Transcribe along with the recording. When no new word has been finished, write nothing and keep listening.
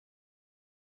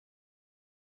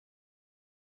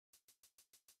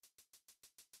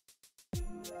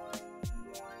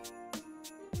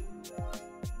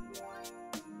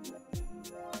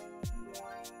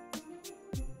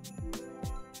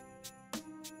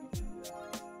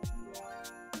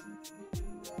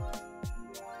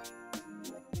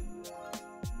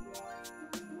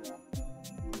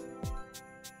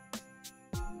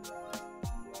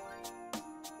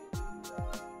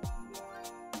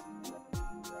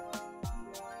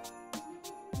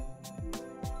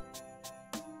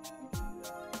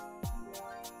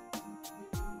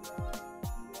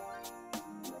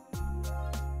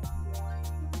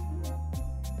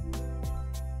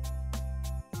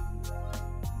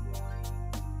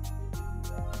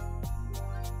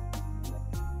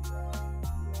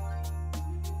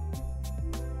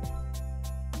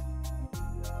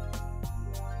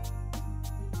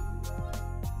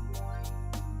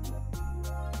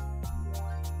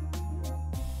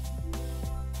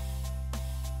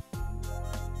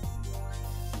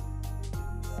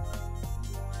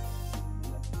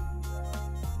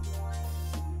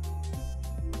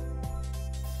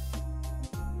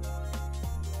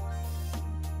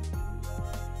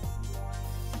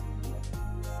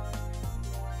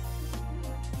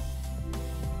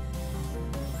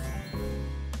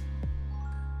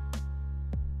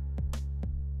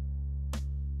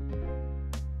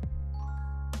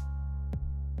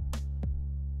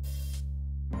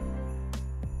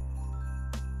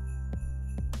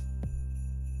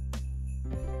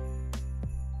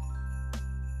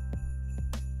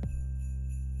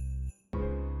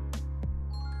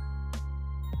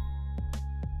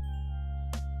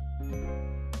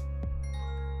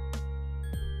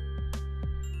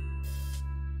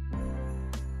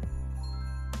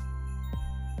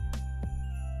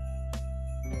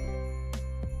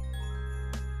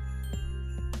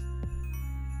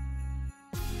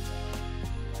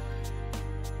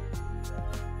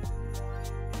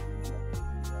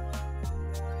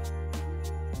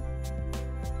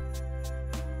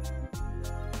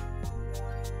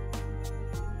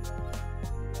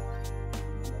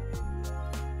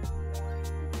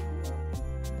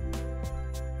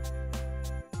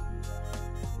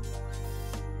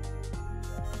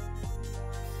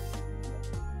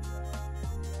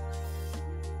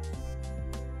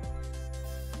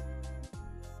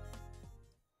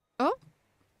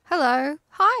Hello.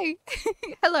 Hi.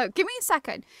 Hello. Give me a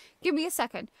second. Give me a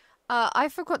second. I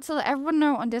forgot to let everyone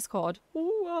know on Discord.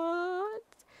 What?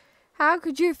 How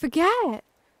could you forget?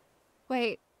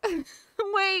 Wait.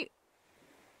 Wait.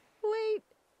 Wait.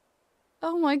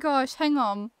 Oh my gosh. Hang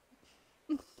on.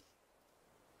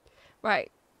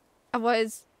 Right.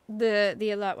 Otherwise, the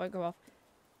alert won't go off.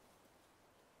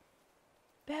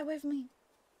 Bear with me.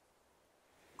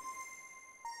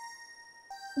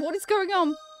 What is going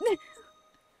on?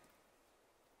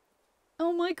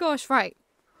 Oh my gosh, right.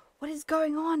 What is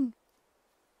going on?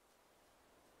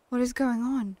 What is going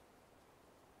on?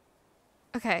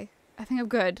 Okay, I think I'm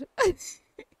good.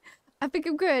 I think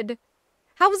I'm good.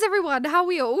 How's everyone? How are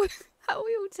we all? How are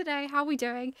we all today? How are we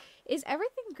doing? Is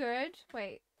everything good?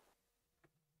 Wait.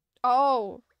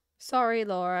 Oh, sorry,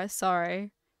 Laura. Sorry.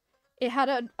 It had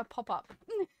a pop-up.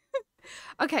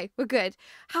 Okay, we're good.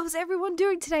 How's everyone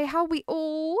doing today? How are we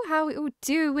all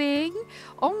doing?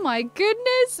 Oh my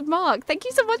goodness, Mark, thank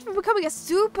you so much for becoming a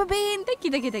super bean. Thank you,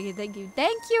 thank you, thank you, thank you,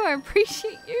 thank you. I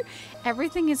appreciate you.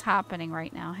 Everything is happening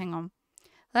right now. Hang on.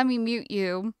 Let me mute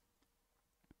you.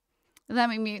 Let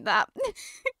me mute that.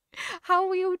 How are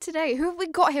we all today? Who have we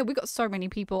got here? We got so many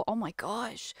people. Oh my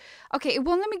gosh. Okay, it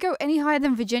won't let me go any higher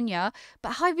than Virginia.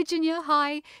 But hi, Virginia.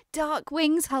 Hi. Dark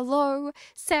Wings. Hello.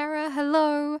 Sarah.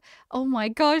 Hello. Oh my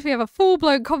gosh. We have a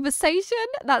full-blown conversation.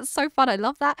 That's so fun. I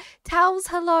love that. Towels.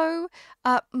 Hello.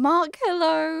 Mark.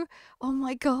 Hello. Oh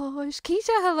my gosh.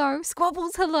 Keisha. Hello.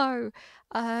 Squabbles. Hello.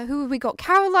 Who have we got?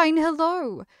 Caroline.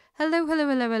 Hello. Hello, hello,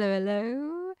 hello, hello,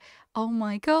 hello. Oh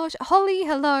my gosh. Holly,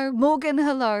 hello. Morgan,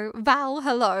 hello. Val,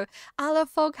 hello.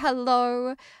 Alafog,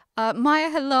 hello. Maya,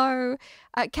 hello.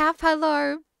 Kath,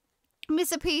 hello.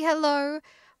 Mr. P, hello.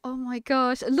 Oh my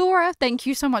gosh. Laura, thank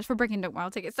you so much for bringing Nook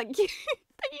Wild tickets. Thank you.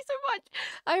 Thank you so much.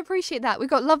 I appreciate that. We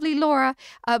got lovely Laura.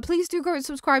 Please do go and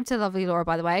subscribe to lovely Laura,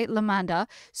 by the way. Lamanda.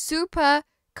 Super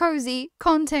cozy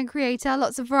content creator.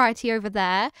 Lots of variety over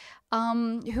there.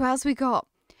 Who else we got?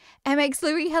 MX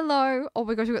Louie, hello. Oh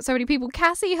my gosh, we've got so many people.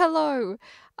 Cassie, hello.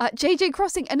 JJ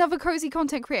Crossing, another cozy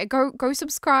content creator. Go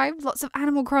subscribe. Lots of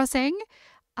Animal Crossing.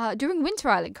 Doing Winter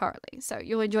Island currently, so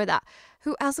you'll enjoy that.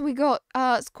 Who else have we got?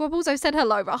 Squabbles, I said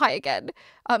hello, but hi again.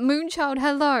 Moonchild,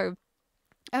 hello.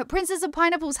 Princess of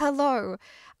Pineapples, hello.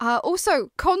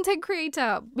 Also, content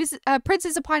creator,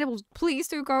 Princess of Pineapples, please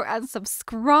do go and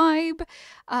subscribe.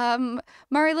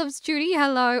 Murray Loves Judy,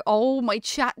 hello. Oh, my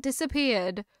chat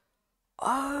disappeared.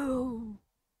 Oh,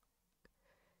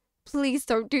 please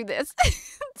don't do this.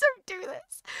 Don't do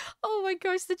this. Oh my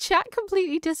gosh, the chat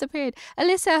completely disappeared.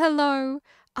 Alyssa, hello.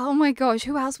 Oh my gosh,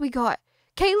 who else we got?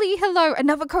 Kaylee, hello.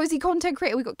 Another cozy content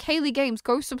creator. We got Kaylee Games.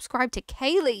 Go subscribe to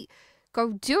Kaylee.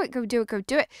 Go do it, go do it, go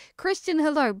do it. Christian,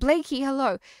 hello. Blakey,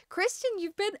 hello. Christian,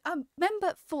 you've been a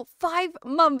member for 5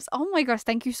 months. Oh my gosh,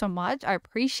 thank you so much. I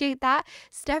appreciate that.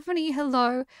 Stephanie,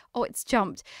 hello. Oh, it's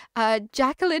jumped.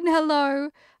 Jacqueline,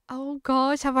 hello. Oh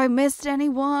gosh, have I missed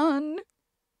anyone?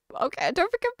 Okay, I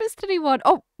don't think I've missed anyone.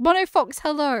 Oh, Mono Fox,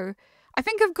 hello. I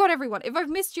think I've got everyone. If I've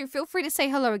missed you, feel free to say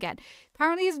hello again.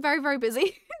 Apparently it's very, very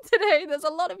busy today. There's a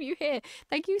lot of you here.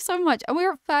 Thank you so much. And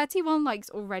we're at 31 likes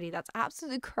already. That's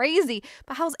absolutely crazy.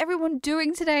 But how's everyone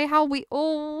doing today? How are we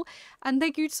all? And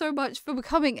thank you so much for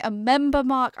becoming a member,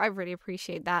 Mark. I really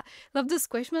appreciate that. Love the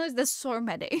Squishmallows. There's so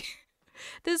many.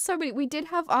 There's so many. We did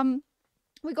have,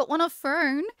 we got one off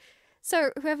Fern.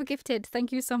 So whoever gifted,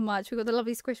 thank you so much. We got the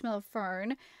lovely Squishmallow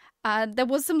Fern. There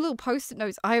was some little post-it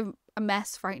notes. I'm a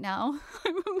mess right now.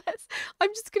 I'm a mess. I'm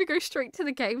just going to go straight to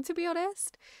the game, to be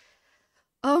honest.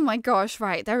 Oh my gosh,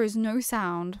 right. There is no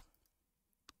sound.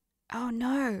 Oh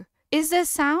no. Is there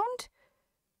sound?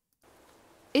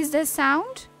 Is there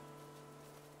sound?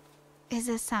 Is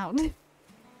there sound?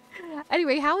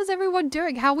 Anyway, how is everyone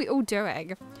doing? How are we all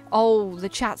doing? Oh, the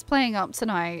chat's playing up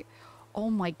tonight.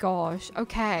 Oh my gosh.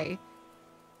 Okay.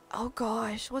 Oh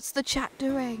gosh, what's the chat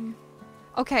doing?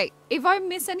 Okay, if I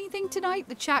miss anything tonight,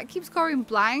 the chat keeps going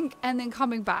blank and then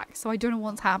coming back, so I don't know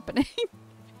what's happening.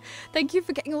 Thank you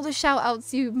for getting all the shout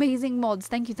outs, you amazing mods.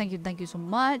 Thank you, thank you, thank you so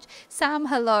much. Sam,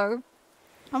 hello.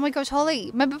 Oh my gosh,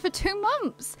 Holly, member for 2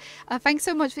 months. Thanks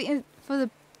so much for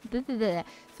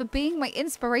being my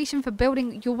inspiration for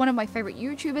building. You're one of my favorite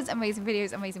YouTubers. Amazing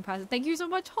videos, amazing person. Thank you so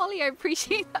much, Holly. I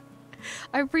appreciate that.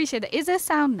 I appreciate it. Is there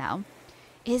sound now?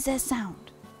 Is there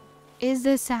sound? Is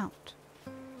there sound?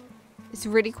 It's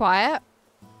really quiet.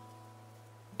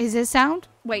 Is there sound?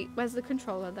 Wait, where's the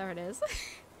controller? There it is.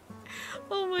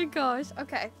 Oh my gosh.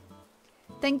 Okay.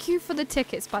 Thank you for the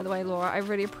tickets, by the way, Laura. I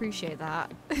really appreciate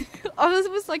that. I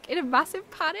was like in a massive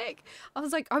panic. I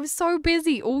was like, I was so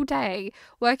busy all day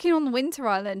working on the Winter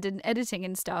Island and editing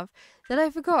and stuff that I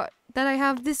forgot that I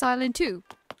have this island too.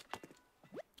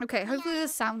 Okay, hopefully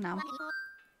there's sound now.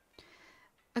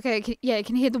 Okay, yeah,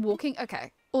 can you hear the walking?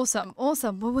 Okay, awesome,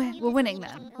 awesome. We're winning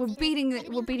then. We're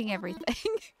beating everything.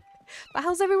 But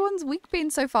how's everyone's week been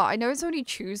so far? I know it's only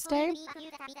Tuesday.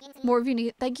 More of you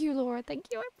need. Thank you, Laura. Thank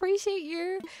you. I appreciate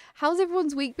you. How's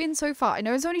everyone's week been so far? I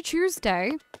know it's only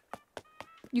Tuesday.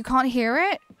 You can't hear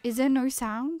it? Is there no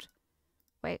sound?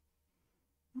 Wait.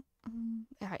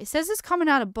 Yeah, it says it's coming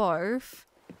out of both.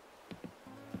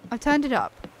 I turned it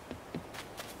up.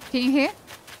 Can you hear?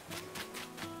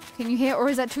 Can you hear? Or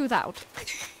is that too loud?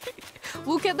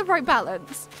 We'll get the right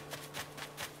balance.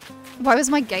 Why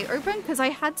was my gate open? Because I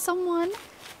had someone,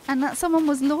 and that someone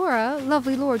was Laura.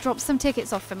 Lovely Laura dropped some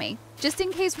tickets off for me. Just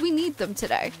in case we need them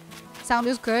today. Sound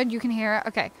is good. You can hear it.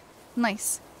 Okay.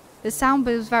 Nice. The sound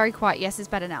was very quiet. Yes, it's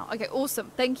better now. Okay,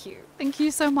 awesome. Thank you. Thank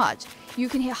you so much. You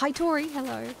can hear. Hi, Tori.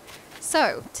 Hello.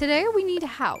 So, today we need a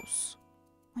house.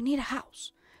 We need a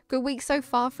house. Good week so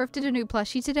far. Thrifted a new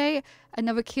plushie today.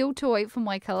 Another cute toy from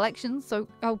my collection. So,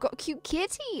 I've got a cute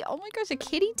kitty. Oh my gosh, a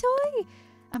kitty toy?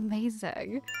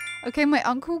 Amazing. Okay, my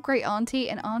uncle, great auntie,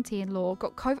 and auntie-in-law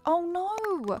got COVID. Oh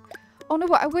no! Oh no,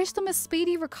 I wish them a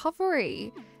speedy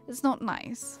recovery. It's not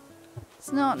nice.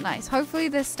 It's not nice. Hopefully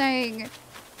they're staying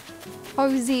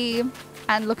cozy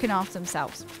and looking after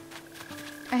themselves.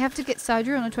 I have to get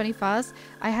surgery on the 21st.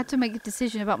 I had to make a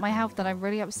decision about my health that I'm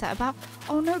really upset about.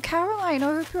 Oh no, Caroline,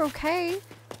 I hope you're okay.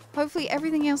 Hopefully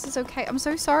everything else is okay. I'm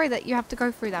so sorry that you have to go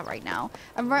through that right now.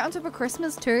 And right on top of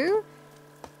Christmas too.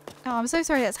 Oh, I'm so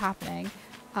sorry that's happening.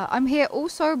 I'm here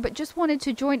also, but just wanted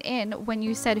to join in when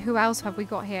you said, who else have we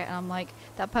got here? And I'm like,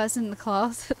 that person in the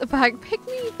class at the back, pick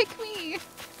me, pick me.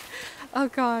 Oh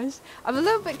gosh. I'm a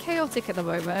little bit chaotic at the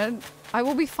moment. I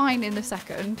will be fine in a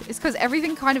second. It's because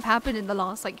everything kind of happened in the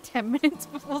last like 10 minutes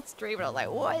before stream. And I was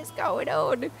like, what is going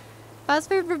on? Fast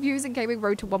food reviews and gaming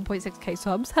road to 1.6k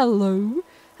subs. Hello.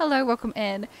 Hello, welcome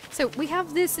in. So we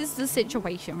have, this is the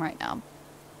situation right now.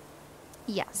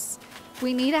 Yes.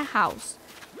 We need a house.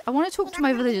 I want to talk to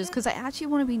my villagers because I actually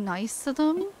want to be nice to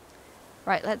them.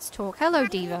 Right, let's talk. Hello,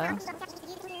 Diva.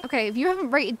 Okay, if you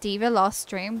haven't rated Diva last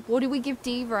stream, what do we give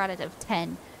Diva out of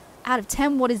 10? Out of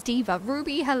 10, what is Diva?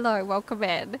 Ruby, hello, welcome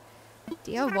in.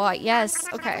 DIY, yes.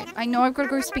 Okay, I know I've got to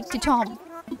go speak to Tom.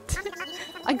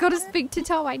 I gotta speak to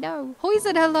Tom, I know.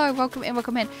 Poison, hello, welcome in,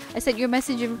 welcome in. I sent you a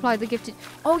message and replied the gifted.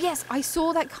 Oh yes, I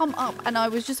saw that come up and I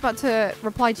was just about to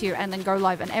reply to you and then go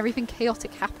live and everything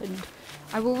chaotic happened.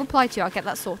 I will reply to you, I'll get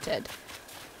that sorted.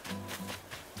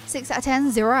 6 out of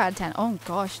 10, 0 out of 10. Oh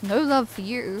gosh, no love for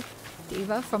you.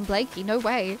 Diva from Blakey, no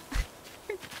way.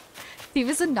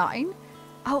 Diva's a 9.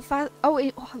 Oh,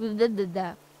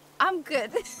 I'm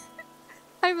good.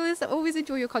 Hi Melissa, always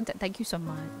enjoy your content. Thank you so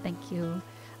much. Thank you.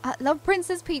 Love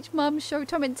Princess Peach Mum, Show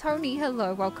Tom and Tony.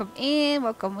 Hello, welcome in,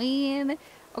 welcome in.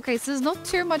 Okay, so there's not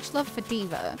too much love for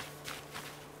Diva.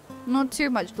 Not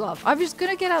too much love. I'm just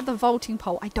gonna get out the vaulting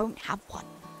pole. I don't have one.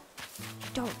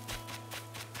 Don't.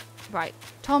 Right,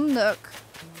 Tom Nook.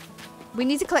 We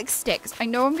need to collect sticks. I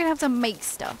know I'm gonna have to make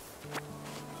stuff.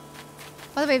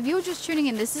 By the way, if you're just tuning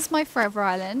in, this is my Forever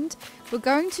Island. We're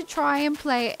going to try and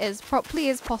play it as properly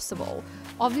as possible.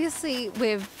 Obviously,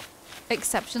 with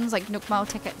exceptions like Nook Mile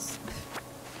tickets.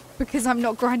 Because I'm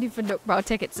not grinding for Nook Mile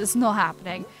tickets. It's not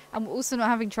happening. And we're also not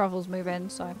having travels move in,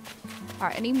 so.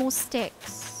 Alright, I need more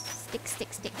sticks.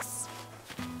 Sticks.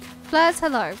 Flairs,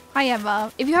 hello. Hi,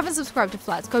 Emma. If you haven't subscribed to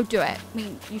Flairs, go do it. I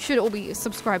mean, you should all be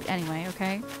subscribed anyway,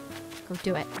 okay? Go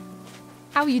do it.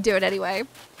 How are you doing anyway?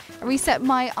 I reset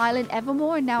my island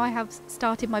Evermore, and now I have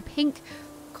started my pink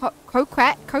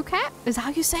coquette? Is that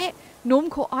how you say it?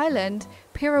 Normcore Island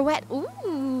pirouette.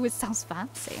 Ooh, it sounds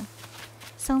fancy.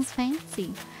 Sounds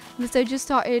fancy. So just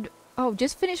started. Oh,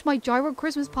 just finished my gyro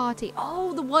Christmas party.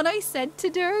 Oh, the one I said to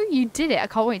do. You did it. I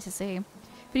can't wait to see.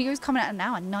 Video's coming out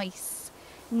now. Nice.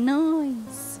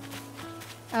 Nice.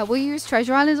 Will you use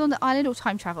treasure islands on the island or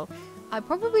time travel? I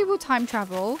probably will time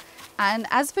travel. And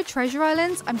as for treasure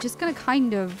islands, I'm just going to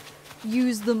kind of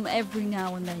use them every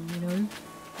now and then, you know.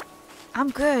 I'm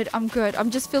good. I'm good. I'm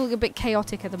just feeling a bit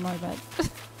chaotic at the moment.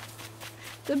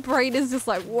 The brain is just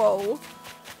like, whoa.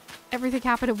 Everything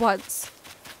happened at once.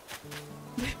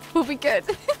 We'll be good.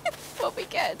 We'll be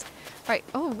good. Right.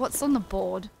 Oh, what's on the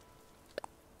board?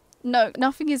 No,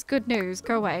 nothing is good news.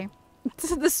 Go away.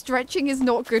 The stretching is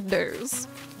not good news.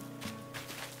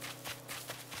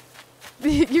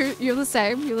 You're the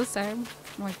same. You're the same.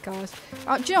 Oh my gosh.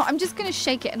 Do you know what? I'm just going to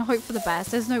shake it and hope for the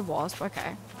best. There's no wasp.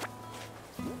 Okay.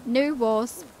 No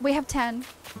wasp. We have 10.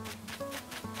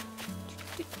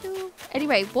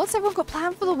 Anyway, what's everyone got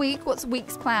planned for the week? What's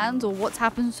week's plans or what's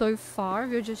happened so far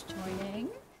if you're just joining?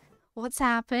 What's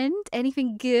happened?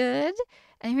 Anything good?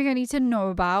 Anything I need to know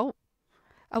about?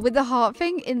 With the heart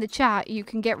thing in the chat, you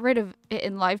can get rid of it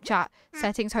in live chat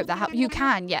settings. Hope that helps. You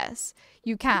can, yes.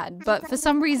 You can. But for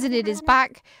some reason it is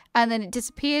back and then it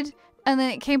disappeared and then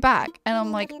it came back. And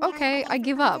I'm like, okay, I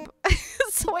give up.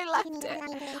 So I left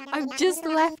it. I've just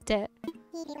left it.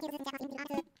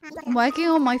 I'm working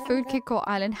on my food kit called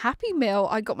Island Happy Meal.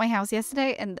 I got my house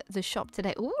yesterday and the shop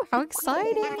today. Ooh, how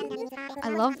exciting. I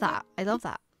love that. I love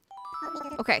that.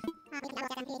 Okay.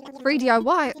 Free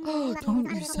DIY. Oh,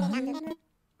 don't you say.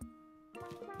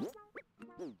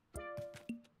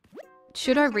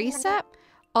 Should I reset?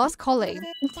 Ask Holly.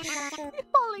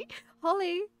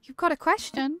 Holly, you've got a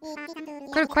question.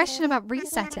 Got a question about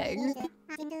resetting.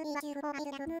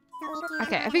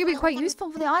 Okay, I think it'd be quite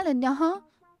useful for the island,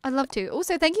 I'd love to.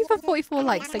 Also, thank you for 44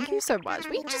 likes. Thank you so much.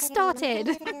 We just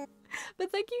started.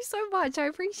 But thank you so much. I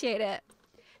appreciate it.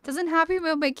 Doesn't Happy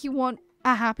Meal make you want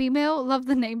a Happy Meal? Love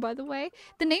the name, by the way.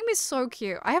 The name is so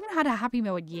cute. I haven't had a Happy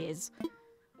Meal in years.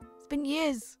 It's been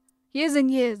years. Years and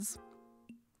years.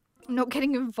 I'm not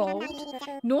getting involved.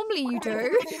 Normally you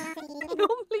do.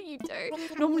 Normally you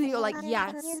do. Normally you're like,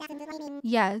 yes.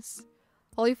 Yes.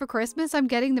 Holly for Christmas, I'm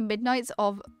getting the Midnights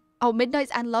of... Oh,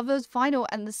 Midnights and Lovers Vinyl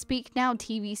and the Speak Now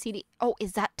TV CD. Oh,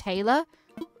 is that Taylor?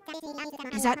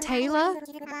 Is that Taylor?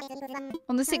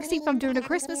 On the 16th, I'm doing a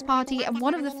Christmas party, and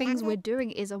one of the things we're doing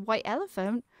is a white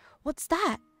elephant. What's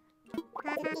that?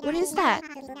 What is that?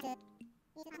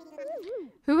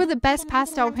 Who are the best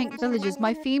pastel pink villagers?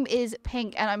 My theme is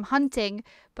pink, and I'm hunting,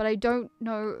 but I don't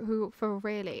know who for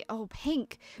really. Oh,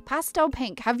 pink. Pastel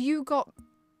pink. Have you got,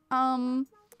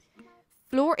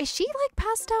 Flora? Is she like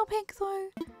pastel pink, though?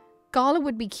 Gala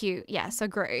would be cute. Yes,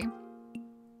 agree.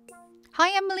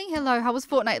 Hi, Emily. Hello. How was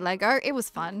Fortnite Lego? It was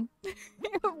fun.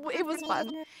 It was fun.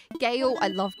 Gail. I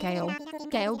love Gail.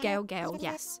 Gail.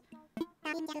 Yes.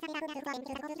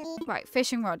 Right.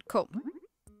 Fishing rod. Cool.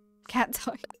 Cat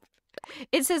type.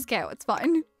 It says Gail. It's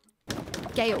fine.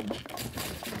 Gail.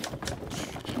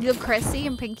 You look Chrissy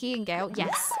and Pinky and Gail.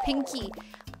 Yes. Pinky.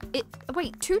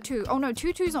 Wait. Tutu. Oh, no.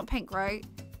 Tutu's not pink, right?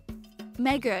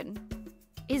 Megan.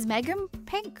 Is Megan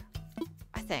pink?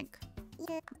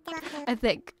 I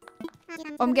think.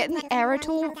 I'm getting the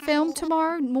Aerotour film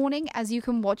tomorrow morning, as you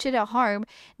can watch it at home.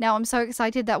 Now I'm so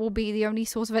excited that will be the only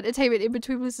source of entertainment in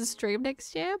between Mrs. Stream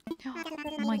next year. Oh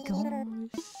my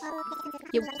gosh.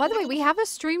 Yeah, by the way, we have a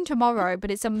stream tomorrow,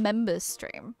 but it's a members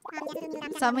stream.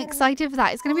 So I'm excited for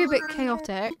that. It's going to be a bit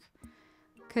chaotic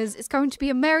because it's going to be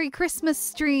a Merry Christmas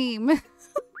stream.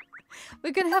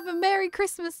 We're going to have a Merry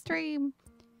Christmas stream.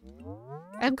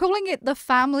 I'm calling it the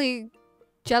family...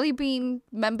 Jellybean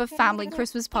member family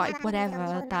Christmas party,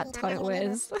 whatever that title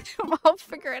is. I'll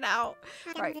figure it out.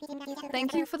 Right.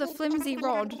 Thank you for the flimsy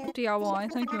rod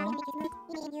DIY. Thank you.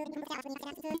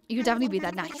 You could definitely be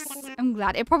that nice. I'm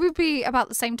glad. It'll probably be about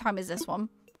the same time as this one.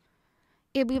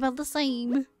 It'll be about the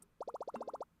same.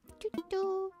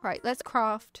 Right, let's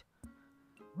craft.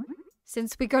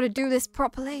 Since we got to do this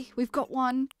properly, we've got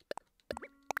one.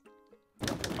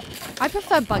 I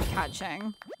prefer bug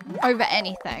catching over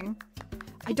anything.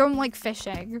 I don't like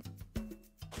fishing.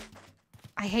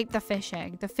 I hate the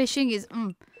fishing. The fishing is,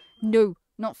 no,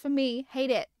 not for me. Hate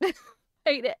it.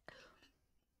 Hate it.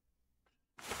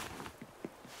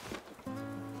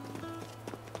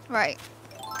 Right.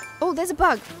 Oh, there's a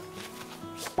bug.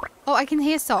 Oh, I can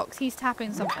hear Socks. He's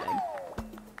tapping something.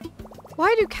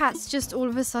 Why do cats just all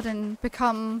of a sudden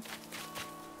become,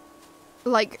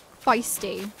 like,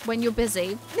 feisty when you're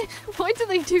busy? Why do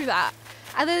they do that?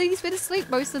 And then he's been asleep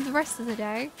most of the rest of the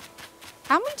day.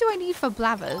 How many do I need for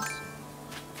blathers?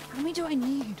 How many do I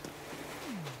need?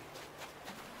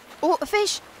 Oh, a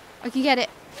fish! I can get it.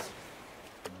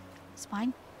 It's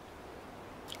fine.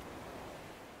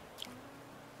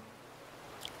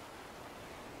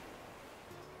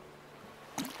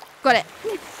 Got it.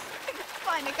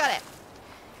 Fine, I got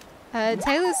it.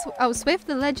 Taylor Swift,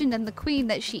 the legend and the queen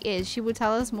that she is. She will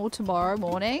tell us more tomorrow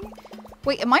morning.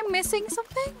 Wait, am I missing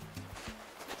something?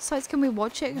 Besides, can we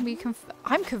watch it?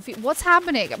 I'm confused. What's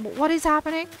happening? What is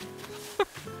happening?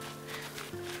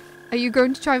 Are you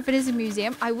going to try and finish the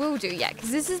museum? I will do, yeah,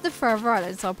 because this is the Forever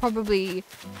Island, so I'll probably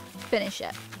finish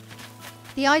it.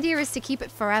 The idea is to keep it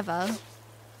forever.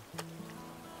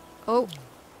 Oh.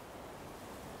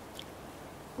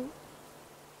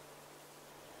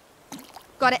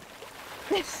 Got it.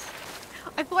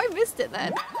 I thought I missed it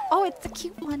then. Oh, it's a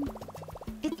cute one.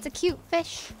 It's a cute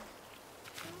fish.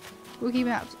 We'll keep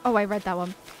it up. Oh, I read that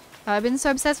one. I've been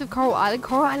so obsessed with Coral Island.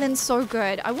 Coral Island's so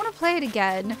good. I want to play it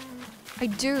again. I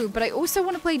do, but I also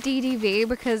want to play DDV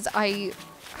because I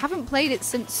haven't played it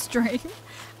since stream.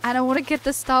 And I want to get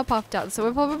the Star Puff done. So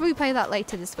we'll probably play that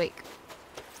later this week.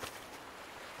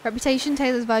 Reputation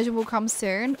Taylor's version will come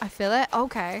soon. I feel it.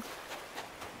 Okay.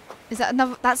 Is that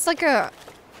another? That's like a.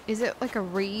 Is it like a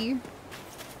resale?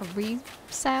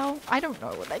 I don't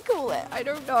know what they call it. I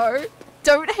don't know.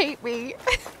 Don't hate me.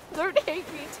 Don't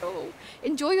hate me at all.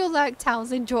 Enjoy your lurk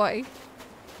towels. Enjoy.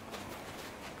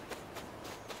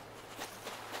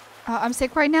 I'm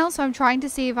sick right now, so I'm trying to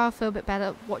see if I'll feel a bit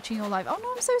better watching your live. Oh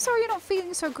no, I'm so sorry you're not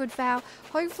feeling so good, Val.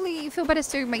 Hopefully you feel better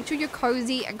soon. Make sure you're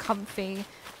cozy and comfy,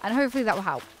 and hopefully that will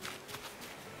help.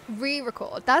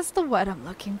 Re-record. That's the word I'm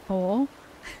looking for.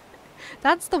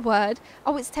 That's the word.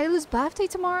 Oh, it's Taylor's birthday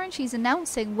tomorrow, and she's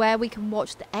announcing where we can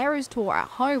watch the Eras tour at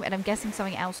home, and I'm guessing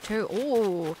something else too.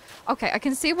 Oh, okay. I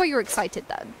can see why you're excited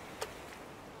then.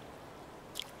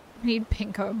 We need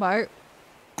bingo emote.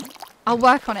 I'll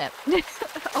work on it.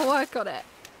 I'll work on it.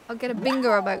 I'll get a bingo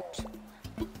emote.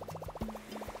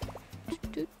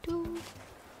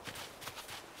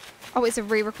 Oh, it's a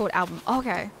re-record album.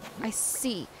 Okay, I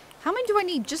see. How many do I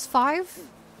need? Just 5?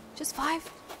 Just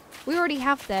 5? We already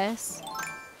have this.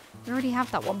 We already have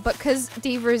that one. But because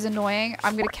Diva is annoying,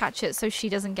 I'm going to catch it so she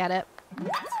doesn't get it.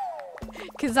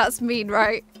 Because that's mean,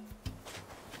 right?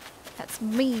 That's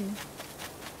mean.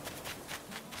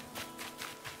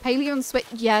 Paley on Switch.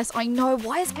 Yes, I know.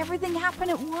 Why does everything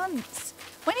happen at once?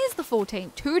 When is the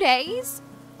 14th? 2 days?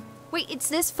 Wait, it's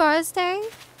this Thursday?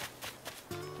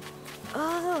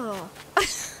 Oh.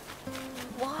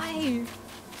 Why?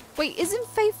 Wait, isn't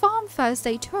Fae Farm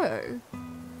Thursday too?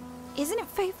 Isn't it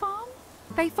Fae Farm?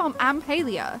 Fae Farm and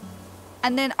Palia.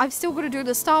 And then I've still got to do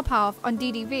the Star Path on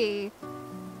DDV.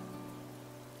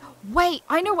 Wait,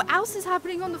 I know what else is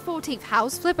happening on the 14th.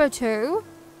 House Flipper 2.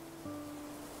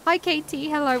 Hi, Katie.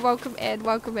 Hello, welcome in,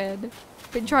 welcome in.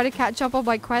 Been trying to catch up on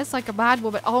my quest like a mad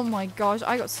woman. Oh my gosh,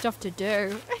 I got stuff to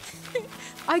do.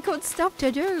 I got stuff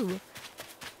to do.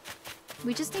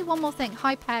 We just need one more thing.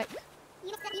 Hi, Peck.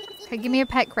 Okay, give me a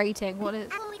Peck rating. What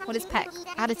is Peck?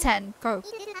 Out of 10. Go.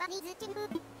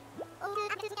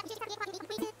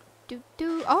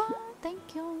 Oh,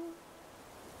 thank you.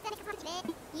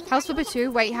 House Flipper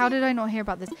 2. Wait, how did I not hear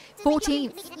about this?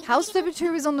 14th. House Flipper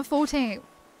 2 is on the 14th.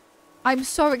 I'm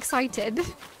so excited.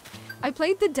 I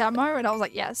played the demo and I was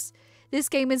like, yes, this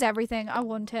game is everything. I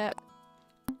want it.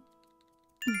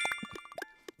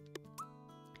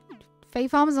 Fae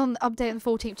Farm is on the update on the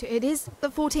 14th too. It is the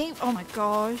 14th? Oh my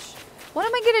gosh. What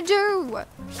am I gonna do?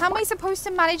 How am I supposed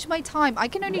to manage my time? I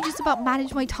can only just about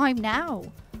manage my time now.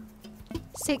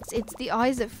 6, it's the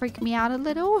eyes that freak me out a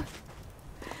little.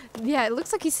 Yeah, it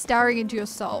looks like he's staring into your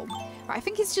soul. Right, I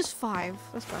think it's just 5.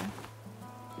 Let's go.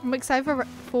 I'm excited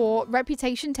for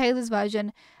Reputation Taylor's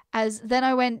version, as then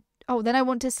I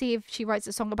want to see if she writes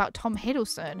a song about Tom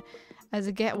Hiddleston as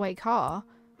a getaway car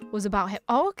was about him.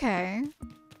 Oh, okay.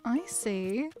 I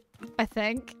see. I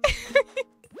think.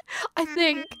 I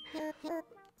think.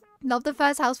 Not the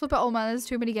first House Flipper. Oh man, there's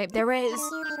too many games. There is.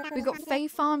 We got Fae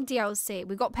Farm DLC.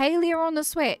 We got Palia on the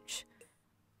Switch.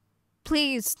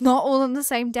 Please, not all on the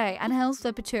same day. And House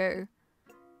Flipper 2.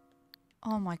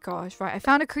 Oh my gosh. Right, I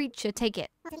found a creature. Take it.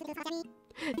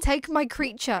 Take my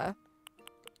creature.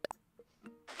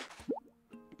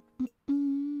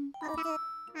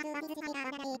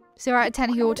 So out of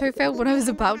 10, he autofilled when I was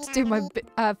about to do my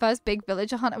first big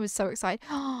villager hunt. I was so excited.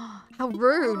 How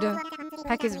rude.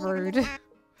 Peck is rude.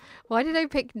 Why did I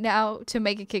pick now to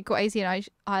make a kid called ACNH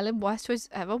Island? Worst choice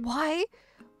ever. Why?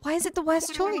 Why is it the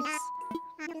worst choice?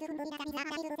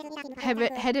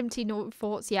 Head empty, no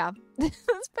thoughts. Yeah,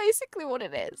 that's basically what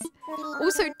it is.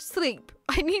 Also, sleep.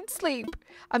 I need sleep.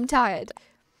 I'm tired.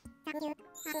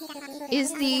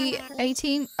 Is the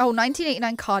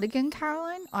 1989 cardigan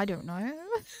Caroline? I don't know.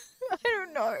 I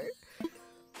don't know.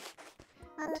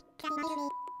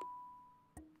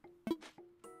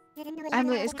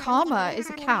 Emily, is Karma is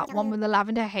a cat, one with the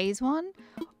Lavender Haze one.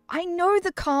 I know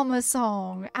the Karma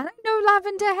song, and I know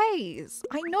Lavender Haze.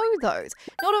 I know those.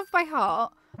 Not off by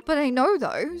heart, but I know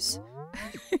those.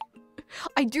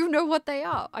 I do know what they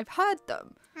are. I've heard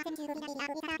them.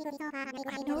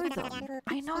 I know them.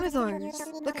 I know those.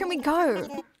 Look at me go.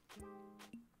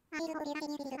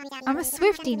 I'm a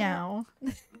Swiftie now.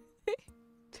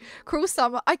 Cruel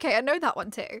Summer. Okay, I know that one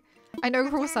too. I know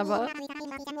Cruel Summer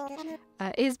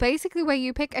is basically where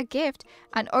you pick a gift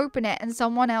and open it, and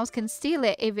someone else can steal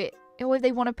it if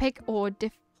they want to pick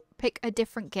pick a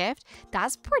different gift.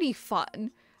 That's pretty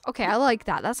fun. Okay, I like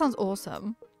that. That sounds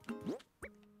awesome.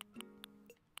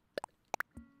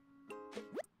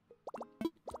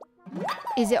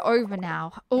 Is it over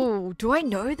now? Oh, do I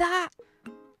know that?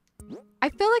 I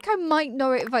feel like I might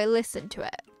know it if I listen to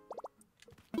it.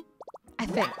 I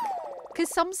think. Because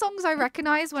some songs I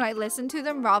recognize when I listen to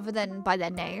them rather than by their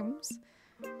names.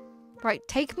 Right,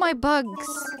 take my bugs.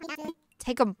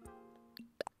 Take them.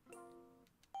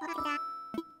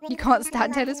 You can't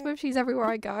stand Taylor Swift. She's everywhere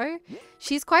I go.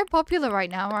 She's quite popular right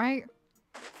now, right?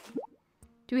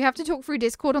 Do we have to talk through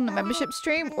Discord on the membership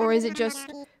stream? Or is it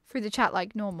just through the chat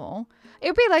like normal?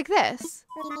 It'll be like this.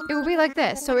 It will be like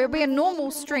this. So it'll be a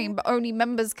normal stream, but only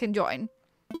members can join.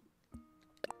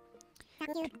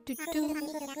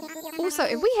 Also,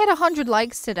 if we hit 100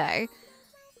 likes today,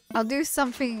 I'll do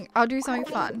something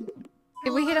fun.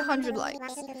 If we hit 100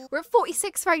 likes. We're at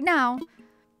 46 right now.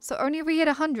 So only if we hit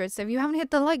 100. So if you haven't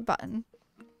hit the like button,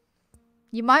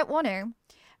 you might want to.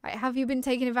 Right, have you been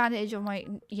taking advantage of my...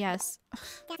 Yes.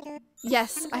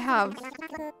 Yes, I have.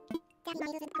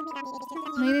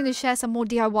 I'm needing to share some more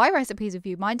DIY recipes with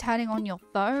you. Mind turning on your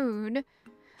phone?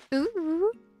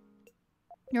 Ooh.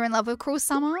 You're in love with Cruel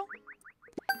Summer?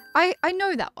 I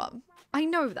know that one. I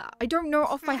know that. I don't know it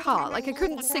off by heart. Like, I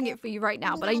couldn't sing it for you right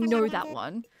now, but I know that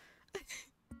one.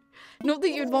 Not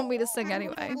that you'd want me to sing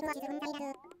anyway.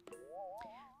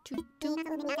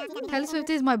 Taylor Swift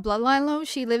is my bloodline, lol.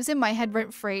 She lives in my head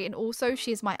rent-free, and also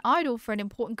she is my idol for an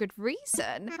important good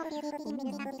reason.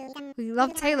 We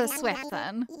love Taylor Swift,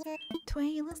 then.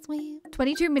 Taylor Swift.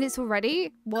 22 minutes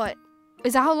already? What?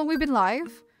 Is that how long we've been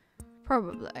live?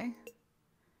 Probably.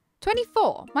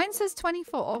 24. Mine says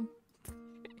 24.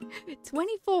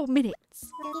 24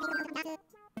 minutes.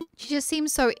 She just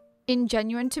seems so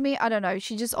ingenuine to me. I don't know.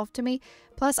 She's just off to me.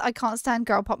 Plus, I can't stand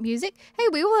girl pop music. Hey,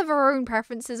 we all have our own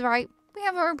preferences, right? We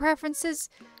have our own preferences.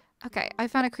 Okay, I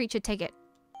found a creature. Take it.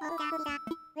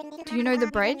 Do you know the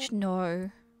bridge?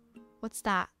 No. What's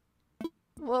that?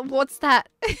 Well, what's that?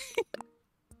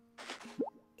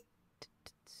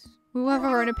 We all have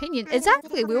our own opinions.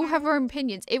 Exactly, we all have our own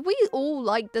opinions. If we all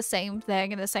like the same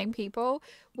thing and the same people,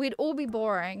 we'd all be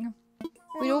boring.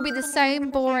 We'd all be the same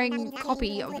boring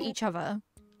copy of each other.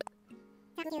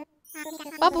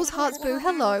 Bubbles Hearts Boo,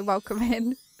 hello, welcome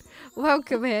in.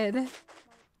 Welcome in.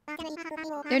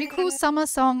 The only Cruel Summer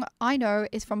song I know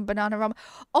is from Banana Rum.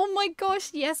 Oh my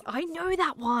gosh, yes, I know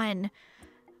that one.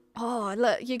 Oh,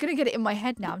 look, you're gonna get it in my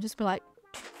head now. I'm just be like,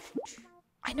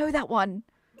 I know that one.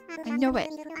 I know it.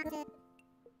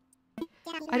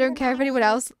 I don't care if anyone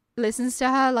else listens to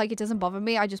her. Like, it doesn't bother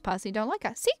me. I just personally don't like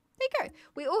her. See? There you go.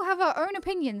 We all have our own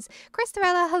opinions.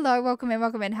 Christabella, hello. Welcome in.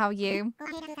 Welcome in. How are you?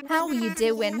 How are you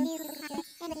doing?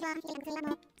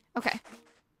 Okay.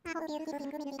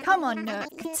 Come on, Nook.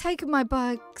 Take my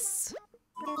bugs.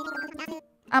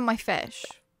 And my fish.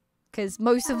 Because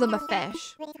most of them are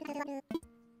fish.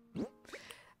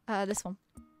 This one.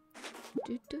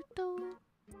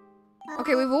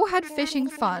 Okay, we've all had fishing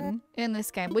fun in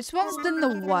this game. Which one's been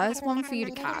the worst one for you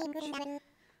to catch?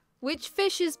 Which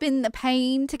fish has been the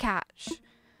pain to catch?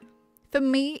 For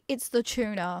me, it's the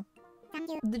tuna.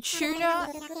 The tuna,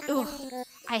 ugh,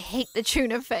 I hate the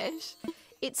tuna fish.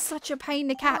 It's such a pain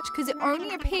to catch because it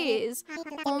only appears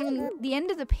on the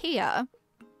end of the pier.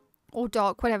 Or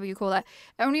dock, whatever you call it.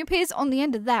 It only appears on the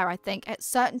end of there, I think, at a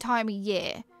certain time of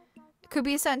year. Could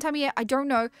be a certain time of year, I don't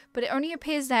know, but it only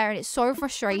appears there and it's so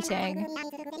frustrating.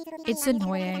 It's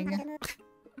annoying.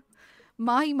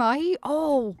 My,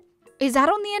 oh, is that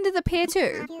on the end of the pier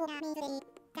too?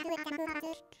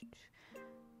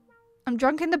 I'm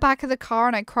drunk in the back of the car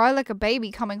and I cry like a baby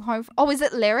coming home. Oh, is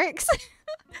it lyrics?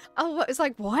 Oh, it's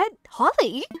like, what?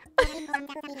 Holly?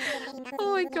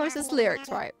 Oh my gosh, it's lyrics,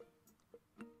 right?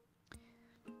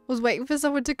 Was waiting for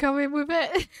someone to come in with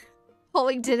it.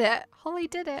 Holly did it. Holly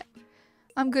did it.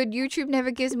 I'm good. YouTube never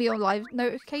gives me all live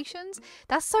notifications.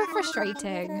 That's so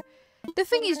frustrating. The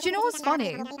thing is, do you know what's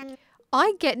funny?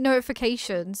 I get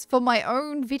notifications for my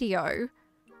own video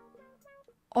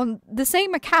on the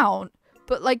same account,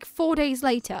 but like 4 days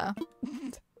later.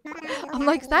 I'm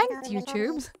like, thanks,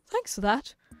 YouTube. Thanks for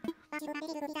that.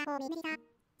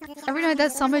 Every night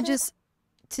that summer just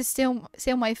to seal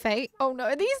my fate. Oh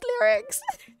no, these lyrics.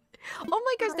 Oh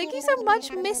my gosh, thank you so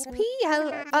much, Miss P.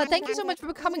 Thank you so much for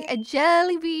becoming a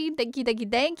Jellybean. Thank you, thank you,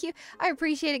 thank you. I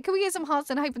appreciate it. Can we get some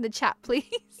hearts and hype in the chat,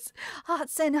 please?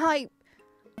 Hearts and hype.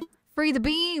 Free the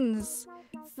beans.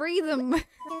 Free them.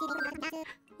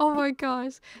 Oh my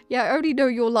gosh. Yeah, I only know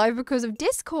you're live because of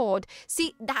Discord.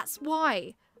 See, that's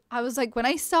why. I was like, when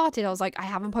I started, I was like, I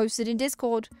haven't posted in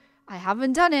Discord. I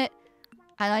haven't done it.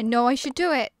 And I know I should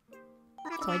do it.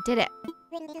 So I did it.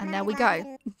 And there we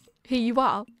go. Here you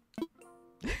are.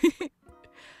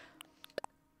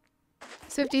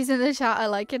 Swifties in the chat, I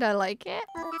like it, I like it.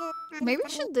 Maybe I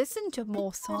should listen to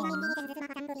more songs.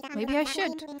 Maybe I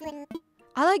should.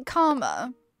 I like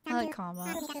Karma. I like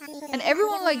Karma. And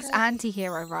everyone likes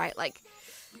Anti-Hero, right? Like,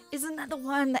 isn't that the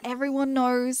one that everyone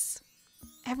knows?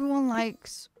 Everyone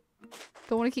likes.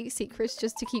 Don't want to keep secrets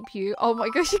just to keep you. Oh my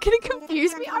gosh, you're gonna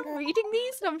confuse me. I'm reading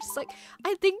these and I'm just like,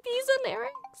 I think these are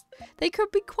lyrics. They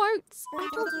could be quotes. I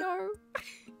don't know.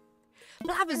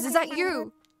 Blabbers, is that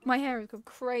you? My hair has gone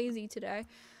crazy today.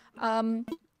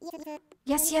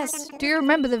 Yes. Do you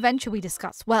remember the venture we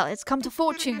discussed? Well, it's come to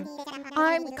fortune.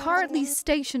 I'm currently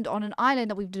stationed on an island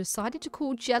that we've decided to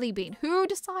call Jellybean. Who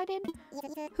decided?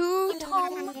 Who,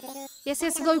 Tom?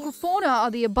 Yes, local fauna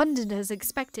are the abundant as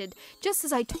expected. Just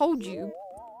as I told you.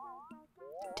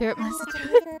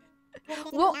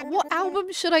 What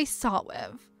album should I start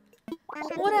with?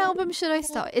 What album should I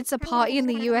start? It's a Party in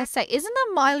the USA. Isn't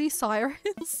that Miley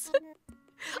Cyrus?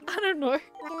 I don't know.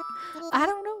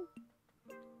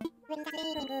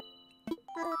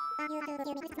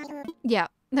 Yeah,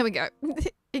 there we go.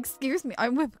 Excuse me,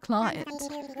 I'm with a client.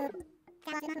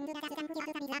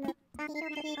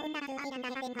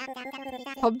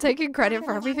 I'm taking credit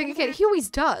for everything again. He always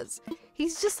does.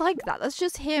 He's just like that. That's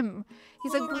just him.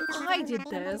 He's like, I did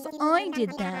this. I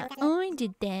did that. I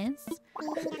did this.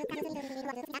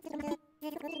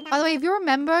 By the way, if you're a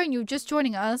member and you're just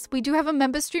joining us, we do have a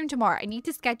member stream tomorrow. I need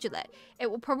to schedule it.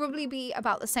 It will probably be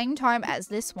about the same time as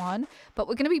this one, but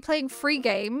we're going to be playing free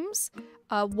games.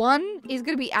 One is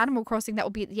going to be Animal Crossing. That will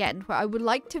be at the end, where I would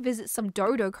like to visit some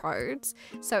Dodo codes.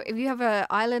 So if you have an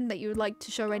island that you would like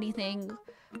to show anything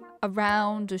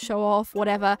around or show off,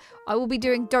 whatever, I will be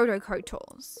doing Dodo code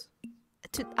tours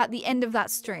at the end of that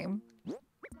stream.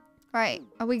 Right,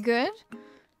 are we good?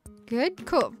 Good?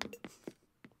 Cool.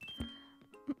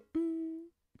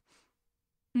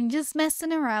 I'm just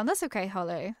messing around. That's okay,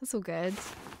 Hollow. That's all good.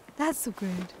 That's all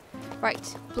good.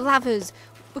 Right, Blathers.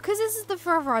 Because this is the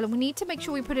Forever Island, we need to make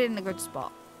sure we put it in a good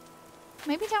spot.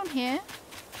 Maybe down here?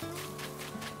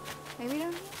 Maybe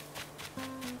down here?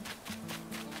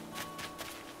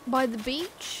 By the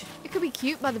beach? It could be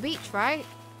cute by the beach, right?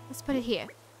 Let's put it here.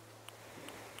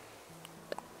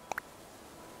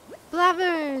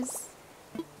 Blathers!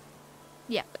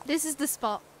 Yeah, this is the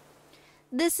spot.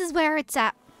 This is where it's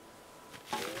at.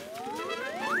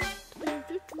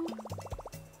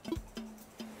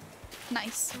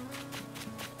 Nice.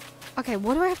 Okay,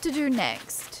 what do I have to do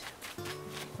next?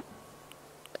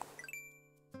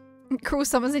 Cruel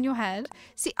Summer's in your head.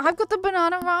 See, I've got the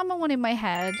Bananarama one in my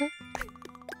head.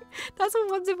 That's what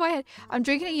one's in my head. I'm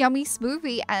drinking a yummy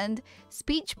smoothie and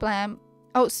speech blame.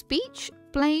 Oh, speech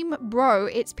blame, bro.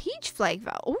 It's peach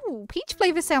flavor. Oh, peach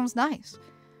flavor sounds nice.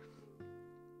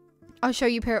 I'll show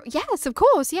you. Yes, of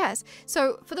course, yes.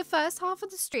 So for the first half of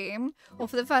the stream, or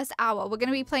for the first hour, we're going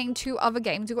to be playing 2 other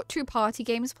games. We've got 2 party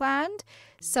games planned.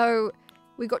 So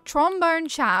we got Trombone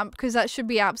Champ, because that should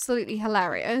be absolutely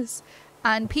hilarious.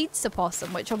 And Pizza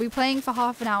Possum, which I'll be playing for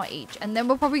half an hour each. And then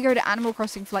we'll probably go to Animal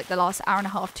Crossing for like the last hour and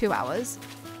a half, 2 hours.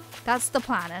 That's the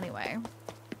plan anyway.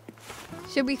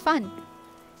 Should be fun.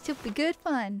 Should be good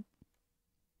fun.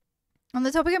 On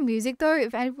the topic of music though,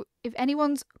 if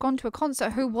anyone's gone to a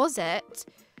concert, who was it?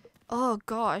 Oh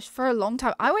gosh, for a long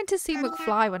time. I went to see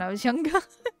McFly when I was younger.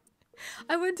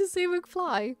 I went to see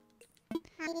McFly.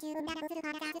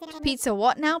 Pizza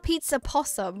what now? Pizza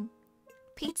Possum.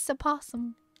 Pizza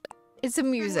Possum. It's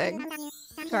amusing.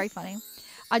 Very funny.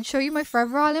 I'd show you my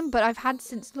Forever Island, but I've had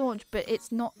since launch, but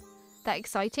it's not that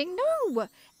exciting. No!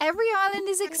 Every island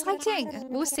is exciting.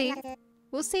 We'll see.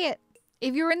 We'll see it.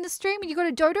 If you're in the stream and you got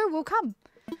a Dodo, we'll come.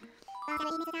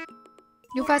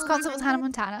 Your first concert was Hannah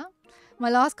Montana. My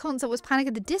last concert was Panic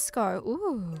at the Disco.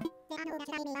 Ooh.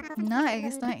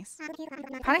 Nice, nice.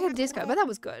 Panic at the Disco, but that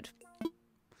was good.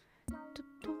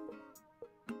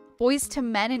 Boys to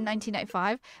Men in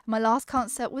 1995. My last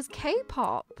concert was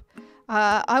K-pop.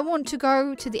 I want to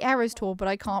go to the Eras tour, but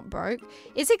I can't, broke.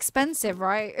 It's expensive,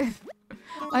 right?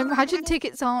 I imagine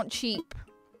tickets aren't cheap.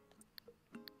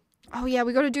 Oh yeah,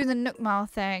 we got to do the Nook Mile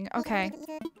thing. Okay.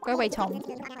 Go away, Tom.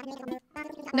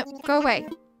 No, go away.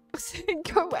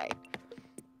 Go away.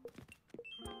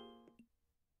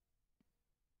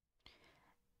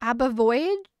 ABBA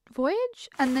Voyage?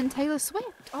 And then Taylor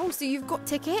Swift. Oh, so you've got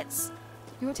tickets?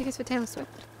 You got tickets for Taylor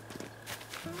Swift?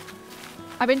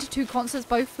 I've been to 2 concerts,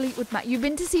 both Fleetwood Mac. You've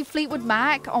been to see Fleetwood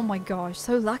Mac? Oh my gosh,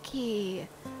 so lucky.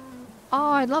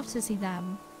 Oh, I'd love to see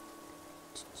them.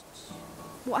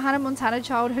 What Hannah Montana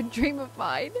childhood dream of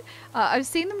mine? I've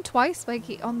seen them twice, like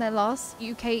on their last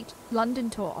UK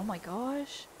London tour. Oh my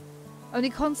gosh.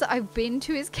 Only concert I've been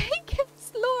to is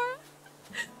KK's. Laura.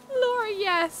 Laura,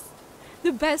 yes.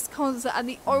 The best concert and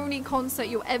the only concert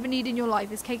you'll ever need in your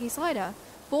life is KK Slider.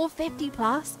 450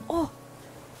 plus. Oh.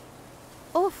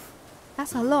 Oof.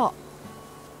 That's a lot.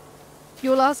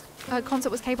 Your last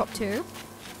concert was K-pop too?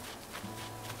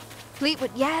 Fleetwood.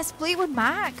 Yes, Fleetwood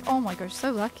Mac. Oh my gosh, so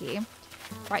lucky.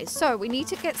 Right, so we need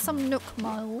to get some Nook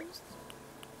miles.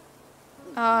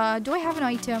 Do I have an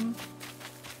item?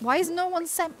 Why has no one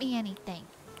sent me anything?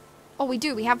 Oh, we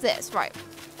do. We have this. Right.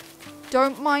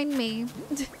 Don't mind me.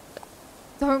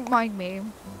 Don't mind me.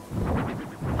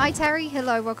 Hi, Terry.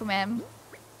 Hello. Welcome in.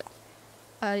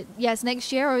 Yes,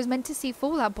 next year I was meant to see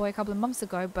Fall Out Boy a couple of months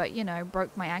ago, but, you know,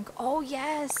 broke my ankle. Oh,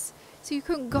 yes. So you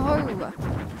couldn't go.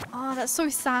 Oh, that's so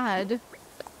sad.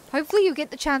 Hopefully you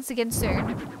get the chance again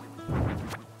soon.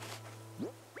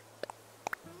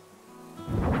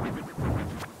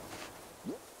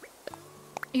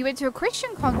 You went to a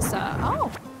Christian concert.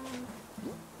 Oh.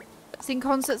 Seen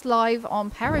concerts live on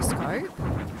Periscope.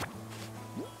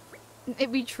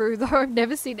 It'd be true though. I've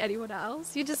never seen anyone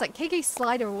else. You're just like KK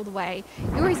Slider all the way.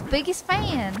 You're his biggest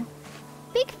fan.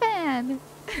 Big fan.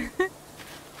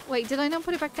 Wait, did I not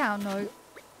put it back down? No.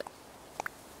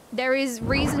 There is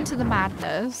reason to the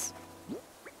madness.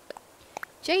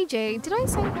 JJ, did I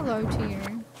say hello to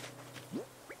you?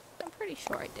 I'm pretty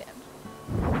sure I did.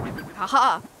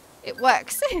 Haha. It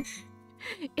works.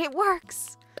 It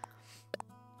works.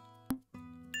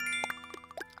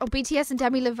 Oh, BTS and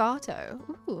Demi Lovato.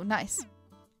 Ooh, nice.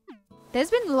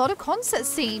 There's been a lot of concert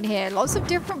scene here. Lots of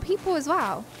different people as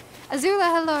well.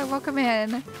 Azula, hello. Welcome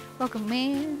in. Welcome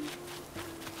in.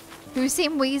 Who's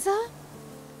seen Weezer?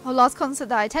 Our last concert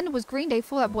that I attended was Green Day,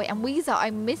 Fall Out Boy, and Weezer.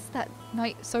 I missed that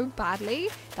night so badly.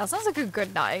 That sounds like a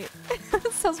good night.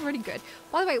 That sounds really good.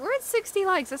 By the way, we're at 60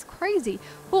 likes. That's crazy.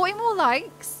 40 more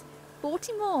likes.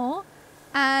 40 more.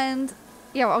 And,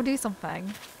 yeah, I'll do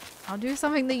something. I'll do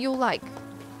something that you'll like.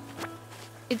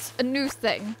 It's a new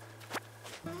thing.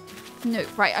 No,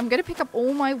 right, I'm gonna pick up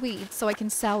all my weeds so I can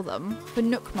sell them for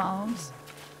Nook Miles.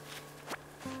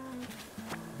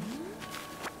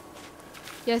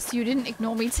 Yes, you didn't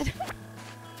ignore me today.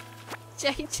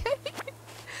 JJ.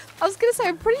 I was gonna say,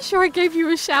 I'm pretty sure I gave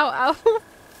you a shout out.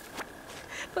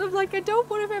 But I'm like, I don't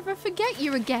want to ever forget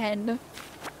you again.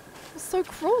 It's so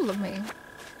cruel of me.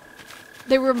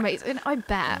 They were amazing. I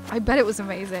bet it was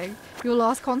amazing. Your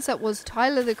last concert was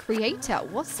Tyler the Creator.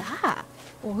 What's that?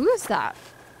 Or who is that?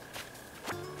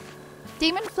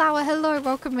 Demon Flower, hello.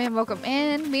 Welcome in, welcome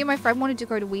in. Me and my friend wanted to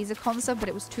go to Weezer concert, but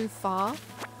it was too far.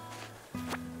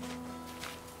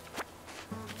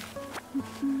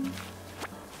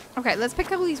 Okay, let's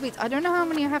pick up all these weeds. I don't know how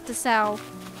many I have to sell.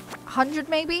 100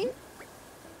 maybe?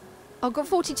 I've got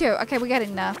 42. Okay, we're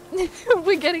getting there.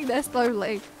 We're getting there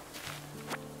slowly.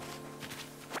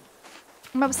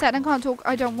 I'm upset and can't talk.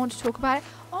 I don't want to talk about it.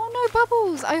 Oh no,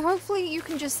 Bubbles. Hopefully you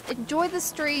can just enjoy the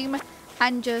stream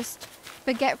and just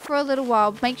forget for a little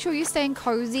while. Make sure you're staying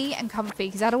cozy and comfy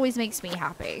because that always makes me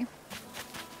happy.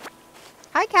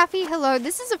 Hi, Kathy. Hello.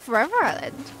 This is a Forever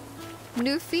Island.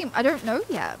 New theme. I don't know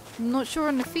yet. I'm not sure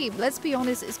on the theme. Let's be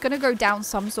honest. It's going to go down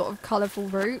some sort of colourful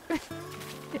route.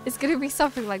 It's going to be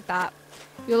something like that.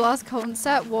 Your last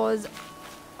concert was...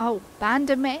 Oh,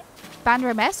 Bandames?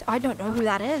 I don't know who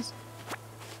that is.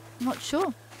 I'm not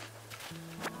sure.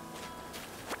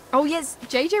 Oh yes,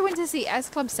 JJ went to see S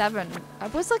Club 7.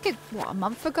 It was like a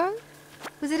month ago?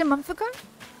 Was it a month ago?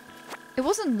 It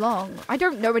wasn't long. I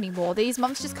don't know anymore. These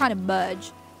months just kind of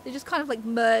merge. They just kind of like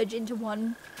merge into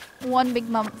one big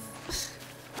month.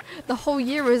 The whole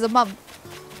year is a month.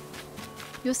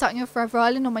 You're starting your Forever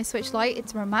Island on my Switch Lite.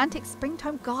 It's a romantic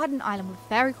springtime garden island with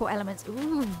very cool elements.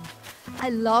 Ooh, I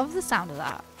love the sound of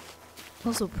that.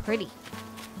 Also pretty.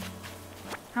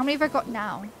 How many have I got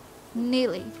now?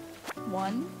 Nearly.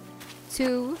 1,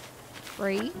 2,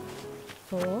 3,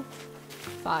 4,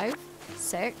 5,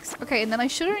 6. Okay, and then I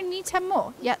should only need 10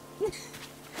 more. Yeah.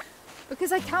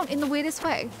 Because I count in the weirdest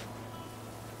way.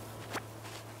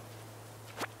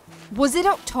 Was it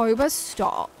October?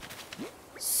 Stop.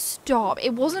 Stop.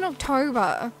 It wasn't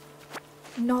October.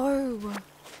 No.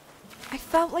 I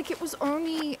felt like it was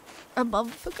only a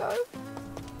month ago.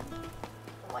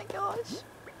 Oh my gosh.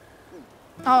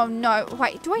 Oh no,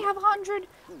 wait, do I have 100?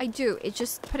 I do, it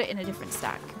just put it in a different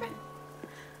stack.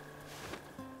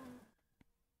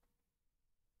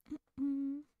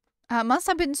 Must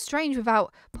have been strange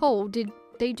without Paul. Did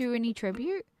they do any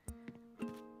tribute?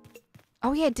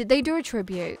 Oh yeah, did they do a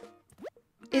tribute?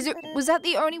 Was that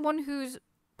the only one who's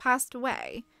passed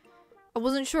away? I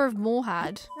wasn't sure if more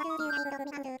had.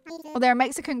 Oh, they're a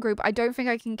Mexican group. I don't think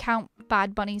I can count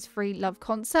Bad Bunny's free love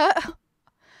concert.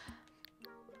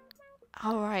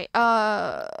 Alright,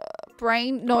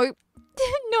 Brain, nope.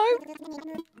 Nope.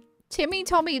 Timmy,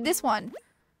 Tommy, this one.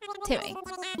 Timmy.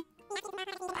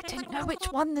 I didn't know which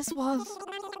one this was.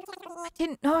 I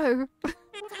didn't know.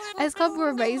 S Club were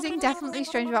amazing. Definitely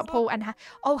strange about Paul and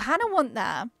oh, Hannah wasn't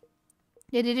there.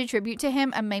 They did a tribute to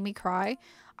him and made me cry.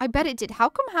 I bet it did. How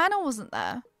come Hannah wasn't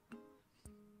there?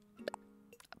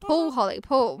 Paul, Holly,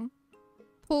 Paul.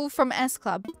 Paul from S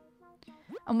Club.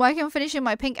 I'm working on finishing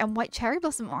my pink and white cherry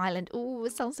blossom island. Oh,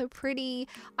 it sounds so pretty.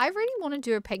 I really want to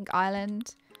do a pink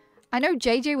island. I know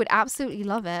JJ would absolutely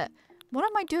love it. What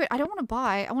am I doing? I don't want to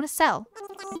buy. I want to sell.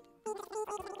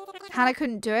 Hannah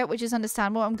couldn't do it, which is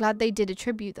understandable. I'm glad they did a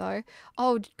tribute though.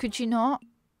 Oh, could you not?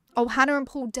 Oh, Hannah and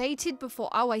Paul dated before.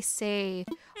 Oh, I see.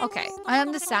 Okay, I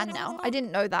understand now. I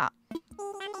didn't know that.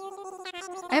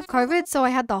 I have COVID, so I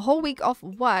had the whole week off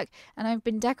of work, and I've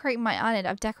been decorating my island.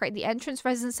 I've decorated the entrance,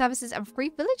 resident services, and 3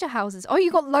 villager houses. Oh,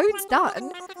 you got loads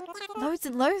done. Loads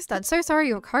and loads done. So sorry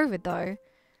you got COVID, though.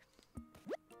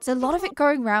 There's a lot of it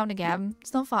going round again.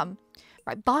 It's not fun.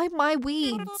 Right, buy my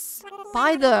weeds.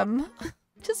 Buy them.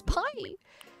 Just buy.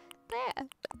 There.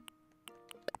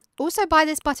 Also buy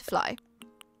this butterfly.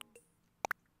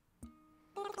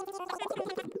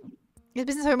 It's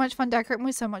been so much fun decorating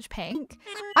with so much pink.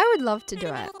 I would love to do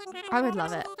it. I would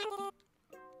love it.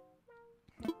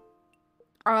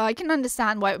 I can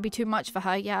understand why it would be too much for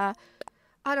her. Yeah,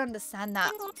 I'd understand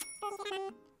that.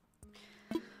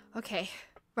 Okay,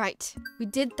 right. We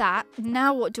did that.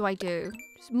 Now what do I do?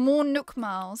 Just more Nook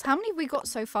miles. How many have we got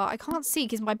so far? I can't see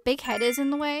because my big head is in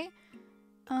the way.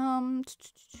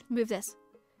 Move this.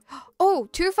 Oh,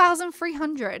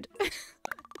 2,300.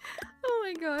 Oh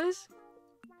my gosh.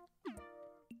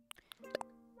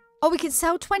 Oh, we could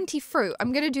sell 20 fruit.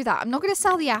 I'm going to do that. I'm not going to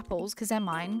sell the apples because they're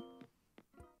mine.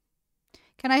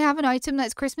 Can I have an item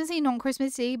that's Christmassy,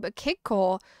 non-Christmassy, but kid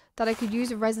core that I could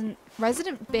use a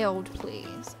resident build,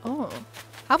 please? Oh.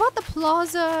 How about the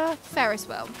Plaza Ferris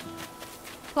wheel?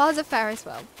 Plaza Ferris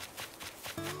wheel.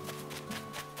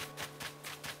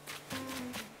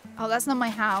 Oh, that's not my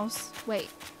house. Wait.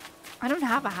 I don't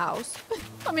have a house.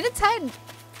 I'm in a tent.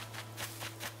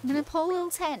 I'm in a poor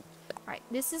little tent. Right,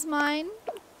 this is mine.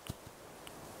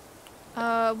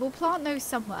 We'll plant those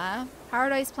somewhere.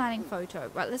 Paradise planning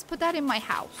photo. Right, let's put that in my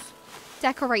house.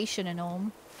 Decoration and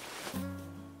all.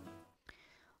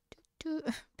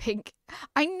 Pink.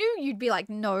 I knew you'd be like,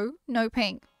 no, no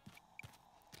pink.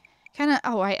 Can I?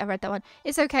 Oh, right, I read that one.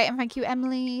 It's okay, and thank you,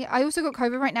 Emily. I also got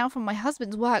COVID right now from my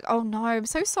husband's work. Oh no, I'm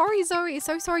so sorry, Zoe.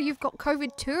 So sorry you've got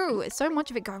COVID too. It's so much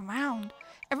of it going around.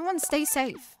 Everyone stay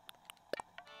safe.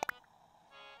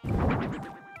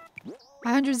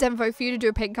 107 vote for you to do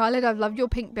a pink island. I've loved your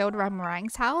pink build around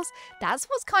Meringue's house. That's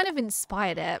what's kind of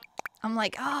inspired it. I'm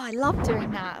like, oh, I love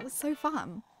doing that. It was so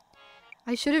fun.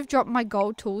 I should have dropped my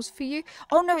gold tools for you.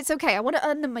 Oh, no, it's okay. I want to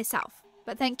earn them myself.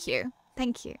 But thank you.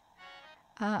 Thank you.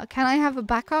 Can I have a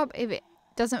backup if it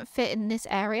doesn't fit in this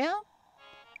area?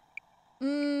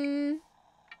 Kid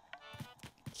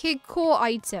core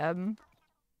item.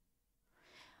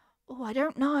 Oh, I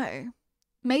don't know.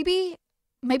 Maybe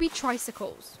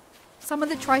tricycles. Some of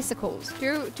the tricycles.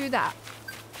 Do that.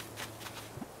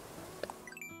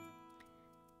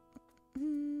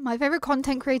 My favorite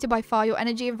content creator by far. Your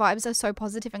energy and vibes are so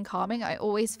positive and calming. I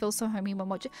always feel so homey when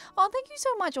watching. Oh, thank you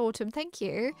so much, Autumn. Thank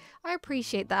you. I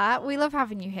appreciate that. We love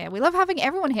having you here. We love having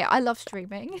everyone here. I love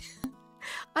streaming.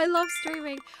 I love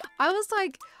streaming.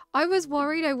 I was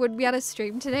worried I wouldn't be able to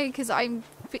stream today because I'm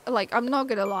not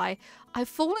gonna lie. I'm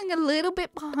falling a little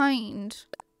bit behind.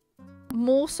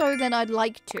 More so than I'd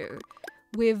like to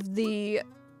with the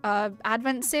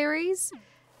Advent series.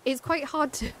 It's quite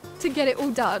hard to get it all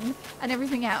done and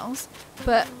everything else.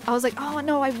 But I was like, oh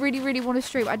no, I really, really want to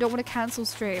stream. I don't want to cancel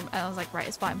stream. And I was like, right,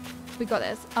 it's fine. We got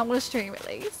this. I want to stream at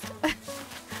least.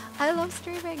 I love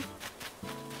streaming.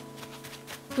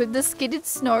 With the skidded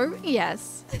snow?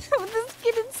 Yes. With the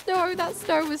skidded snow. That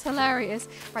snow was hilarious.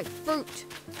 Right, fruit.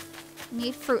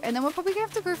 Need fruit. And then we're probably going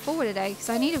to have to go forward today because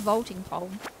I need a vaulting pole.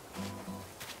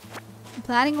 I'm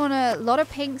planning on a lot of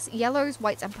pinks, yellows,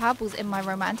 whites, and purples in my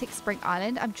romantic spring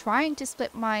island. I'm trying to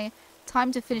split my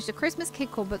time to finish the Christmas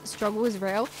kid call, but the struggle is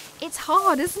real. It's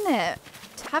hard, isn't it?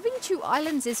 Having 2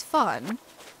 islands is fun,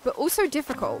 but also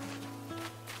difficult.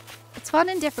 It's fun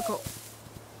and difficult.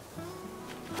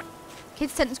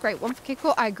 Kids tent is great. One for kid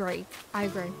call. I agree. I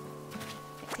agree.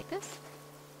 Okay, take this.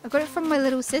 I got it from my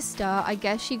little sister. I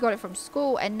guess she got it from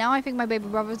school, and now I think my baby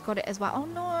brother's got it as well. Oh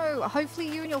no! Hopefully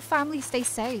you and your family stay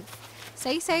safe.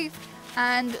 Stay safe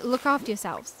and look after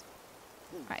yourselves.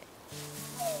 Right.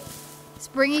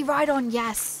 Springy Ride-On,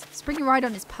 yes. Springy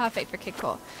Ride-On is perfect for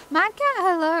Kidcore. Magcat,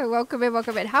 hello. Welcome in,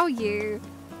 welcome in. How are you?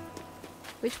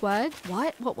 Which word?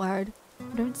 What? What word?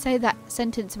 Don't say that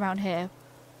sentence around here.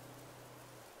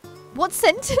 What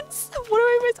sentence? What do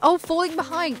I miss? Oh, falling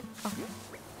behind. Oh.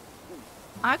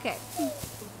 Okay.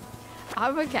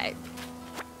 I'm okay.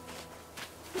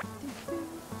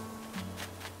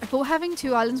 thought having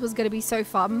 2 islands was going to be so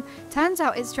fun. Turns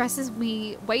out it stresses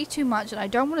me way too much, and I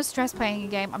don't want to stress playing a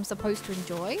game I'm supposed to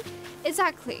enjoy.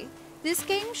 Exactly. This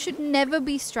game should never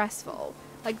be stressful.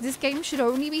 Like, this game should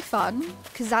only be fun,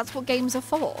 because that's what games are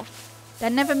for. They're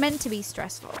never meant to be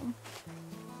stressful.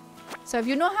 So if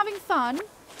you're not having fun,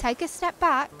 take a step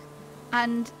back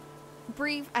and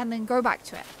breathe and then go back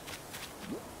to it.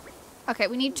 Okay,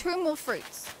 we need 2 more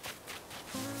fruits.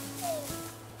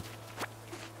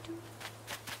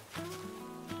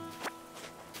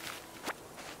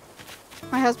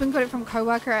 My husband got it from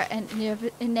coworker and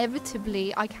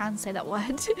inevitably, I can say that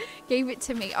word, gave it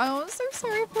to me. Oh, I'm so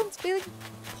sorry everyone's feeling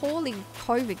poorly.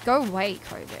 COVID, go away,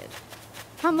 COVID.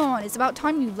 Come on, it's about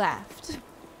time you left.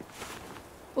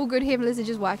 All good here, Melissa,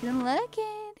 just working and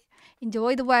lurking.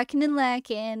 Enjoy the working and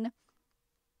lurking.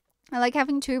 I like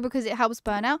having 2 because it helps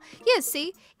burnout. Yeah,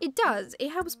 see, it does. It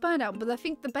helps burnout, but I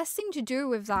think the best thing to do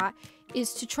with that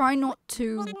is to try not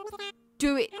to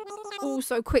do it all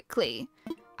so quickly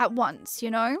at once,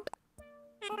 you know?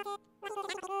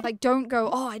 Like, don't go,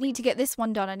 oh, I need to get this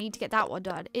one done, I need to get that one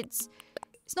done. It's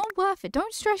not worth it.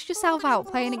 Don't stress yourself out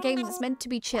playing a game that's meant to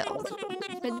be chilled.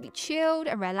 It's meant to be chilled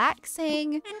and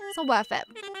relaxing. It's not worth it.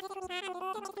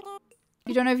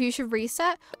 You don't know if you should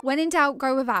reset? When in doubt,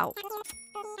 go without.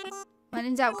 When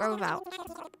in doubt, go without.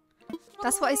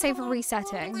 That's what I say for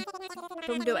resetting.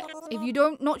 Don't do it. If you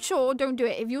don't, not sure, don't do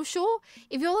it. If you're sure,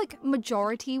 if you're like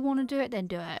majority want to do it, then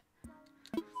do it.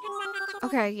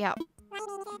 Okay, yeah.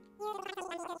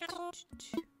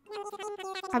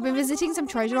 I've been visiting some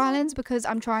treasure islands because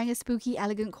I'm trying a spooky,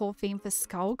 elegant core theme for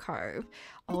Skull Cove.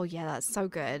 Oh yeah, that's so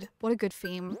good. What a good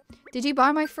theme. Did you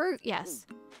buy my fruit? Yes.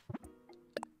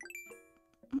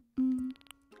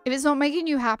 If it's not making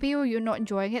you happy or you're not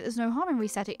enjoying it, there's no harm in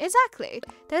resetting. Exactly.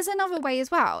 There's another way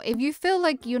as well. If you feel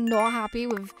like you're not happy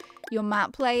with your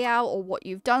map layout or what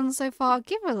you've done so far,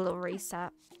 give it a little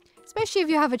reset. Especially if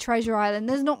you have a treasure island,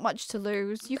 there's not much to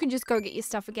lose. You can just go get your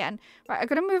stuff again. Right, I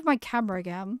gotta move my camera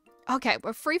again. Okay,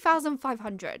 we're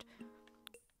 3,500.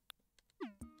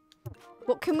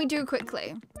 What can we do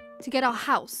quickly to get our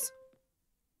house?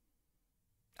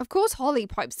 Of course Holly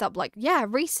pipes up like, yeah,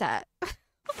 reset.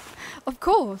 Of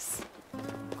course.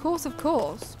 Of course, of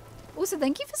course. Also,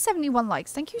 thank you for 71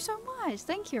 likes. Thank you so much.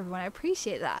 Thank you, everyone. I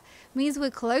appreciate that. Means we're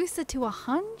closer to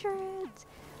 100.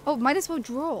 Oh, might as well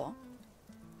draw.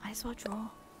 Might as well draw.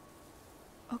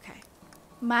 Okay.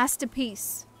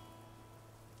 Masterpiece.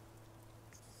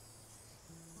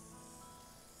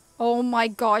 Oh my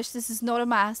gosh, this is not a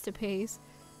masterpiece.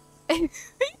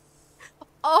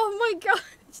 Oh my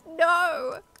gosh,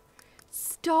 no.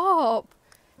 Stop.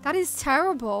 That is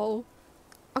terrible.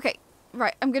 Okay,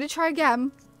 right, I'm gonna try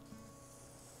again.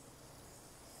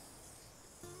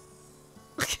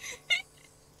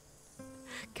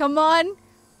 Come on.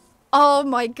 Oh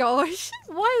my gosh.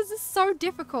 Why is this so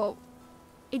difficult?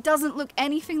 It doesn't look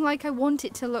anything like I want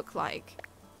it to look like.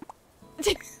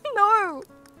 No.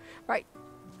 Right.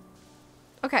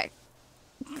 Okay.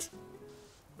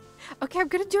 Okay, I'm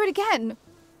gonna do it again.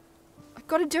 I've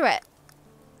got to do it.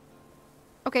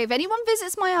 Okay, if anyone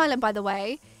visits my island, by the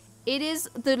way, it is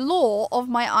the law of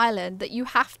my island that you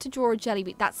have to draw a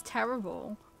jellybean. That's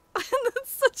terrible. That's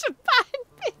such a bad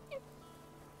thing.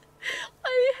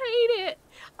 I hate it.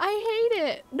 I hate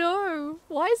it. No.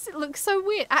 Why does it look so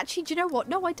weird? Actually, do you know what?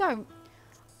 No, I don't.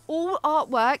 All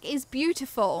artwork is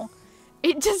beautiful.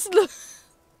 It just looks...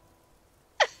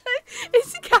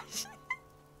 It's gosh.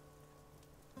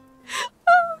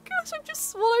 Oh gosh, I've just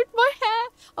swallowed my hair.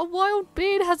 A wild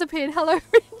beard has appeared. Hello,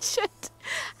 Richard.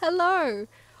 Hello.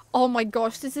 Oh my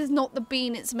gosh, this is not the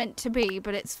bean it's meant to be,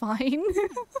 but it's fine.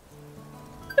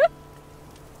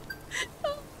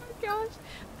 Oh my gosh.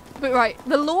 But right,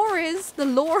 the law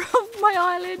of my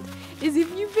island is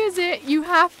if you visit, you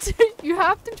have to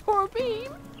draw a bean.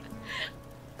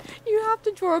 You have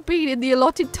to draw a bean in the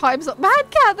allotted time slot. Mad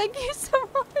Cat, thank you so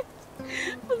much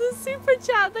for the super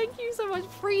chat. Thank you so much.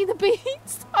 Free the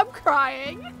beans. I'm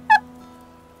crying.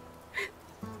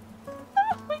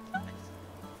 Oh my gosh.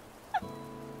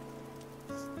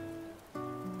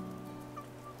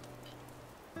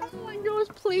 Oh my gosh,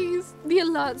 please. The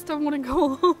alerts don't want to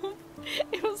go off.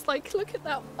 It was like, look at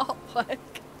that artwork.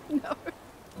 No.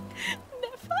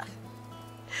 Never.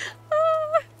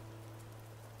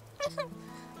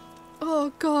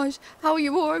 Oh gosh, how are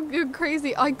you all? I'm going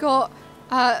crazy. I got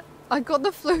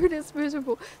the flu and it's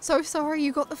miserable. So sorry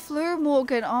you got the flu,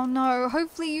 Morgan. Oh no.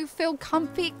 Hopefully you feel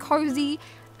comfy, cozy,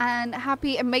 and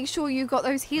happy, and make sure you got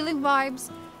those healing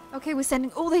vibes. Okay, we're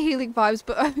sending all the healing vibes,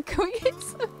 but can we get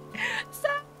some...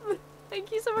 Sam,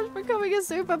 thank you so much for coming a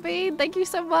super bean. Thank you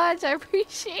so much. I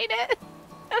appreciate it.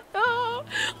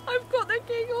 I've got the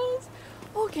giggles.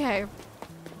 Okay.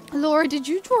 Laura, did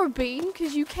you draw a bean?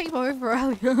 Because you came over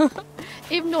earlier.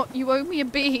 If not, you owe me a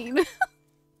bean.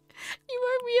 You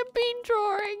owe me a bean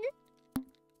drawing.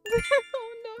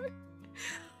 Oh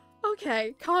no.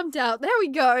 Okay, calm down. There we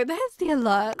go. There's the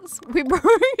alerts. We broke.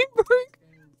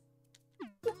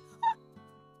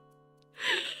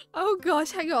 Oh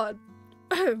gosh, hang on.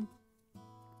 Oh,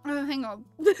 hang on.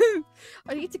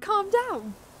 I need to calm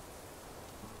down.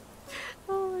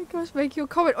 Oh my gosh, make your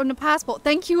comment on the passport.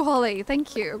 Thank you, Holly.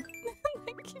 Thank you.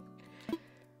 Thank you.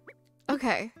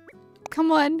 Okay.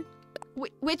 Come on.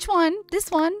 Which one? This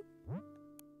one?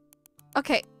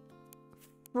 Okay.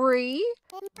 Free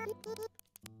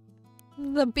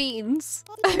the beans.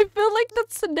 I feel like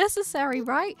that's necessary,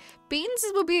 right? Beans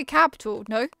will be a capital,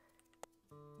 no?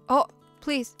 Oh,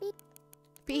 please.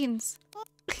 Beans.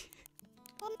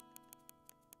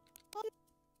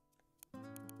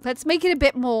 Let's make it a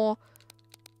bit more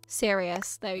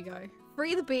serious. There we go.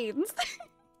 Free the beans.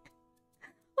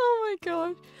 Oh my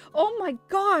gosh. Oh my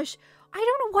gosh. I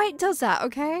don't know why it does that,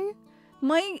 okay?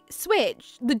 My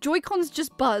Switch, the Joy-Cons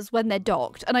just buzz when they're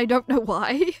docked, and I don't know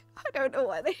why. I don't know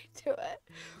why they do it.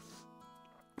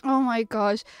 Oh my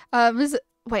gosh.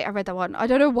 Wait, I read that one. I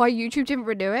don't know why YouTube didn't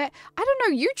renew it. I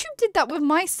don't know. YouTube did that with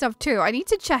my stuff too. I need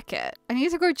to check it. I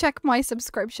need to go check my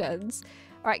subscriptions.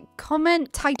 Alright,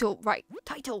 comment, title. Right,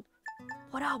 title.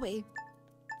 What are we?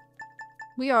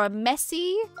 We are a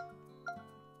messy...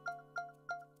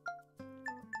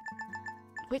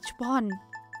 Which one?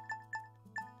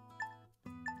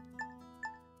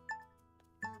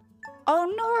 Oh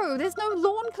no, there's no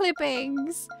lawn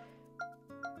clippings.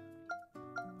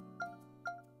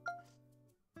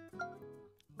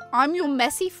 I'm your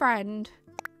messy friend.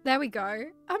 There we go.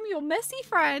 I'm your messy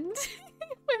friend.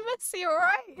 We're messy,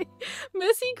 alright?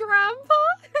 Messy grandpa?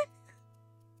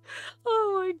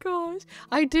 Oh my gosh.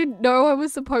 I didn't know I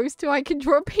was supposed to. I can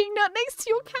draw a peanut next to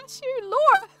your cashew.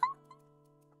 Laura!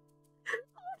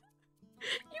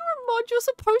 You're a mod, you're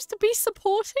supposed to be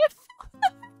supportive.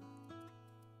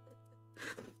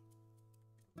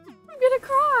 I'm gonna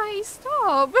cry.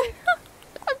 Stop.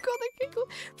 I've got the giggle.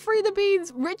 Free the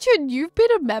beans. Richard, you've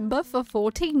been a member for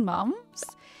 14 months?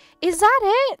 Is that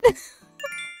it?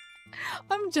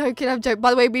 I'm joking, I'm joking. By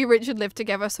the way, me and Richard live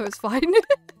together, so it's fine.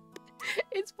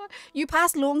 It's fine. You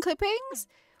passed lawn clippings?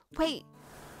 Wait,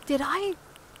 did I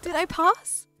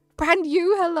pass? Brand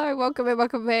new, hello, welcome in,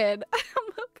 welcome in.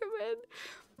 Welcome in.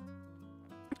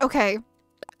 Okay,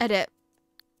 edit.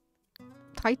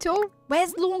 Title?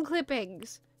 Where's lawn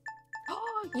clippings?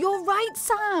 Oh, you're right,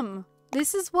 Sam.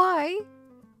 This is why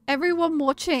everyone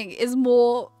watching is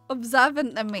more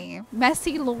observant than me.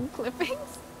 Messy lawn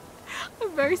clippings.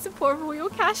 I'm very supportive of your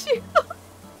cashew.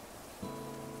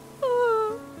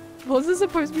 Oh, wasn't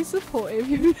supposed to be supportive,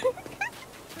 you know?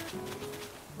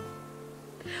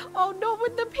 Oh, not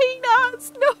with the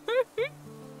peanuts! No!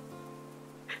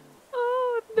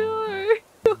 Oh, no.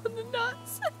 Not the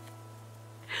nuts.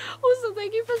 Also,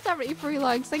 thank you for 73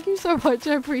 likes. Thank you so much.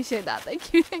 I appreciate that.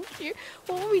 Thank you, thank you.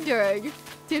 What are we doing?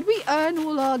 Did we earn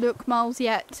all our Nook miles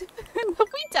yet? Have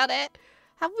we done it?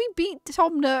 Have we beat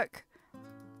Tom Nook?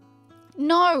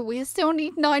 No, we still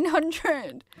need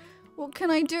 900. What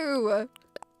can I do?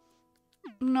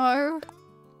 No.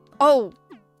 Oh.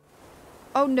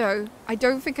 Oh no. I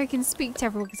don't think I can speak to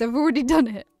everyone because I've already done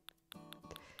it.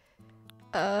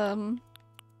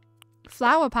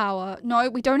 Flower power. No,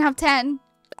 we don't have 10.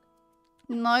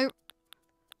 No.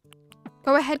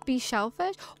 Go ahead, be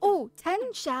shellfish. Oh,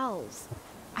 10 shells.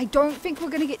 I don't think we're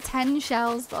going to get 10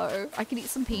 shells though. I can eat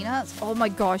some peanuts. Oh my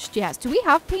gosh, yes. Do we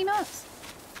have peanuts?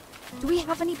 Do we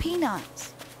have any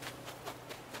peanuts?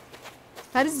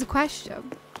 That is the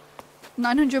question.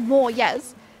 900 more,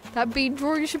 yes. That bean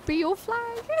drawing should be your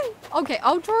flag. Okay,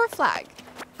 I'll draw a flag.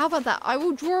 How about that? I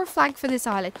will draw a flag for this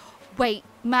island. Wait,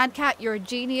 Mad Cat, you're a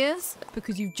genius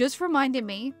because you've just reminded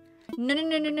me. No, no,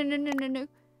 no, no, no, no, no, no, no.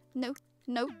 No,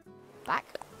 no. Back.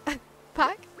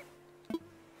 Back.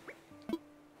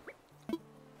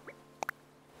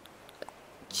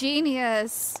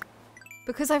 Genius.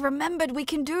 Because I remembered we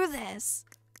can do this.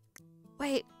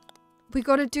 Wait, we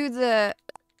gotta do the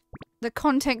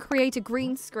content creator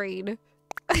green screen.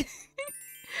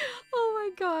 Oh my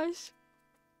gosh.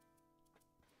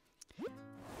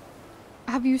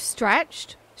 Have you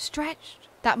stretched? Stretched?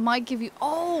 That might give you...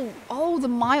 Oh, the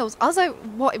miles. I was like,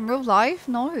 what, in real life?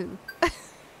 No.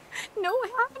 No, I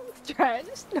haven't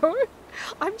stretched. No.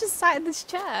 I'm just sat in this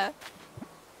chair.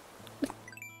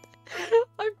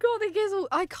 I've got the gizzle.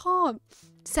 I can't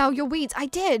sell your weeds. I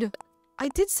did. I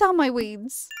did sell my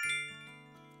weeds.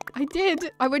 I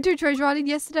did. I went to a treasure island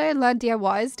yesterday and learned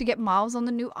DIYs to get miles on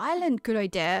the new island. Good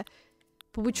idea.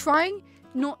 But we're trying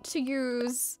not to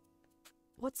use...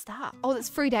 What's that? Oh, that's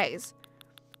 3 days.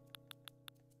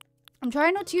 I'm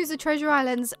trying not to use the treasure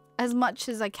islands as much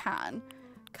as I can.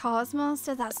 Cars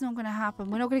Master, that's not going to happen.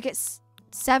 We're not going to get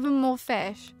 7 more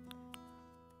fish.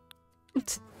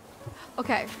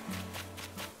 Okay.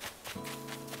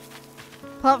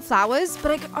 Plant flowers,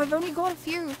 but I've only got a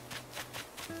few.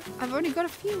 I've only got a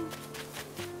few.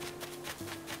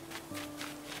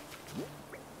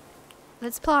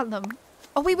 Let's plant them.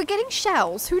 Oh, we were getting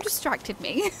shells. Who distracted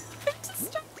me? Who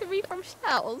distracted me from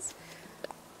shells?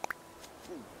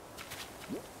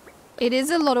 It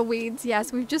is a lot of weeds.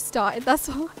 Yes, we've just started. That's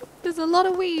all. There's a lot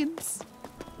of weeds.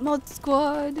 Mod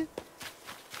squad.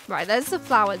 Right, there's the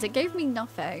flowers. It gave me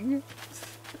nothing.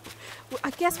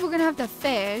 I guess we're going to have to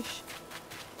fish.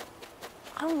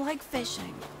 I don't like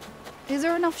fishing. Is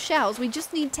there enough shells? We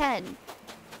just need 10.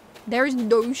 There is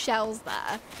no shells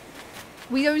there.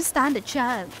 We don't stand a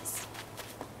chance.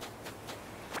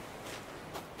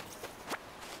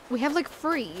 We have like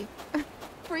 3.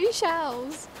 3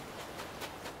 shells.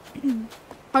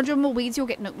 100 more weeds, you'll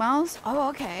get nook miles. Oh,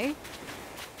 okay.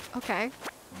 Okay.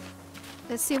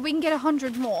 Let's see if we can get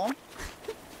 100 more.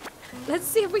 Let's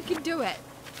see if we can do it.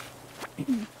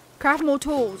 Craft more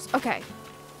tools. Okay.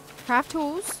 Craft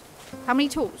tools. How many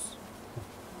tools?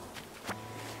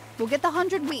 We'll get the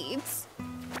 100 weeds.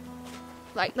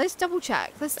 Like, let's double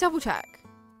check. Let's double check.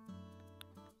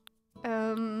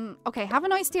 Okay, have a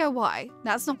nice DIY.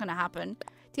 That's not gonna happen.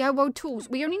 DIY tools.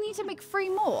 We only need to make 3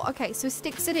 more. Okay, so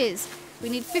sticks it is. We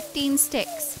need 15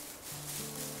 sticks.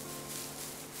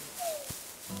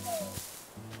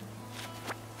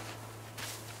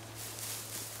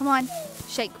 Come on.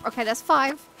 Shake. Okay, that's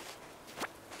 5.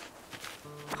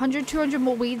 100, 200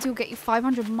 more weeds will get you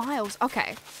 500 miles.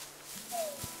 Okay.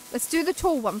 Let's do the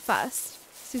tall one first.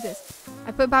 Let's do this.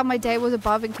 I put back my day was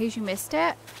above in case you missed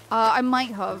it. I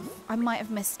might have. I might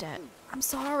have missed it. I'm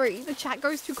sorry. The chat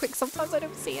goes too quick. Sometimes I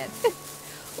don't see it.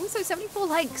 Also, 74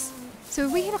 likes. So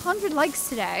if we hit 100 likes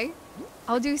today,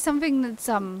 I'll do something that's,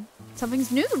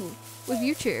 something's new with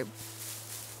YouTube.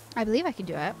 I believe I can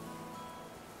do it.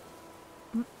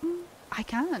 I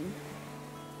can.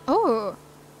 Oh.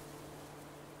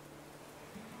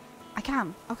 I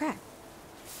can. Okay.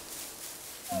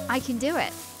 I can do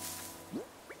it.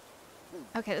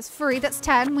 Okay, that's 3. That's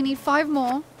 10. We need 5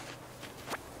 more.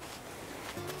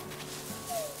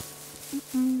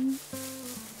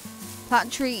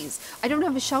 Plant trees. I don't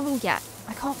have a shovel yet.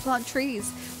 I can't plant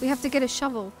trees. We have to get a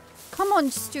shovel. Come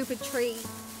on, stupid tree.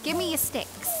 Give me your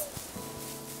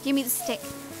sticks. Give me the stick.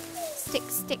 Stick,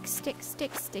 stick, stick,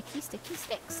 stick, sticky, sticky,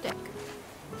 stick, stick.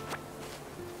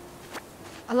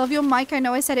 I love your mic. I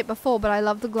know I said it before, but I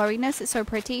love the glowiness. It's so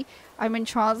pretty. I'm in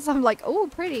trance. I'm like, oh,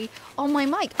 pretty. On my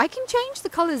mic. I can change the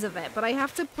colors of it, but I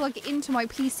have to plug it into my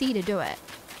PC to do it.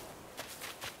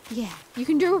 Yeah, you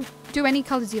can do any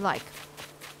colors you like.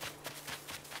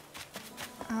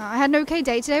 I had an okay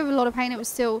day today with a lot of pain. It was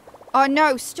still... Oh,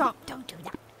 no, stop. Don't do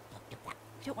that. Don't do that.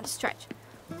 I don't want to stretch.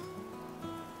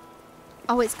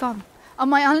 Oh, it's gone. Oh,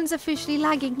 my island's officially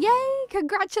lagging. Yay!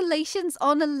 Congratulations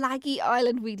on a laggy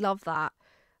island. We love that.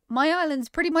 My island's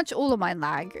pretty much all of mine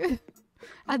lag.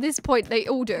 At this point, they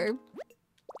all do.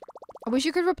 I wish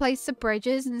you could replace the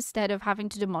bridges instead of having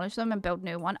to demolish them and build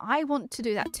new one. I want to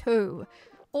do that too.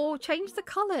 Or change the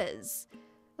colours.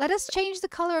 Let us change the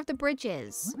colour of the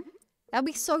bridges. That'd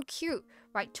be so cute.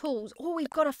 Right, tools. Oh, we've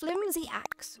got a flimsy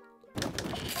axe.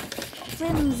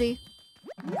 Flimsy.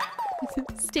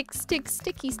 Stick, stick,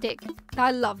 sticky stick.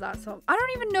 I love that song. I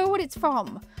don't even know what it's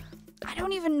from. I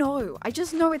don't even know. I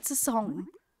just know it's a song.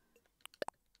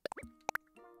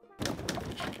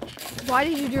 Why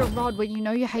did you do a rod when you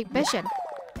know you hate fishing?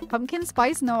 Pumpkin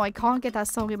spice? No, I can't get that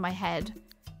song in my head.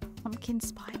 Pumpkin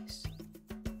spice.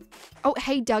 Oh,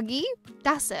 hey, Dougie.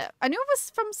 That's it. I knew it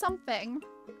was from something.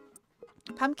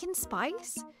 Pumpkin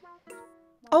spice?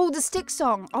 Oh, the stick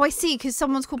song. Oh, I see, because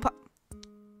someone's called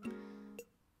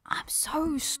I'm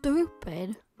so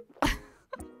stupid.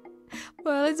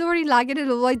 Well, it's already lagging and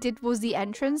all I did was the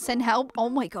entrance. Send help. Oh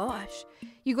my gosh.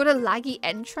 You got a laggy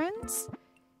entrance?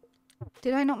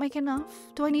 Did I not make enough?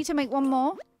 Do I need to make one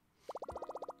more?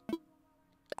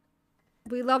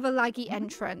 We love a laggy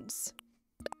entrance.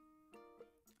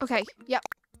 Okay, yep.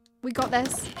 We got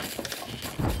this.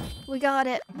 We got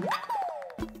it.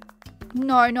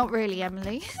 No, not really,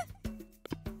 Emily.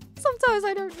 Sometimes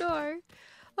I don't know.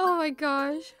 Oh my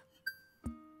gosh.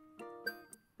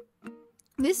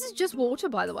 This is just water,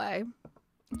 by the way.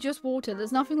 Just water.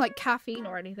 There's nothing like caffeine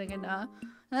or anything in there.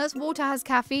 Unless water has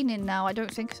caffeine in now, I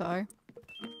don't think so.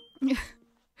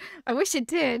 I wish it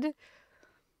did.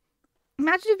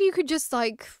 Imagine if you could just,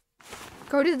 like,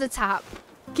 go to the tap,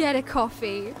 get a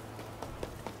coffee.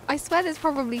 I swear there's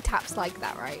probably taps like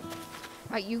that, right?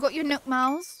 Right, you got your Nook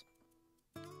Mouse.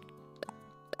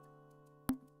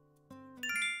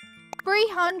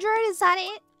 300, is that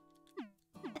it?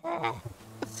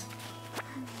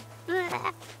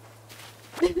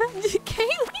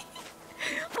 Kaylee?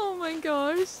 Oh my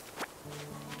gosh.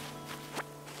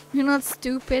 You're not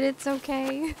stupid, it's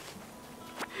okay.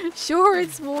 Sure,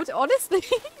 it's water. Honestly,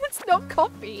 it's not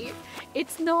coffee.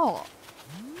 It's not.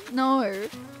 No.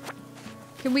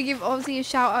 Can we give Ozzy a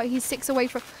shout out? He's 6 away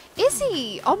from... Is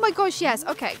he? Oh my gosh, yes.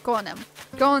 Okay, go on then.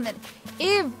 Go on then.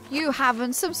 If you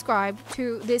haven't subscribed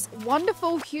to this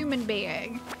wonderful human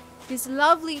being, this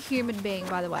lovely human being,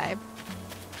 by the way,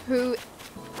 who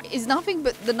is nothing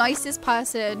but the nicest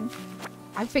person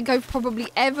I think I've probably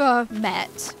ever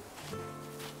met.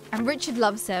 And Richard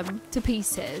loves him to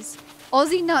pieces.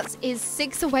 Aussie Nuts is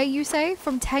 6 away, you say,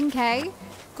 from 10k.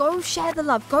 Go share the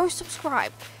love. Go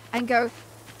subscribe. And go,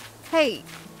 hey,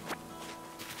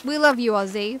 we love you,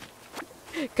 Aussie.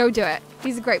 Go do it.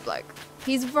 He's a great bloke.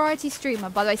 He's a variety streamer.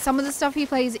 By the way, some of the stuff he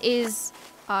plays is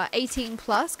 18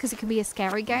 plus because it can be a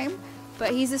scary game.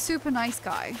 But he's a super nice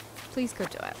guy. Please go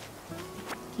do it.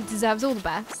 He deserves all the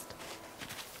best.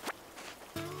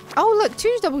 Oh, look,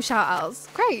 2 double shout outs.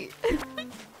 Great.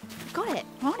 Got it.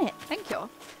 I'm on it. Thank you.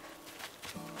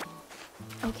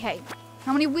 Okay.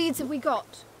 How many weeds have we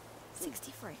got?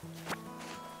 63.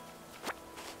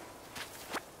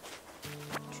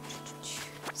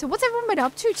 So what's everyone been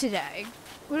up to today?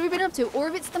 What have we been up to? Or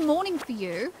if it's the morning for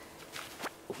you,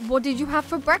 what did you have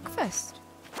for breakfast?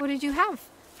 What did you have?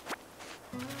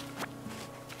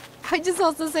 I just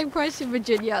asked the same question,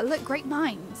 Virginia. Look, great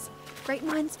minds. Great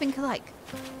minds think alike.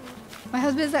 My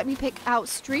husband has let me pick out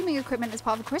streaming equipment as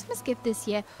part of a Christmas gift this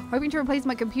year, hoping to replace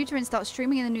my computer and start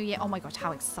streaming in the new year. Oh my gosh,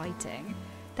 how exciting.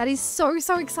 That is so,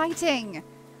 so exciting.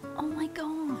 Oh my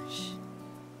gosh.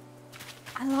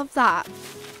 I love that.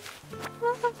 I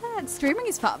love that. Streaming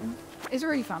is fun. It's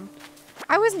really fun.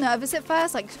 I was nervous at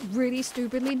first, like really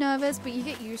stupidly nervous, but you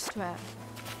get used to it.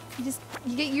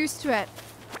 You get used to it.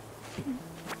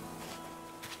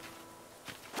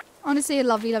 Honestly, I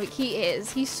love you, love it. He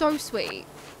is. He's so sweet.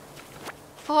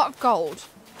 Heart of gold.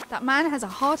 That man has a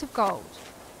heart of gold.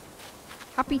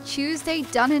 Happy Tuesday,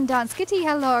 done and done. Skitty,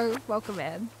 hello. Welcome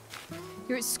in.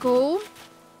 You're at school.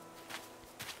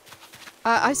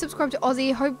 I subscribe to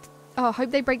Aussie. Hope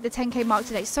they break the 10k mark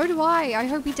today. So do I. I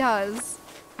hope he does.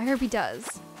 I hope he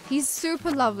does. He's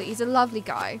super lovely. He's a lovely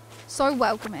guy. So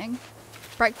welcoming.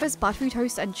 Breakfast, buttery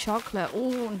toast and chocolate.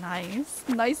 Oh, nice.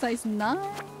 Nice, nice,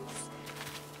 nice.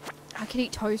 I can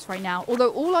eat toast right now.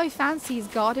 Although all I fancy is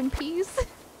garden peas.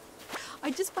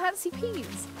 I just fancy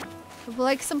peas. I would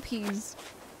like some peas.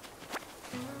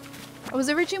 I was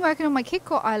originally working on my Kid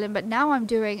Core Island, but now I'm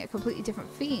doing a completely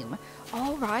different theme.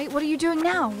 All right. What are you doing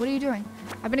now? What are you doing?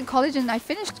 I've been at college and I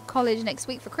finished college next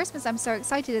week for Christmas. I'm so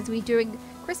excited as we're doing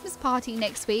Christmas party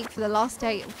next week for the last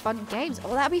day of fun games.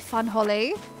 Oh, that'd be fun,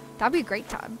 Holly. That'd be a great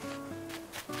time.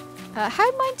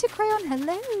 Hi, Mind to Crayon.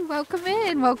 Hello. Welcome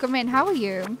in. Welcome in. How are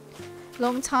you?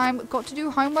 Long time. Got to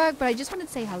do homework, but I just wanted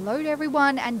to say hello to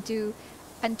everyone and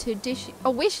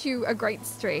wish you a great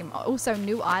stream. Also,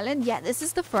 new island. Yeah, this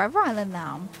is the Forever Island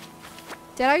now.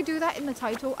 Did I do that in the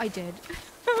title? I did.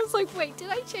 I was like, wait, did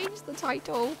I change the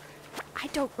title? I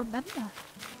don't remember.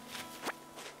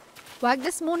 Work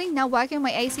this morning, now working on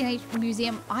my ACNH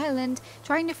Museum Island,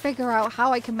 trying to figure out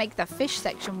how I can make the fish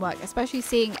section work, especially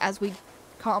seeing as we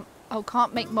can't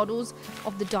make models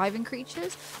of the diving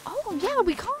creatures. Oh, yeah,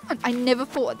 we can't. I never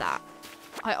thought of that.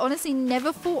 I honestly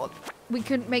never thought we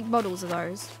couldn't make models of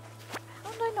those.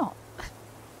 How did I not?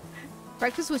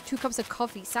 Breakfast was 2 cups of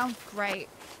coffee. Sounds great.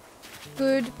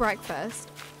 Good breakfast.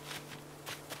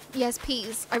 Yes,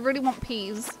 peas. I really want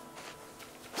peas.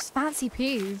 Just fancy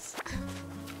peas.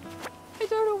 I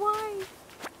don't know why.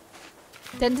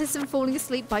 Dentist and falling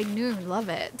asleep by noon. Love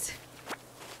it.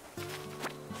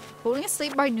 Falling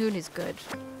asleep by noon is good.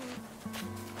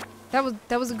 That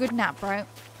was a good nap, right?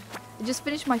 I just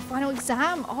finished my final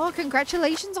exam. Oh,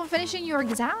 congratulations on finishing your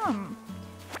exam.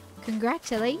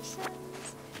 Congratulations.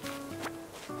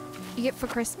 You get for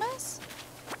Christmas?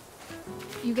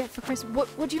 You get for Christmas?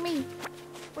 What do you mean?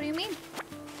 What do you mean?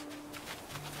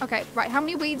 Okay, right. How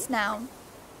many weeds now?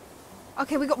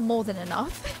 Okay, we got more than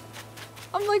enough.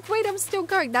 I'm like, wait, I'm still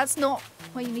going. That's not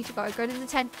where you need to go. Go to the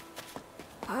tent.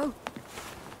 Oh.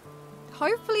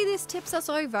 Hopefully this tips us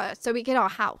over so we get our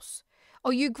house.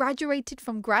 Oh, you graduated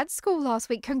from grad school last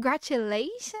week.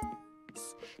 Congratulations.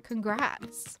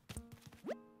 Congrats.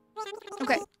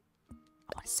 Okay. I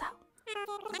want to sell.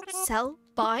 Sell,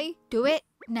 buy, do it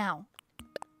now.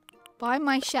 Buy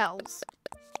my shells.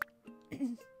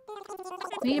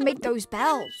 We need to make those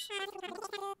bells.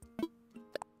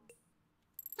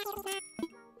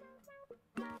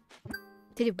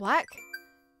 Did it work?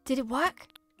 Did it work?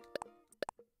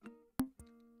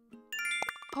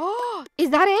 Oh, is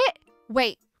that it?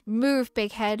 Wait, move,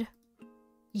 big head.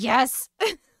 Yes.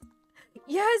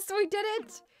 Yes, we did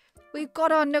it. We've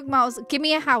got our Nook Miles. Give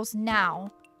me a house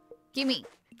now. Gimme.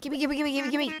 Gimme, gimme, gimme,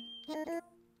 gimme, gimme.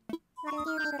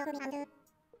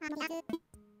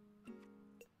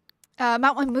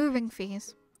 About my moving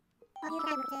fees.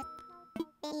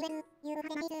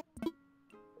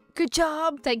 Good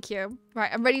job. Thank you.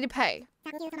 Right, I'm ready to pay.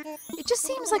 It just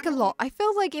seems like a lot. I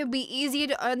feel like it would be easier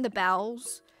to earn the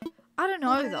bells. I don't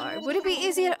know though. Would it be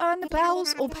easier to earn the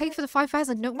bells or pay for the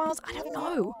 5,000 Nook Miles? I don't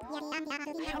know.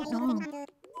 I don't know.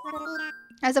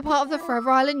 As a part of the Forever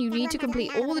Island, you need to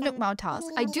complete all the Nook Mile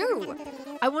tasks. I do.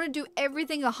 I want to do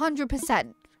everything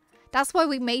 100%. That's why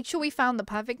we made sure we found the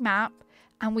perfect map.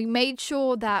 And we made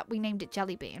sure that we named it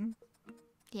Jellybean.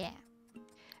 Yeah.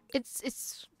 It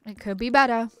could be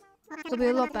better. It could be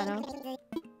a lot better.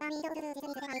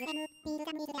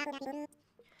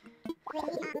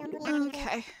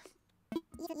 Okay.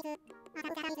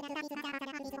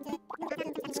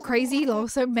 It's crazy, though.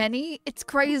 So many. It's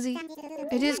crazy.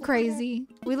 It is crazy.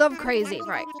 We love crazy,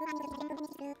 right?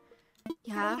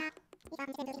 Yeah.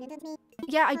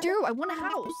 Yeah, I do. I want a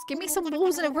house. Give me some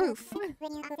walls and a roof. I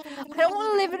don't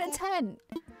want to live in a tent.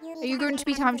 Are you going to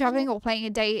be time traveling or playing a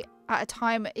day at a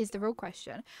time is the real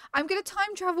question. I'm going to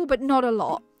time travel, but not a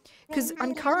lot. Because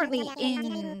I'm currently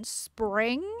in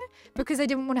spring. Because I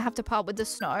didn't want to have to part with the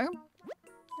snow.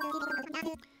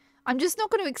 I'm just not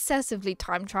going to excessively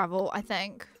time travel, I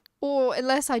think. Or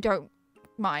unless I don't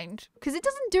mind. Because it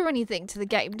doesn't do anything to the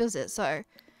game, does it? So,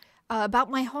 about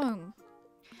my home.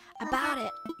 About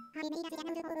it.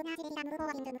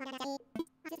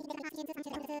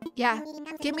 Yeah,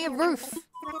 give me a roof.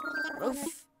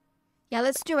 Roof. Yeah,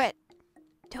 let's do it.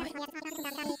 Do it.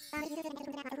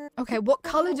 Okay, what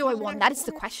color do I want? That is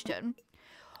the question.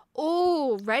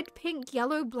 Oh, red, pink,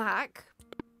 yellow, black.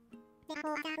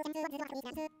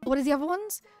 What are the other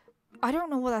ones? I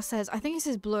don't know what that says. I think it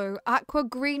says blue. Aqua,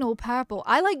 green, or purple.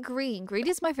 I like green. Green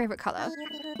is my favorite color.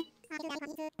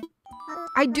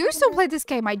 I do still play this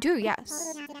game. I do,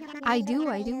 yes. I do.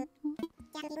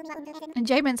 And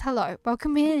Jamin's hello.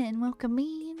 Welcome in. Welcome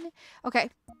in. Okay,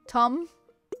 Tom,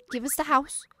 give us the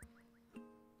house.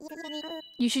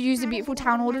 You should use the beautiful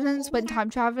town ordinance when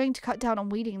time traveling to cut down on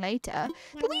weeding later.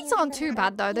 The weeds aren't too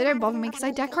bad though. They don't bother me because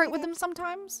I decorate with them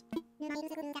sometimes.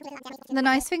 The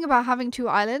nice thing about having 2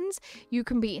 islands, you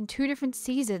can be in 2 different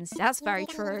seasons. That's very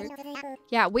true.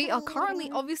 Yeah, we are currently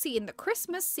obviously in the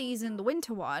Christmas season, the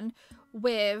winter one,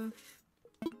 with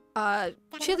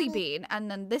Jellybean, and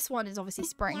then this one is obviously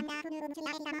spring.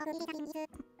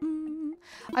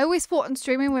 I always thought on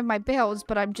streaming with my builds,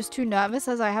 but I'm just too nervous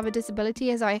as I have a disability,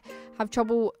 as I have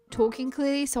trouble talking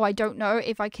clearly, so I don't know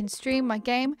if I can stream my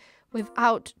game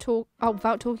without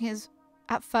talking as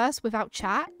at first without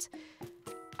chat.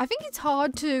 I think it's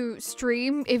hard to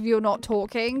stream if you're not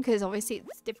talking, because obviously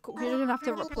it's difficult. You don't have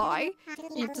to reply.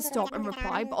 You have to stop and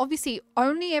reply, but obviously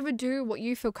only ever do what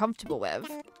you feel comfortable with.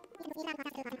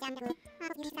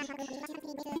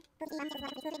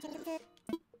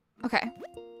 Okay.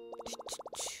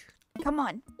 Come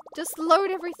on. Just load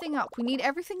everything up. We need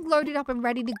everything loaded up and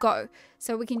ready to go.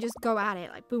 So we can just go at it.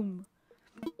 Like, boom.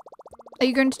 Are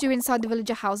you going to do inside the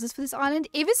villager houses for this island?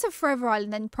 If it's a Forever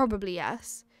Island, then probably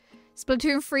yes.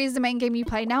 Splatoon 3 is the main game you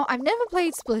play now. I've never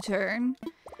played Splatoon.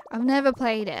 I've never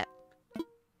played it.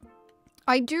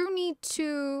 I do need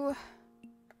to...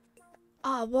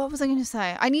 what was I going to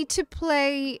say? I need to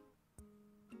play...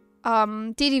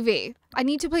 DDV. I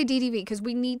need to play DDV because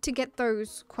we need to get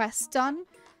those quests done.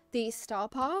 The Star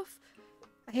Path.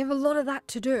 I have a lot of that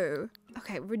to do.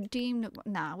 Okay, redeem...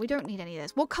 Nah, we don't need any of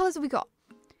this. What colours have we got?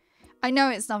 I know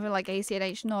it's nothing like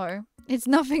ACNH, no. It's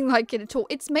nothing like it at all.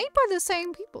 It's made by the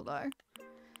same people, though.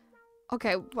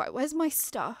 Okay, right, where's my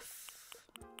stuff?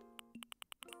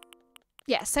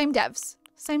 Yeah, same devs.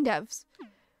 Same devs.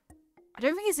 I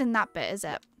don't think it's in that bit, is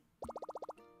it?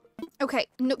 Okay,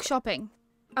 Nook shopping.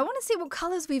 I want to see what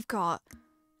colours we've got.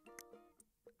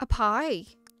 A pie.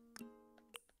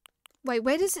 Wait,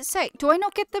 where does it say? Do I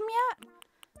not get them yet?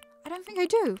 I don't think I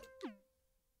do.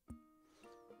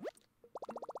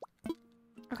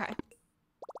 Okay.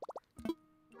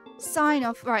 Sign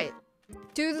off. Right.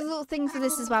 Do the little thing for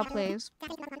this as well, please.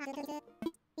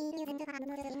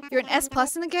 You're an S+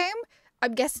 in the game?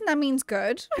 I'm guessing that means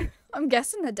good. I'm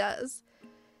guessing that does.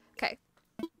 Okay.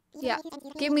 Yeah.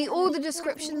 Give me all the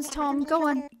descriptions, Tom. Go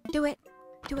on. Do it.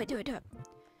 Do it, do it, do it.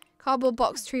 Cardboard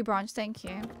box, tree branch. Thank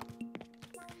you.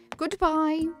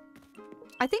 Goodbye.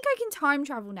 I think I can time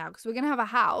travel now because we're going to have a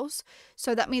house.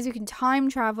 So that means we can time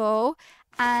travel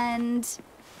and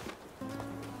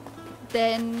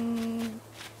then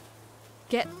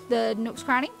get the Nook's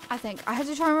Cranny, I think. I had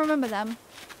to try and remember them.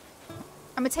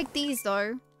 I'm going to take these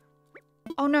though.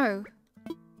 Oh no.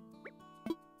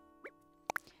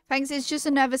 Thanks, it's just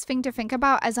a nervous thing to think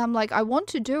about as I'm like, I want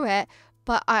to do it,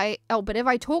 but but if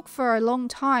I talk for a long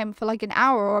time, for like an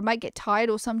hour, or I might get tired,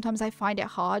 or sometimes I find it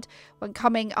hard when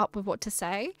coming up with what to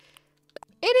say.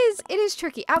 It is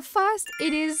tricky. At first,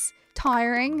 it is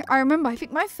tiring. I remember, I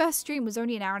think my first stream was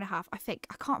only an hour and a half. I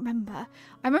can't remember.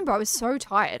 I remember I was so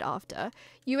tired after.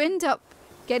 You end up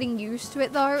getting used to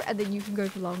it though, and then you can go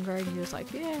for longer, and you're just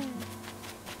like, yeah.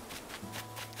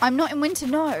 I'm not in winter,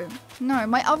 no. No,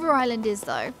 my other island is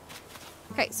though.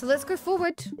 Okay, so let's go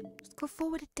forward. Let's go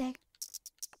forward a day.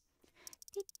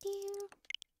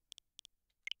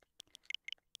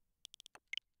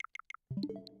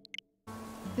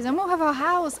 Because then we'll have our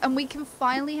house and we can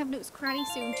finally have Nook's Cranny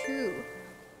soon too.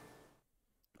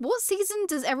 What season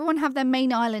does everyone have their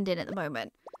main island in at the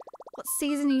moment? What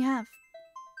season do you have?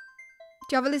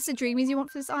 Do you have a list of dreamies you want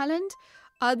for this island?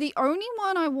 The only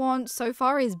one I want so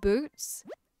far is Boots.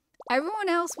 Everyone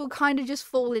else will kind of just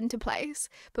fall into place.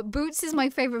 But Boots is my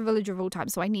favorite villager of all time,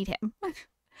 so I need him.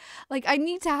 Like, I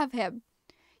need to have him.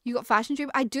 You got Fashion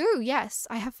Dreamer? I do, yes.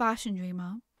 I have Fashion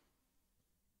Dreamer.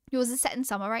 Yours is set in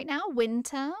summer right now?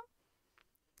 Winter?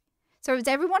 So is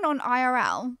everyone on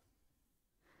IRL?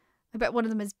 I bet one of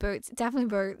them is Boots. Definitely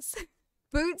Boots.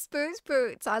 Boots, Boots,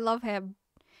 Boots. I love him.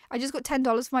 I just got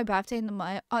 $10 for my birthday in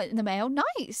the mail.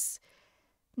 Nice.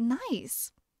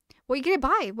 Nice. What are you going to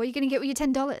buy? What are you going to get with your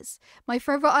 $10? My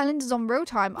favorite island is on real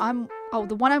time.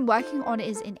 The one I'm working on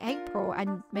is in April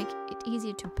and make it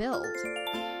easier to build.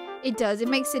 It does. It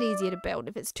makes it easier to build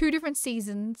if it's 2 different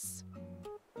seasons.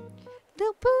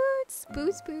 Little Boots.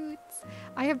 Boots, Boots.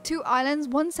 I have 2 islands,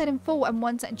 one set in fall and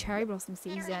one set in cherry blossom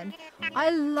season. I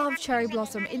love cherry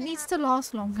blossom. It needs to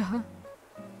last longer.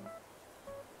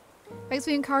 Thanks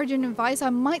for encouraging advice.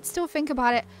 I might still think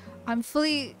about it. I'm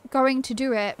fully going to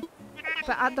do it.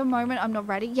 But at the moment, I'm not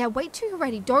ready. Yeah, wait till you're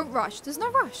ready. Don't rush. There's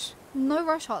no rush. No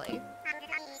rush, Holly.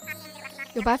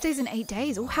 Your birthday's in 8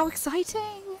 days. Oh, how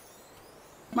exciting.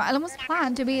 My island was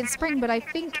planned to be in spring, but I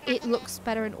think it looks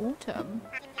better in autumn.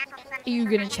 Are you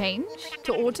going to change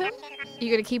to autumn? Are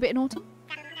you going to keep it in autumn?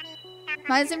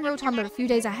 Mine's in real time, but a few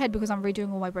days ahead because I'm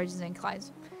redoing all my bridges and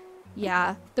inclines.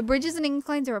 Yeah, the bridges and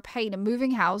inclines are a pain. And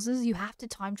moving houses, you have to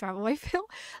time travel, I feel.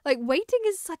 Like, waiting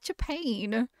is such a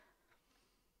pain.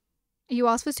 You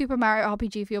asked for Super Mario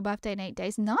RPG for your birthday in 8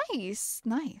 days. Nice,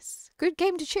 nice. Good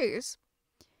game to choose.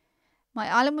 My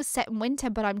island was set in winter,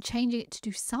 but I'm changing it to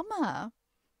do summer.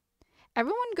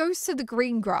 Everyone goes to the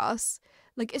green grass.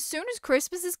 Like, as soon as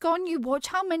Christmas is gone, you watch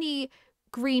how many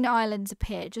green islands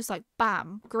appear. Just like,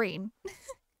 bam, green.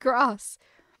 Grass.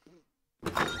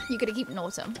 You're going to keep it in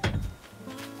autumn.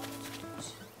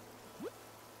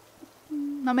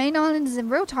 My main island is in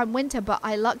real-time winter, but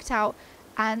I lucked out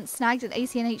and snagged an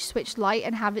ACNH Switch Lite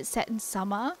and have it set in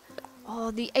summer.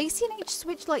 Oh, the ACNH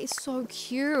Switch Lite is so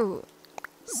cute.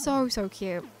 So, so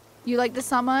cute. You like the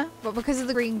summer, but because of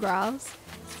the green grass,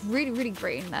 it's really, really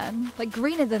green then. Like,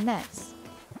 greener than this.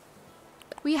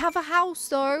 We have a house,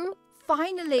 though.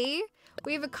 Finally,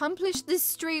 we've accomplished this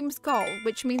stream's goal,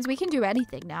 which means we can do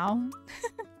anything now.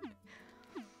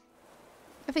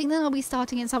 I think then I'll be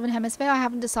starting in Southern Hemisphere. I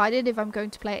haven't decided if I'm going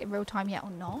to play it in real time yet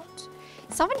or not.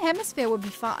 Southern Hemisphere would be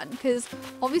fun because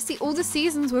obviously all the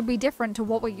seasons would be different to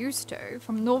what we're used to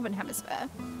from Northern Hemisphere.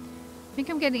 I think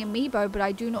I'm getting Amiibo, but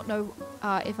I do not know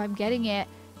if I'm getting it,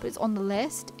 but it's on the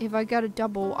list. If I get a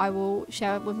double, I will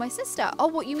share it with my sister. Oh,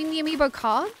 what, you mean the Amiibo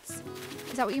cards?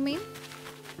 Is that what you mean?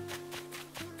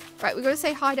 Right, we're going to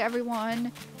say hi to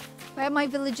everyone. Where are my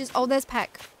villagers? Oh, there's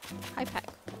Peck. Hi, Peck.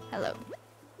 Hello.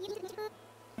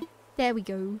 There we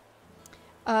go.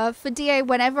 For DA,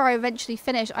 whenever I eventually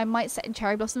finish, I might set in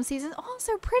Cherry Blossom season. Oh,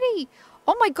 so pretty.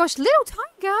 Oh my gosh, little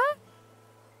tiger.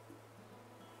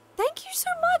 Thank you so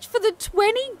much for the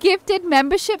 20 gifted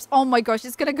memberships. Oh my gosh,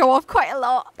 it's going to go off quite a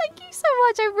lot. Thank you so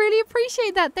much. I really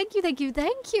appreciate that. Thank you, thank you,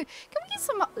 thank you. Can we get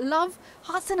some love,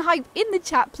 hearts and hype in the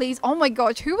chat, please? Oh my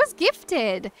gosh, who was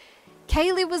gifted?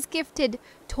 Kaylee was gifted.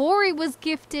 Tori was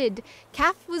gifted.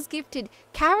 Kath was gifted.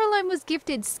 Caroline was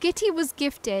gifted. Skitty was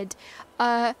gifted.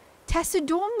 Tessa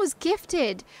Dawn was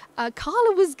gifted.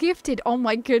 Carla was gifted. Oh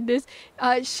my goodness.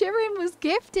 Shirin was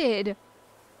gifted.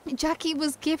 Jackie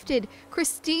was gifted.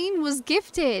 Christine was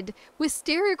gifted.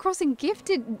 Wisteria Crossing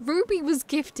gifted. Ruby was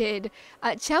gifted.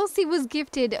 Chelsea was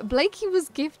gifted. Blakey was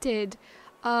gifted.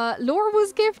 Laura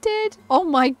was gifted. Oh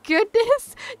my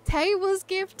goodness. Tay was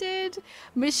gifted.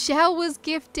 Michelle was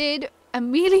gifted.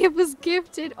 Amelia was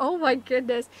gifted. Oh my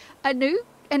goodness.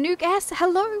 Anouk S,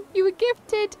 hello. You were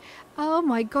gifted. Oh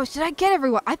my gosh. Did I get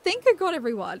everyone? I think I got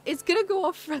everyone. It's gonna go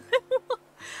off for a little while.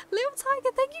 Little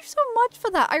Tiger, thank you so much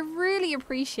for that. I really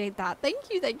appreciate that.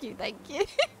 Thank you, thank you, thank you.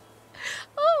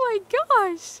 Oh my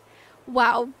gosh.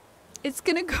 Wow. It's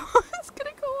gonna go off.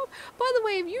 By the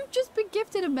way, if you've just been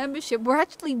gifted a membership, we're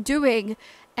actually doing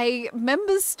a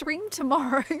members stream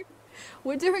tomorrow.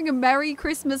 We're doing a Merry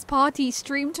Christmas party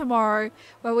stream tomorrow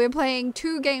where we're playing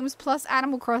 2 games plus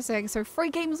Animal Crossing. So 3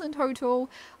 games in total.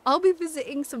 I'll be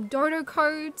visiting some Dodo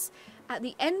codes at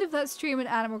the end of that stream in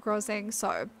Animal Crossing.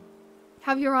 So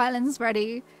have your islands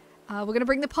ready. We're going to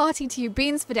bring the party to you.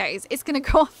 Beans for days. It's going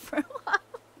to go off for a while.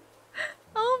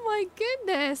 Oh my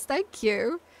goodness. Thank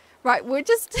you. Right, we're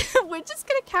just going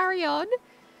to carry on.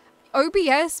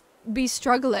 OBS be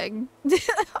struggling.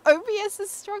 OBS is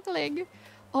struggling.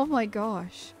 Oh my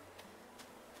gosh.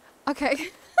 Okay.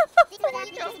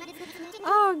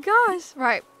 Oh gosh.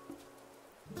 Right.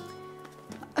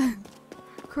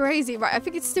 Crazy. Right, I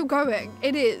think it's still going.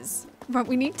 It is. Right,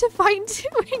 we need to find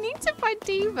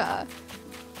Diva.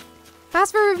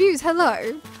 Fast for reviews.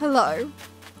 Hello. Hello.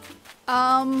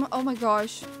 Oh my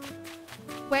gosh.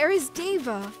 Where is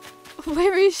Diva?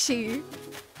 Where is she?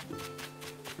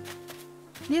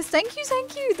 Yes, thank you,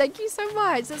 thank you. Thank you so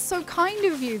much. That's so kind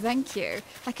of you. Thank you.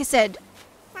 Like I said,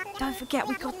 don't forget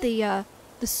we got the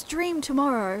stream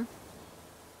tomorrow.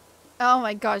 Oh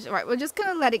my gosh. Right, we're just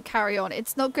gonna let it carry on.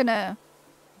 It's not gonna...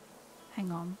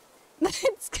 Hang on.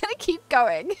 It's gonna keep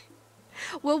going.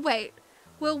 We'll wait.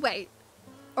 We'll wait.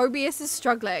 OBS is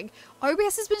struggling.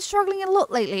 OBS has been struggling a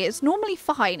lot lately. It's normally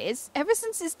fine. It's ever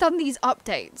since it's done these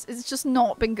updates, it's just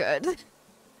not been good.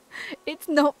 It's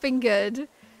not been good.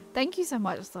 Thank you so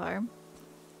much, though.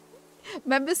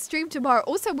 Members stream tomorrow.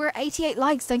 Also, we're at 88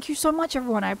 likes. Thank you so much,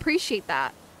 everyone. I appreciate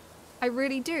that. I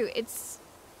really do. It's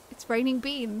raining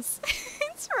beans.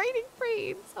 It's raining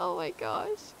beans. Oh my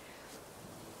gosh.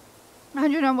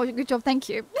 101. Good job. Thank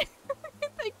you.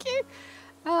 Thank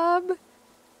you.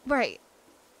 Right.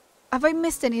 Have I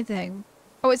missed anything?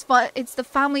 Oh, it's fun. It's the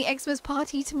family Xmas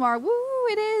party tomorrow. Woo!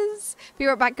 It is. Be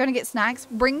right back. Going to get snacks.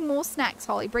 Bring more snacks,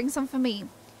 Holly. Bring some for me.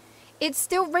 It's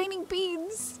still raining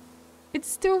beans. It's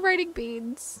still raining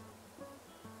beans.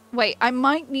 Wait, I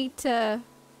might need to...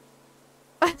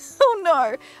 Oh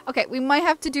no. Okay, we might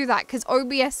have to do that because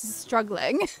OBS is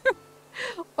struggling.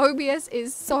 OBS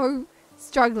is so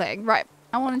struggling. Right,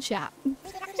 I want to chat.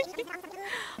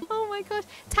 Oh my gosh.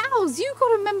 Towels, you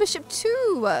got a membership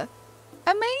too.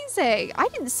 Amazing. I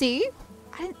didn't see.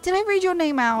 Did I read your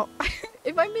name out?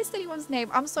 If I missed anyone's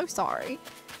name, I'm so sorry.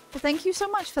 But thank you so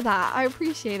much for that. I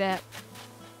appreciate it.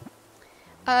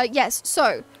 Yes,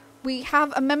 so we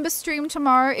have a member stream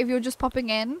tomorrow if you're just popping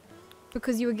in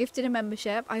because you were gifted a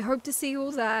membership. I hope to see you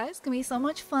all there. It's going to be so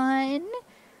much fun.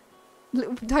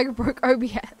 Little Tiger broke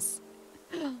OBS.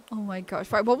 Oh my gosh.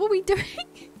 Right, what were we doing?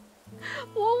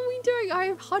 What were we doing? I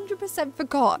 100%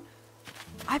 forgot.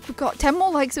 I forgot. 10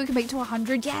 more likes so we can make to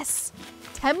 100. Yes.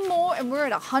 10 more and we're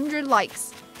at 100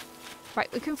 likes.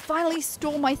 Right, we can finally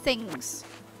store my things.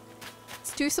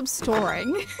 Let's do some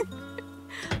storing.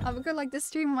 I'm gonna like this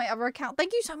stream on my other account.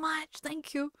 Thank you so much.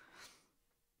 Thank you.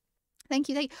 Thank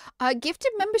you.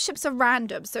 Gifted memberships are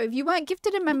random. So if you weren't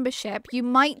gifted a membership, you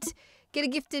might get a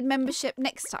gifted membership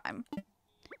next time.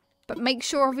 But make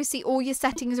sure obviously all your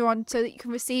settings are on so that you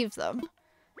can receive them.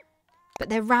 But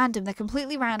they're random. They're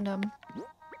completely random.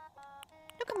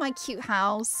 Look at my cute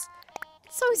house.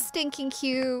 It's so stinking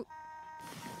cute.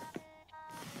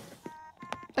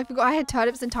 I forgot I had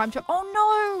turnips and time to... Oh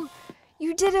no!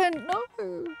 You didn't! No!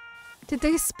 Did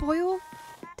they spoil?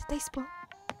 Did they spoil?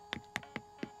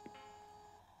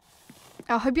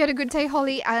 I hope you had a good day,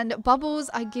 Holly. And Bubbles,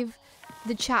 I give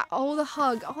the chat... Oh, the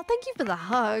hug. Oh, thank you for the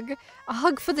hug. A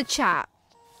hug for the chat.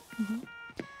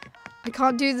 I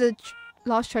can't do the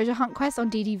last treasure hunt quest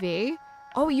on DDV.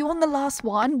 Oh, are you on the last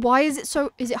one? Why is it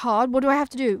so... Is it hard? What do I have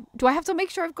to do? Do I have to make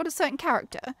sure I've got a certain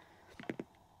character?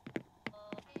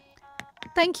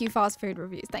 Thank you, fast food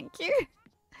reviews. Thank you.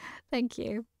 Thank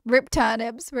you. Rip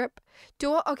turnips. Rip.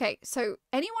 Okay, so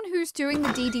anyone who's doing the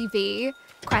DDV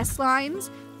quest lines,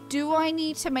 do I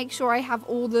need to make sure I have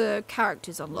all the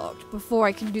characters unlocked before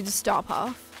I can do the star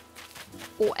path?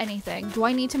 Or anything? Do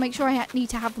I need to make sure I need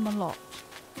to have them unlocked?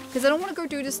 Because I don't want to go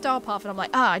do the star path and I'm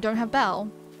like, I don't have Belle.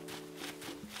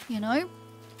 You know?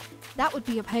 That would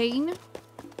be a pain.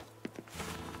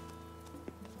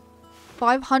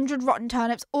 500 rotten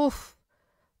turnips. Oof.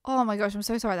 Oh my gosh, I'm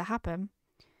so sorry that happened.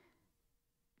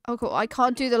 Oh, cool. I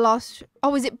can't do the last...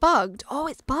 Oh, is it bugged? Oh,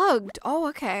 it's bugged. Oh,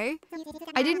 okay.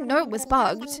 I didn't know it was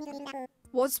bugged.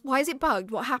 Why is it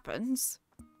bugged? What happens?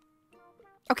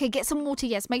 Okay, get some water,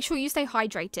 yes. Make sure you stay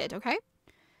hydrated, okay?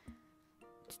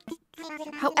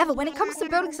 However, when it comes to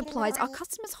building supplies, our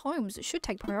customers' homes should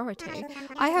take priority.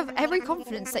 I have every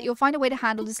confidence that you'll find a way to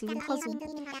handle this little puzzle.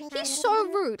 He's so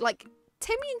rude. Like,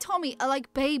 Timmy and Tommy are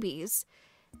like babies.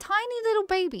 Tiny little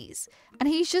babies. And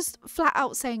he's just flat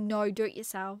out saying, no, do it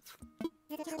yourself.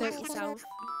 Do it yourself.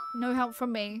 No help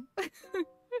from me.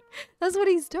 That's what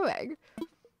he's doing.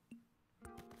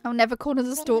 I'll never corner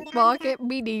the stock market.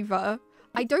 Me neither.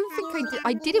 I don't think I did.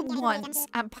 I did it once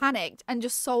and panicked and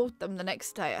just sold them the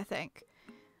next day, I think.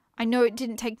 I know it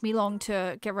didn't take me long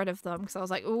to get rid of them because I was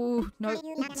like, ooh, no.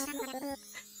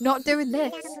 Not doing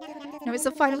this. No, it's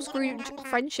the final Scrooge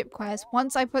friendship quest.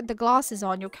 Once I put the glasses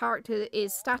on, your character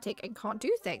is static and can't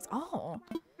do things. Oh.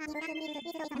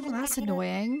 Oh, that's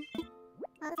annoying.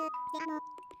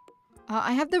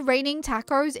 I have the raining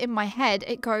tacos in my head.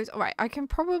 It goes, all right, I can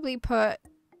probably put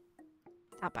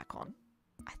that back on,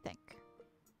 I think.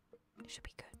 It should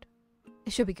be good.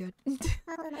 It should be good.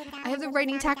 I have the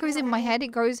raining tacos in my head.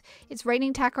 It goes, it's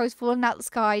raining tacos falling out the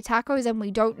sky. Tacos and we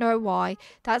don't know why.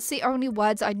 That's the only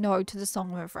words I know to the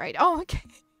song, I'm afraid. Oh, okay.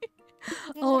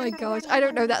 Oh my gosh. I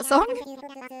don't know that song.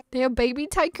 They are baby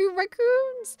tycoon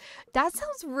raccoons. That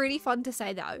sounds really fun to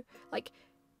say though. Like,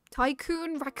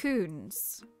 tycoon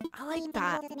raccoons. I like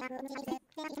that.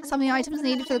 Some of the items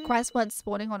needed for the quest weren't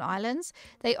spawning on islands.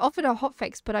 They offered a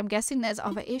hotfix, but I'm guessing there's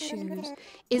other issues.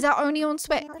 Is that only on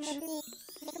Switch?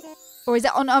 Or is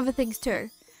it on other things too?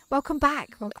 Welcome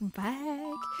back. Welcome back.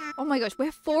 Oh my gosh,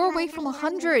 we're 4 away from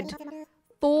 100.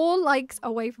 4 likes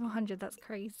away from 100. That's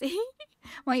crazy.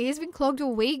 My ear's been clogged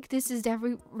all week. This is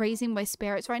definitely raising my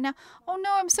spirits right now. Oh no,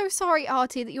 I'm so sorry,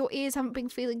 Artie, that your ears haven't been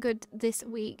feeling good this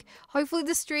week. Hopefully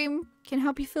the stream can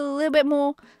help you feel a little bit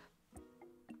more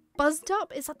buzzed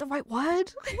up. Is that the right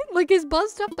word? Like, is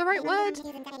buzzed up the right word?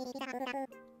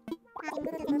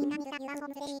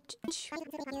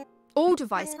 All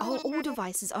device. Oh, all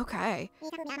devices. Okay.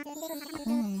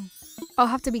 I'll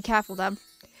have to be careful then.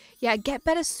 Yeah, get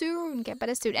better soon. Get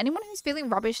better soon. Anyone who's feeling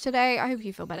rubbish today, I hope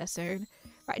you feel better soon.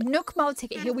 Right, Nook Mall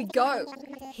ticket. Here we go.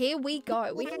 Here we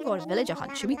go. We can go on a villager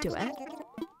hunt. Should we do it?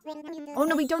 Oh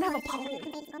no, we don't have a pole.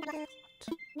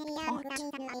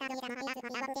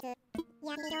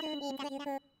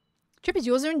 Trip is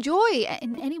yours, or enjoy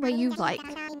in any way you like.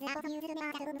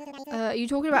 Are you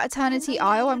talking about Eternity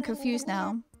Isle? I'm confused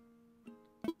now.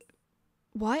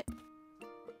 What?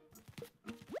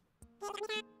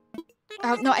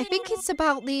 No, I think it's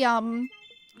about the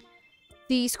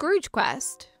Scrooge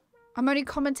quest. I'm only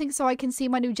commenting so I can see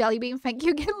my new Jellybean. Thank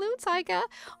you again, little tiger.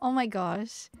 Oh my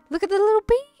gosh. Look at the little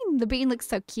bean. The bean looks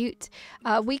so cute.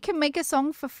 We can make a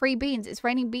song for free beans. It's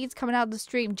raining beans coming out of the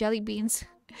stream. Jelly beans.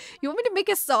 You want me to make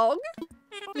a song?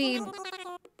 I mean,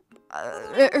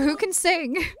 who can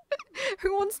sing?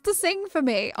 Who wants to sing for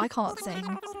me? I can't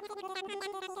sing.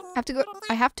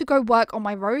 I have to go work on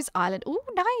my Rose Island. Oh,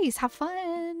 nice. Have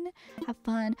fun. Have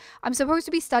fun. I'm supposed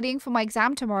to be studying for my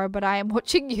exam tomorrow, but I am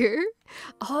watching you.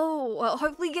 Oh, well,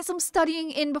 hopefully get some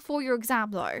studying in before your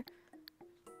exam, though.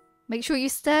 Make sure you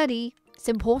study. It's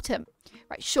important.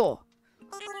 Right, sure.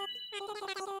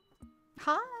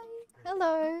 Hi.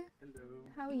 Hello. Hello.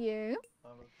 How are you?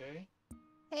 I'm okay.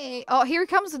 Hey. Oh, here he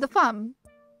comes with the fun.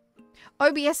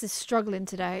 OBS is struggling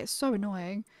today. It's so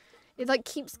annoying. It like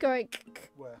keeps going.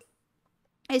 Where?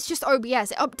 It's just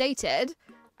OBS. It updated,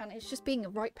 and it's just being a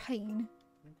right pain.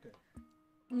 Okay.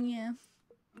 Yeah.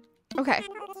 Okay.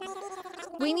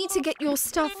 We need to get your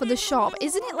stuff for the shop.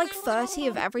 Isn't it like 30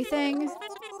 of everything?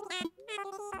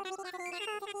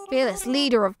 Fearless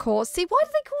leader, of course. See, why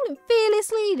do they call him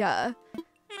fearless leader?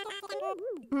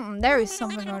 There is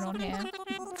something going on here.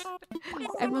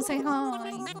 Everyone say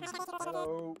hi.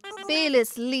 Hello.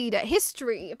 Fearless leader.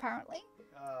 History, apparently.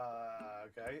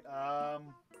 Okay.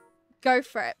 Go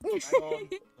for it. Hang on.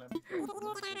 Let me go.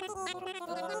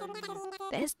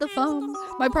 There's the phone.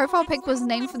 My profile pic was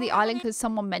named for the island because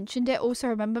someone mentioned it. Also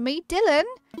remember me. Dylan.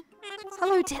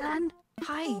 Hello, Dylan.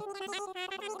 Hi.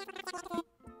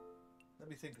 Let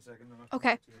me think a second. Then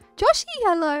Okay. Joshi,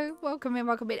 hello. Welcome in,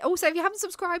 welcome in. Also, if you haven't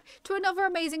subscribed to another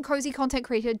amazing cozy content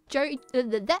creator,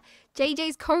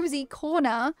 JJ's Cozy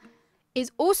Corner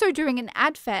is also doing an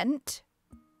advent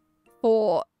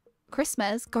for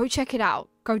Christmas. Go check it out.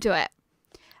 Go do it.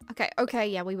 Okay,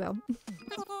 yeah, we will.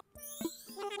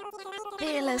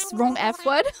 Fearless. Wrong F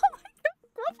word. Oh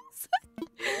my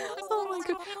god. Oh my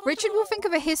god. Richard will think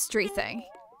of a history thing.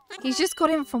 He's just got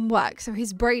in from work, so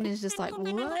his brain is just like,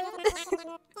 what?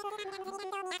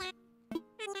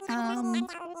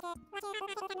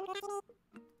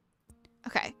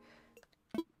 Okay.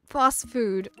 Fast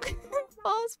food.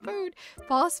 Fast food.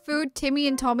 Fast food, Timmy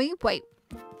and Tommy. Wait.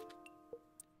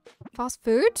 Fast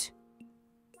food?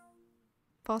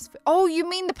 Fast food. Oh, you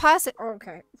mean the person. Oh,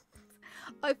 okay.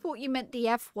 I thought you meant the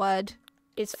F word.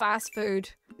 It's fast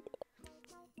food.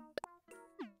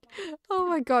 Oh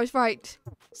my gosh, right.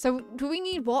 So, do we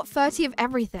need what? 30 of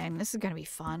everything. This is going to be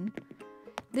fun.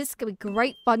 This is going to be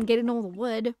great fun getting all the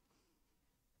wood.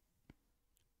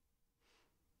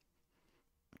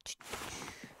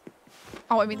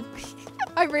 Oh, I mean,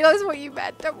 I realized what you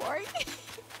meant. Don't worry.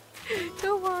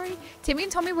 Don't worry. Timmy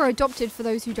and Tommy were adopted, for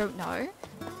those who don't know.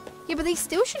 Yeah, but they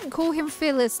still shouldn't call him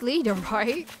fearless leader,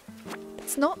 right?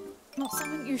 It's not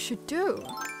something you should do.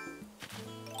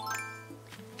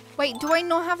 Wait, do I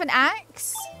not have an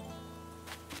axe?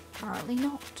 Apparently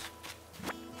not.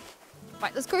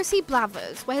 Right, let's go see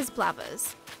Blathers. Where's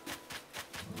Blathers?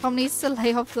 Tom needs to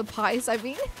lay off the pies, I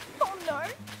mean. Oh no.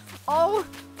 Oh,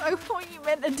 I thought you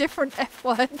meant a different F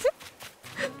word.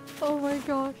 Oh my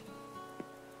gosh.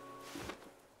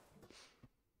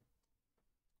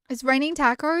 It's raining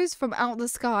tacos from out the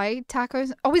sky.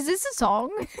 Tacos. Oh, is this a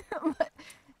song?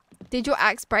 Did your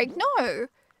axe break? No.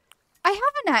 I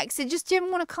have an axe. It just didn't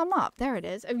want to come up. There it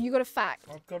is. Oh, you got a fact.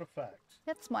 I've got a fact.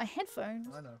 That's my headphones.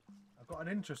 I know. I've got an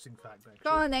interesting fact, actually.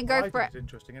 Go on then, go for it. It's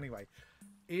interesting anyway.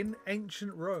 In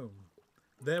ancient Rome,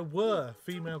 there were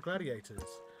female gladiators,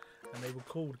 and they were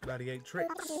called gladiatrix.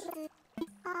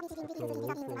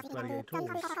 Plural for gladiators.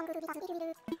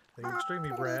 They were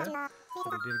extremely rare,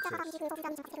 but they did exist.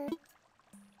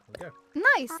 There we go.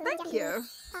 Nice. Thank you.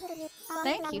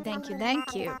 Thank you, thank you,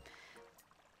 thank you.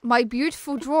 My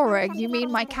beautiful drawing. You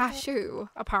mean my cashew?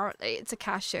 Apparently, it's a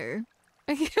cashew.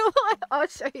 I'll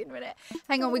show you in a minute.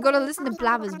 Hang on, we gotta listen to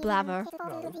Blathers blabber.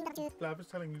 No, Blathers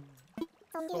telling you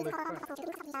solid facts.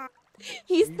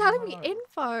 He's telling me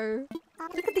info.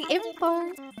 Look at the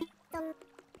info.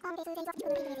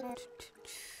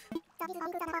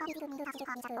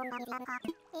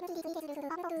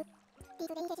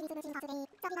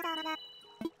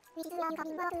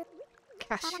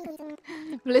 Gosh.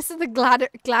 Listen to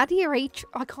gladiatrix.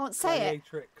 I can't say it.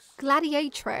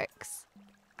 Gladiatrix.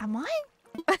 Am I?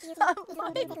 I don't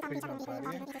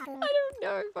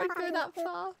know if I go that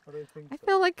far. I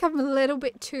feel like I'm a little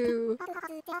bit too... What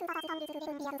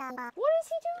is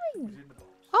he doing?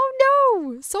 Oh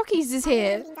no! Sockies is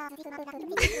here.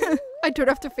 I don't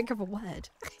have to think of a word.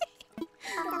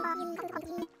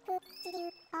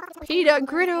 Peanut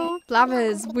griddle.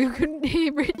 Blathers. We couldn't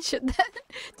hear Richard then.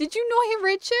 Did you not hear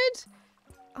Richard?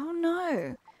 Oh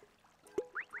no.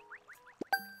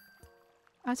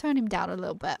 I'll turn him down a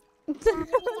little bit.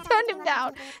 Turn him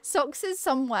down. Socks is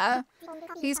somewhere.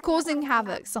 He's causing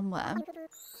havoc somewhere.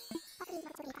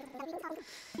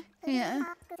 Yeah.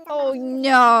 Oh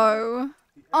no.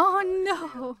 Oh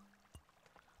no.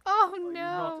 Oh no.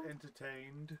 Not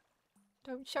entertained.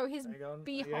 Don't show his behind.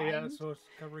 Yeah, so it's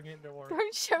covering it, don't worry.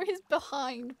 Don't show his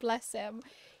behind, bless him.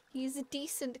 He's a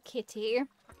decent kitty.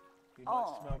 He might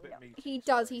smell a bit meaty. He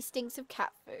does, he stinks of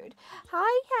cat food.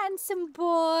 Hi, handsome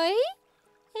boy.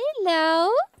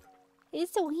 Hello.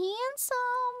 He's so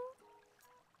handsome.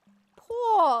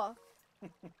 Poor.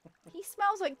 He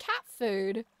smells like cat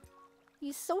food.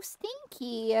 He's so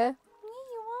stinky. Here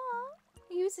you are.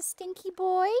 He's a stinky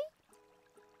boy.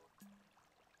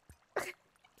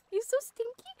 You're so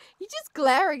stinky. You're just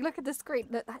glaring. Look at the screen.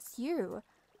 Look, that's you.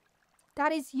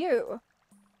 That is you.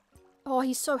 Oh,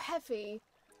 he's so heavy.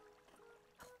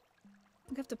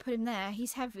 I'm gonna have to put him there.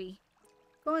 He's heavy.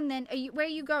 Go on then. Where are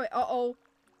you going? Uh-oh.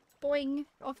 Boing.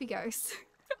 Off he goes.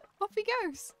 Off he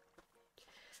goes.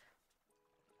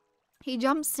 He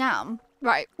jumps down.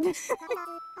 Right.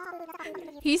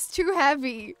 He's too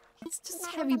heavy. He's just a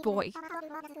heavy boy.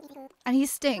 And he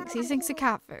stinks. He stinks of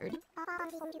cat food.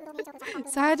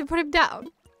 So I had to put him down.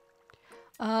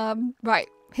 Right.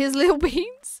 His little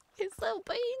beans. His little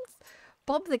beans.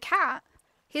 Bob the cat.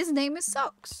 His name is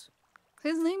Socks.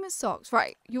 His name is Socks.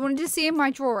 Right. You wanted to see in my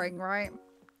drawing, right?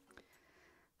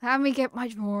 Let me get my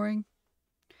drawing.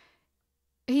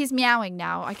 He's meowing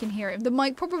now. I can hear him. The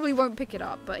mic probably won't pick it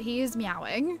up, but he is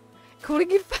meowing. Calling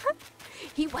it fat.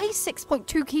 He weighs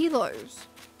 6.2 kilos.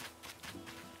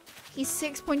 He's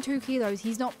 6.2 kilos.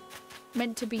 He's not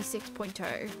meant to be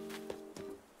 6.2.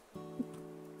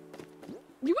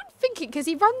 You wouldn't think it because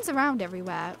he runs around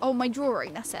everywhere. Oh, my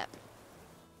drawing. That's it.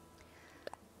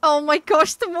 Oh my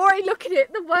gosh. The more I look at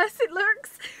it, the worse it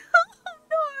looks. Oh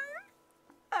no.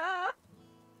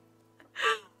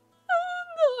 Oh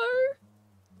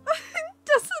no. It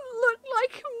doesn't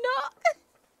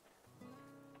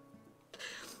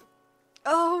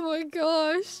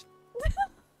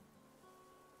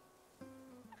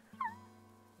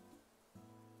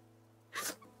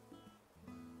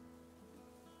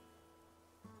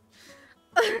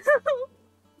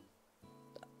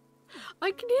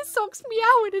I can hear socks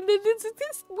meowing and then there's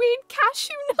this weird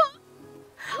cashew nut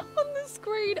on the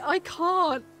screen. I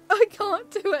can't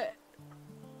do it.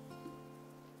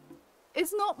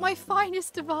 It's not my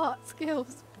finest of art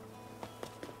skills.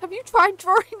 Have you tried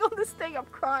drawing on this thing? I'm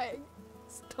crying.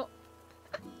 Stop.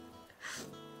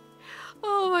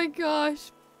 Oh my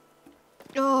gosh.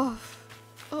 Oh,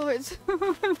 it's...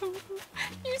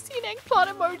 You see an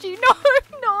eggplant emoji? No.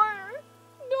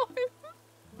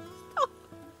 Stop.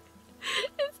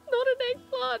 It's not an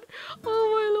eggplant. Oh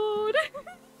my lord.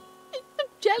 It's a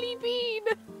jelly bean.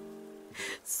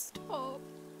 Stop.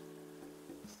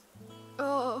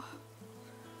 Oh.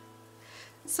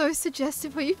 So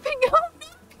suggestive where you finger on me.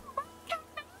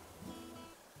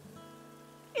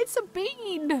 It's a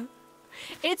bean.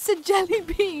 It's a jelly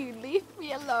bean. Leave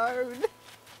me alone.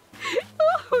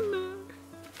 Oh no.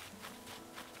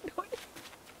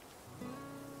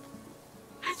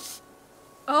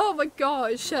 Oh my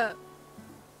gosh.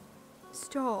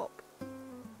 Stop.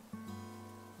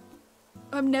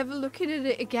 I'm never looking at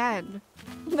it again.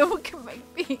 No one can make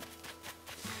me.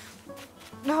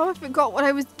 Now I forgot what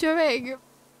I was doing.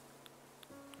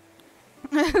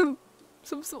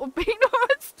 Some sort of bean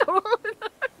or a store.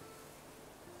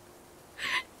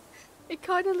 It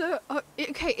kind of look... Oh,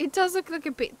 okay, it does look like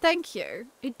a bean. Thank you.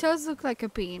 It does look like a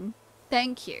bean.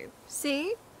 Thank you.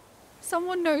 See?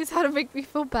 Someone knows how to make me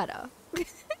feel better.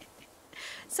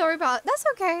 Sorry about... That's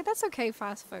okay. That's okay,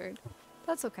 fast food.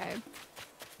 That's okay.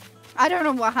 I don't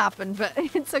know what happened, but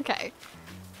it's okay.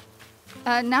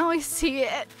 Now I see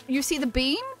it. You see the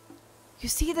bean? You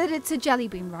see that it's a jelly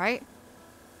bean, right?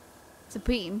 It's a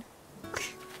bean.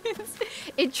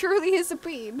 It truly is a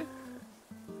bean.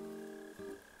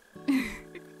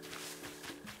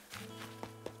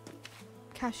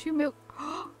 Cashew milk.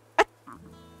 I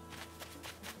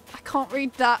can't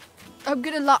read that. I'm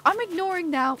gonna lie. I'm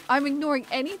ignoring now. I'm ignoring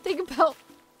anything about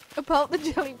the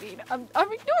jelly bean. I'm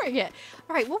ignoring it.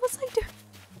 All right, what was I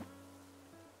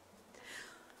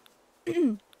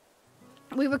doing?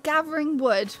 We were gathering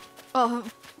wood. Oh.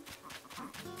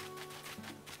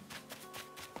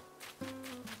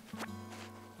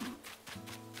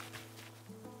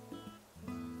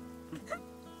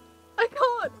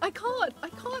 I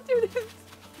can't do this.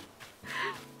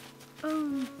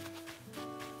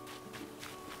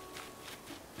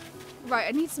 Right,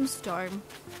 I need some stone.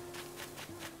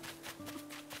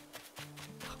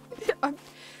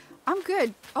 I'm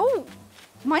good. Oh,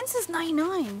 mine says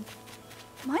 99.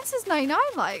 Mine says 99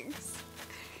 likes.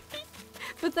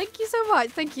 But thank you so much.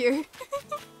 Thank you.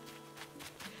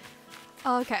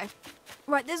 Okay.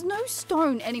 Right, there's no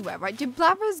stone anywhere, right? Did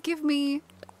Blabbers give me...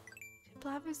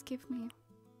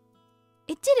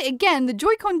 It did it again. The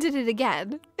Joy-Con did it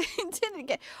again. It did it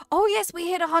again. Oh, yes, we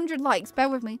hit 100 likes. Bear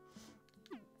with me.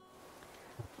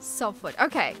 Softwood.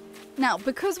 Okay. Now,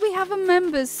 because we have a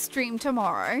members stream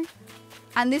tomorrow,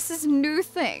 and this is a new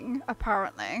thing,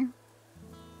 apparently.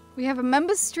 We have a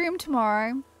members stream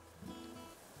tomorrow.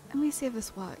 Let me see if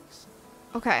this works.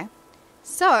 Okay.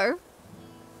 So,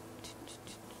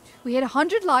 we hit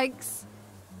 100 likes.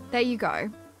 There you go.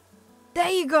 There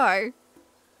you go.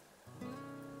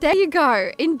 There you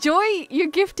go. Enjoy your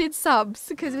gifted subs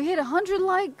because we hit 100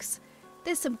 likes.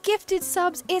 There's some gifted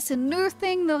subs. It's a new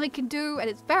thing that I can do and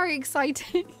it's very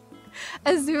exciting.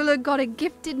 Azula got a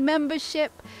gifted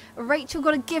membership. Rachel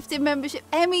got a gifted membership.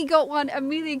 Emmy got one.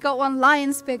 Amelia got one.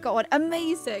 Lionspear got one.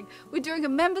 Amazing. We're doing a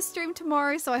member stream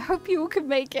tomorrow, so I hope you all can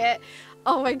make it.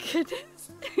 Oh my goodness.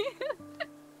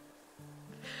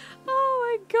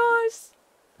 Oh my gosh.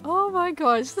 Oh my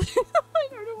gosh. I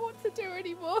don't know what to do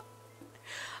anymore.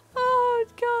 Oh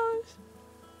gosh.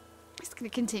 It's gonna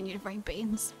continue to rain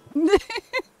beans.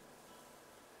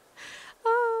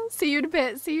 Oh, see you in a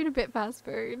bit. See you in a bit, fast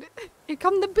food. Here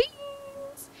come the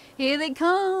beans. Here they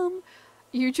come.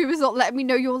 YouTube is not letting me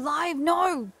know you're live.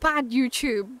 No, bad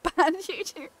YouTube. Bad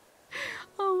YouTube.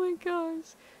 Oh my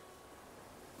gosh.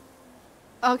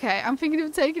 Okay, I'm thinking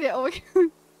of taking it. Oh my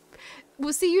God.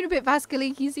 We'll see you in a bit,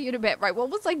 Vaskaliki. See you in a bit. Right, what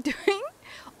was I doing?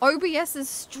 OBS is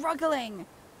struggling.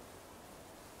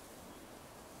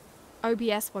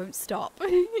 OBS won't stop.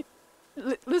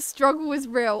 The struggle is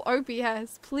real.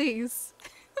 OBS, please.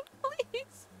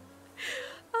 Please.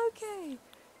 Okay.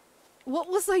 What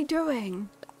was I doing?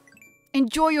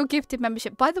 Enjoy your gifted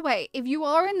membership. By the way, if you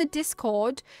are in the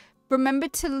Discord, remember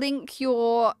to link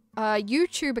your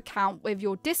YouTube account with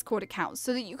your Discord account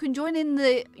so that you can join in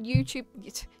the YouTube.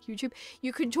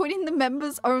 You can join in the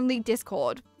members only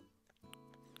Discord.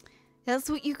 That's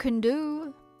what you can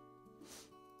do.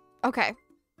 Okay.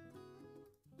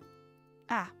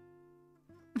 Ah.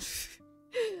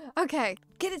 Okay,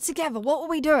 get it together. What are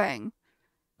we doing?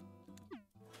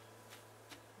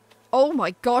 Oh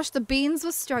my gosh, the beans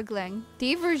were struggling.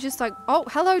 Diva is just like, oh,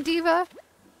 hello, Diva.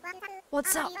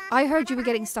 What's up? I heard you were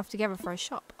getting stuff together for a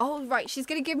shop. Oh, right. She's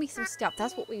going to give me some stuff.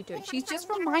 That's what we're doing. She's just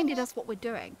reminded us what we're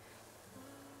doing.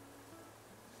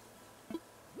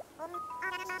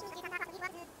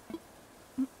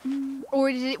 Or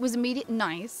it was immediate.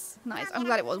 Nice. Nice. I'm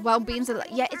glad it was. Well, beans are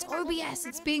like, yeah, it's OBS.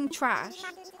 It's being trashed.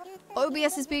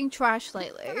 OBS is being trashed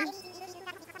lately.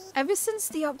 Ever since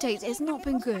the updates, it's not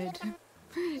been good.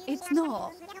 It's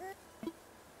not.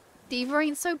 Diva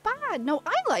ain't so bad. No,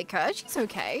 I like her. She's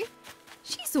okay.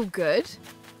 She's all good.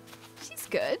 She's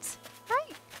good.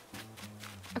 Right?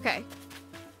 Okay.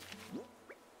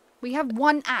 We have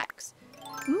one axe.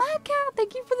 Maka,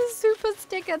 thank you for the super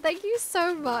sticker. Thank you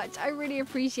so much. I really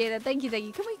appreciate it. Thank you, thank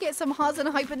you. Can we get some hearts and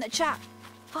hype in the chat?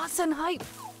 Hearts and hype.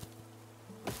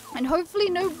 And hopefully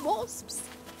no wasps.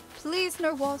 Please,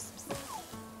 no wasps.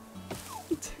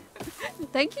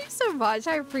 Thank you so much.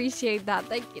 I appreciate that.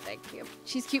 Thank you, thank you.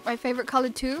 She's cute. My favorite color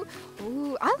too.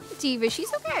 Ooh, I like Diva.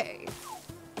 She's okay.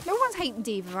 No one's hating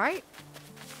Diva, right?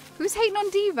 Who's hating on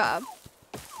Diva?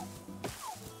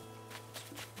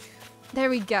 There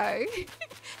we go.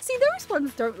 See, those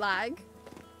ones don't lag.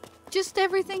 Just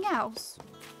everything else.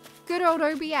 Good old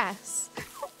OBS.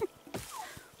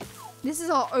 This is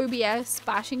our OBS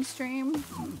bashing stream.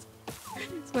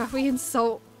 It's where we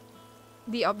insult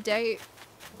the update.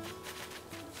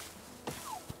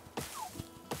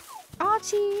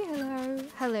 Archie, hello.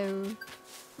 Hello.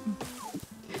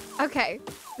 Okay,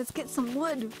 let's get some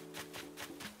wood.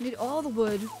 Need all the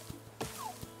wood.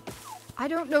 I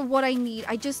don't know what I need.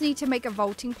 I just need to make a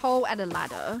vaulting pole and a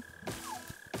ladder.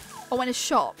 Oh, and a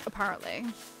shop, apparently.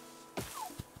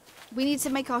 We need to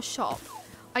make our shop.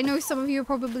 I know some of you are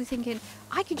probably thinking,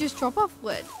 I could just drop off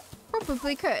wood.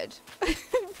 Probably could.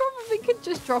 Probably could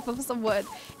just drop off some wood.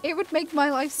 It would make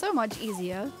my life so much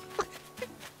easier.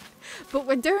 But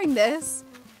we're doing this.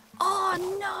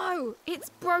 Oh no, it's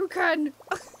broken.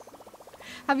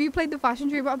 Have you played the Fashion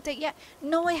Dream update yet?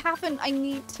 No, I haven't. I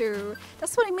need to.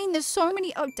 That's what I mean. There's so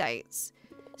many updates.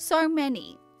 So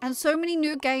many. And so many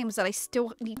new games that I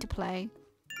still need to play.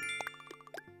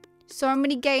 So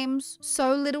many games.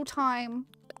 So little time.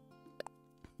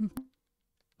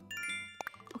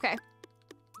 Okay.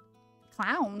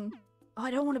 Clown. Oh,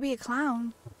 I don't want to be a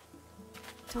clown.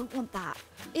 Don't want that.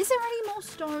 Is there any more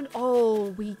stone? Oh,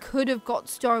 we could have got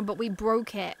stone, but we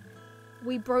broke it.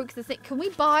 We broke the thing. Can we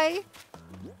buy...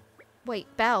 Wait,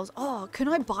 bells. Oh, can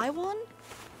I buy one?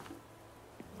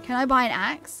 Can I buy an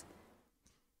axe?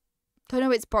 Don't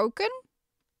know, it's broken?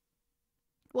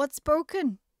 What's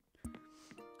broken?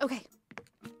 Okay.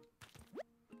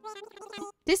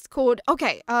 Discord.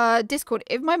 Okay, Discord.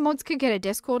 If my mods could get a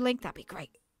Discord link, that'd be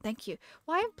great. Thank you.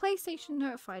 Why have PlayStation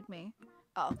notified me?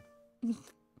 Oh.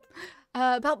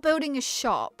 About building a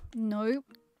shop. Nope.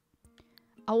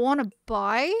 I want to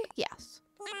buy. Yes.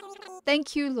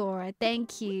 Thank you, Laura.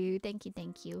 Thank you. Thank you.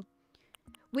 Thank you.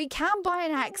 We can buy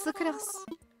an axe. Look at us.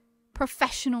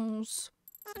 Professionals.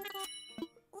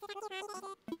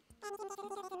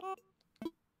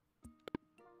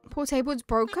 Poor table's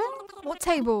broken? What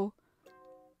table?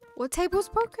 What table's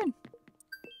broken?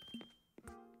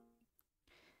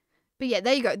 But yeah,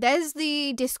 there you go. There's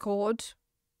the Discord.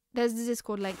 There's the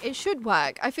Discord link. It should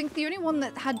work. I think the only one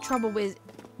that had trouble with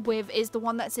is the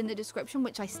one that's in the description,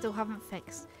 which I still haven't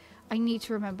fixed. I need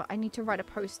to remember. I need to write a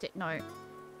post-it note.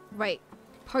 Wait.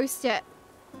 Post-it.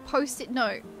 Post-it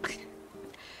note.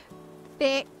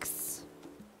 Fix.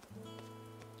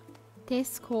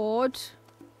 Discord.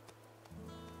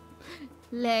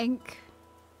 Link.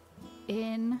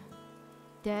 In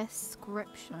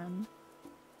description.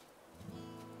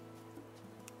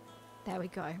 There we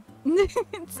go.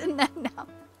 It's in there now.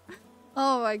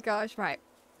 Oh my gosh, right.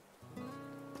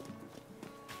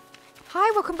 Hi,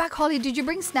 welcome back, Holly. Did you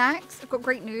bring snacks? I've got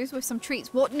great news with some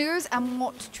treats. What news and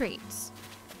what treats?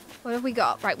 What have we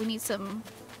got? Right, we need some...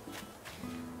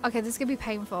 Okay, this is going to be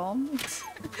painful.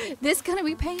 This is going to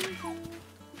be painful.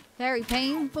 Very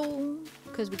painful.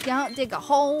 Because we can't dig a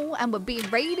hole and we're being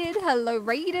raided. Hello,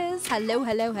 raiders. Hello,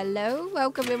 hello, hello.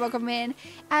 Welcome in, welcome in.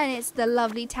 And it's the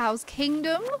lovely Taos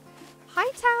Kingdom. Hi,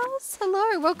 Taos.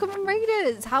 Hello, welcome in,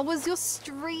 raiders. How was your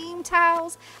stream,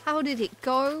 Taos? How did it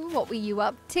go? What were you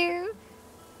up to?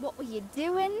 What were you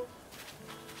doing?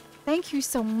 Thank you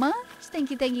so much.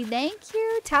 Thank you, thank you, thank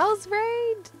you. Taos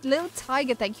Raid. Little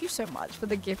Tiger, thank you so much for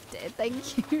the gifted.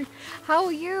 Thank you. How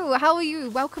are you? How are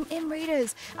you? Welcome in,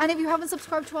 raiders. And if you haven't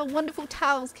subscribed to our wonderful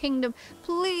Taos Kingdom,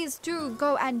 please do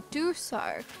go and do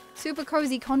so. Super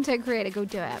cozy content creator, go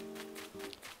do it.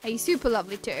 Hey, super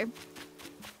lovely too.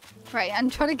 Right, I'm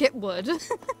trying to get wood.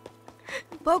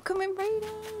 Welcome in,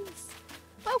 raiders.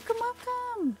 Welcome,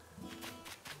 welcome.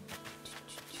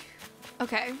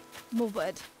 Okay, more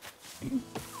wood.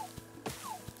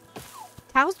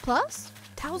 Taos Plus?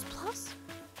 Taos Plus?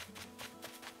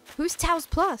 Who's Taos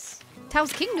Plus?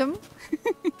 Taos Kingdom?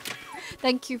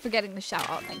 Thank you for getting the shout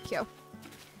out. Thank you.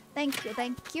 Thank you,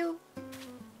 thank you.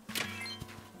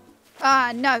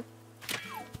 Ah, no.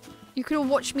 You could all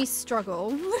watch me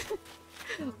struggle.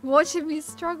 Watching me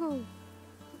struggle.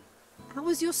 How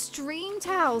was your stream,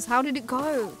 Taos? How did it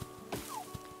go?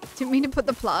 Didn't mean to put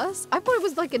the plus. I thought it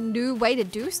was like a new way to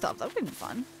do stuff. That would have been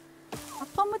fun. How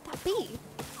fun would that be?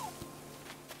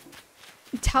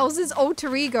 Taos'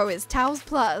 alter ego is Taos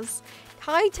Plus.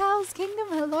 Hi, Taos Kingdom.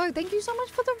 Hello. Thank you so much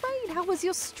for the raid. How was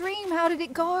your stream? How did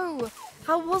it go?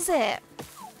 How was it?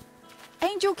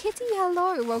 Angel Kitty,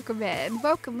 hello. Welcome in.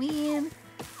 Welcome in.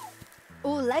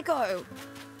 Oh, Lego.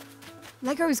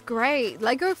 Lego's great.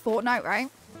 Lego Fortnite, right?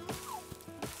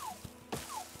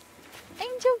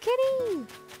 Angel Kitty.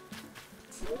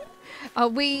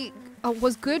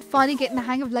 Was good finding getting the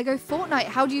hang of Lego Fortnite.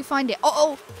 How do you find it?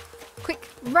 Uh-oh. Quick,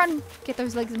 run. Get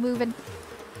those legs moving.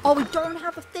 Oh, we don't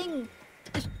have a thing.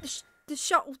 The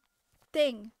shuttle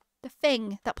thing. The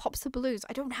thing that pops the balloons.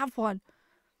 I don't have one.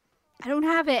 I don't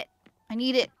have it. I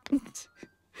need it.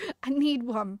 I need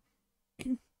one.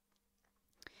 You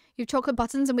have chocolate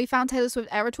buttons, and we found Taylor Swift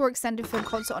Era Tour extended film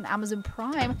concert on Amazon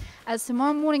Prime. As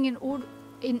tomorrow morning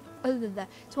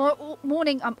tomorrow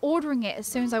morning I'm ordering it as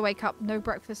soon as I wake up. No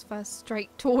breakfast first, straight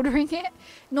to ordering it.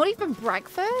 Not even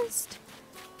breakfast.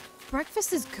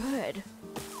 Breakfast is good.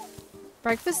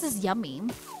 Breakfast is yummy.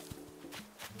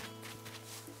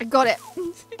 I got it.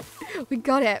 We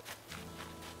got it.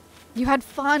 You had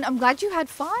fun. I'm glad you had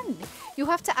fun. You'll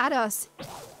have to add us.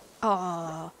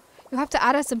 Oh, you'll have to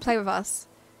add us and play with us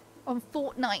on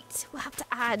Fortnite. We'll have to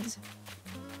add.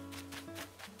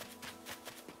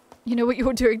 You know what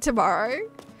you're doing tomorrow?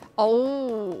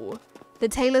 Oh, the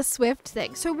Taylor Swift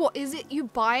thing. So what is it? You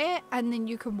buy it and then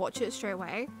you can watch it straight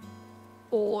away?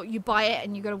 Or you buy it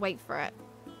and you gotta wait for it?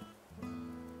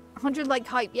 100 like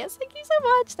hype. Yes, thank you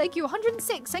so much. Thank you.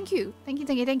 106. Thank you. Thank you,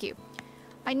 thank you, thank you.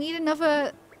 I need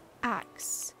another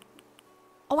axe.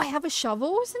 Oh, I have a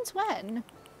shovel? Since when?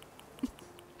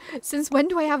 Since when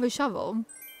do I have a shovel?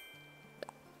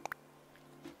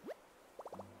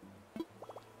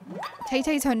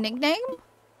 Tay-Tay's her nickname?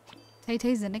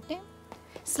 Tay-Tay's a nickname?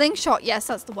 Slingshot. Yes,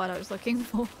 that's the word I was looking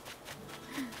for.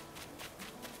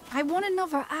 I want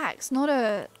another axe, not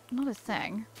a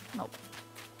thing. Nope.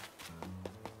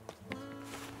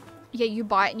 Yeah, you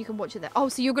buy it and you can watch it there. Oh,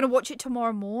 so you're going to watch it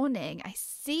tomorrow morning. I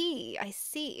see. I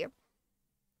see.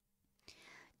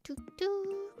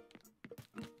 Doo-doo.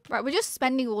 Right, we're just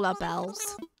spending all our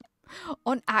bells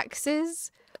on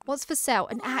axes. What's for sale?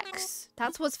 An axe.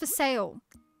 That's what's for sale.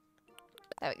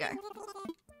 There we go.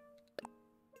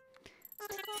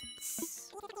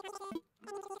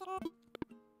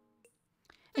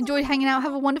 Enjoyed hanging out.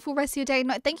 Have a wonderful rest of your day and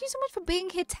night. Thank you so much for being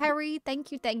here, Terry.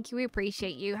 Thank you, thank you. We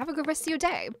appreciate you. Have a good rest of your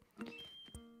day.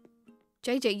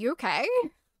 JJ, you okay?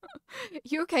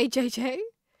 You okay, JJ?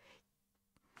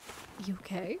 You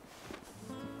okay?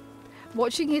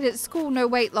 Watching it at school? No,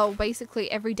 wait, lol.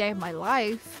 Basically every day of my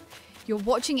life. You're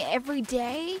watching it every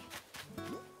day?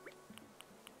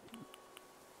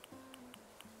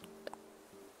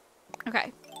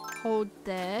 Okay. Hold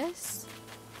this.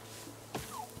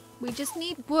 We just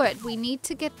need wood. We need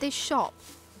to get this shop.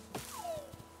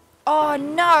 Oh,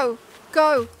 no.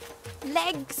 Go.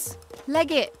 Legs.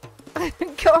 Leg it.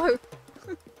 Go.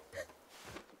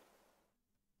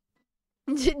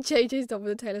 JJ's done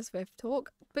with the Taylor Swift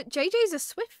talk. But JJ's a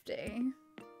Swiftie.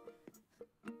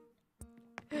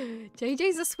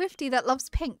 JJ's a Swiftie that loves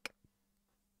pink.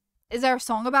 Is there a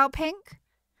song about pink?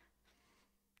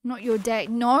 Not your day.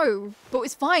 No. But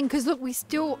it's fine because look, we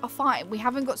still are fine. We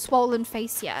haven't got swollen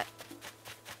face yet.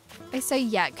 I say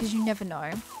yet because you never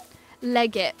know.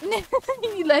 Leg it.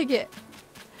 You leg it.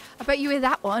 I bet you hear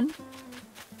that one.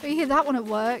 I bet you hear that one at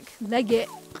work. Leg it.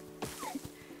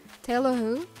 Taylor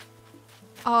who?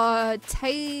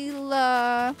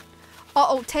 Taylor.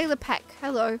 Oh, Taylor Peck.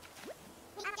 Hello.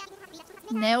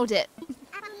 Nailed it.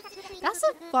 That's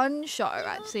a fun show,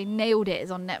 actually. Nailed It is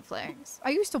on Netflix.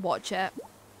 I used to watch it.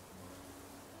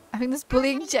 I think that's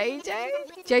bullying JJ.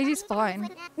 JJ's fine.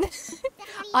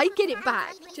 I get it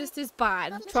back just as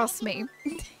bad. Trust me.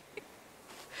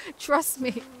 Trust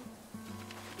me.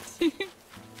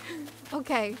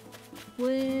 Okay.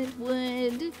 Wood,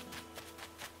 wood.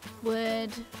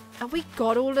 Wood. Have we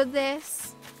got all of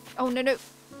this? Oh, no, no.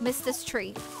 Missed this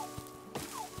tree.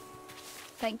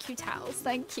 Thank you, towels.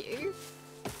 Thank you.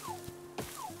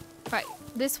 Right.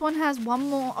 This one has one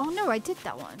more. Oh, no, I did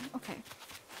that one. Okay.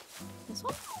 This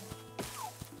one?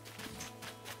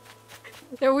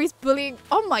 They're always bullying.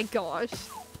 Oh my gosh.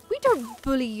 We don't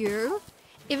bully you.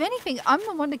 If anything, I'm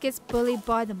the one that gets bullied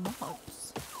by the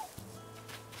mobs.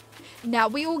 Now,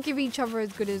 we all give each other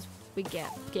as good as we get.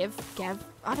 Give.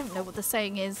 I don't know what the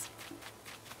saying is.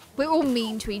 We're all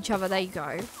mean to each other. There you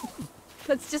go.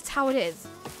 That's just how it is.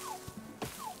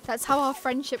 That's how our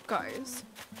friendship goes.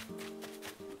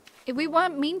 If we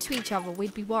weren't mean to each other,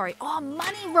 we'd be worried. Oh,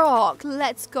 money rock.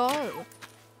 Let's go.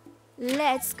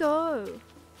 Let's go.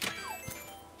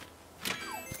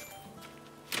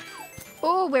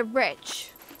 Oh, we're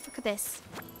rich. Look at this.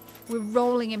 We're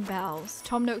rolling in bells.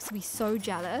 Tom Nook's gonna be so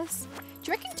jealous.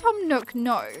 Do you reckon Tom Nook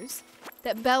knows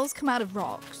that bells come out of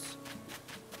rocks?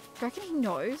 Do you reckon he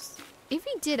knows? If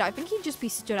he did, I think he'd just be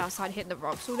stood outside hitting the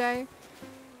rocks all day.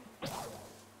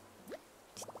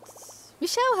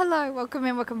 Michelle, hello. Welcome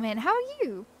in, welcome in. How are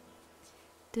you?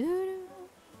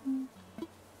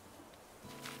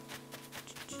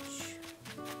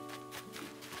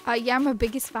 Yeah, I'm a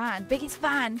biggest fan. Biggest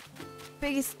fan.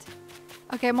 Biggest.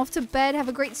 Okay, I'm off to bed. Have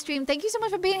a great stream. Thank you so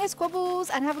much for being here, Squabbles.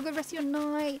 And have a good rest of your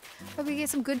night. Hope you get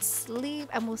some good sleep.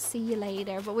 And we'll see you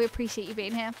later. But we appreciate you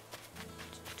being here.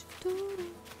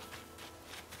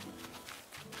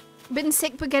 Been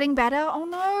sick but getting better? Oh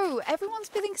no, everyone's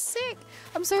feeling sick.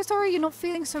 I'm so sorry you're not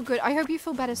feeling so good. I hope you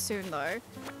feel better soon though.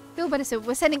 Feel better soon.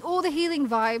 We're sending all the healing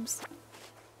vibes.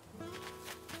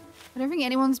 I don't think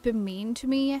anyone's been mean to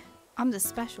me. I'm the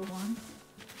special one.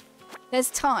 There's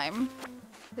time.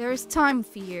 There is time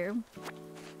for you.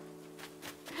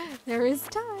 There is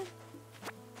time.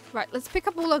 Right, let's pick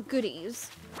up all our goodies.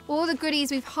 All the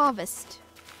goodies we've harvested.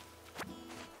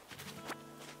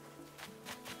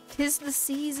 'Tis the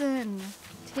season.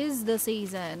 'Tis the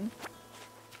season.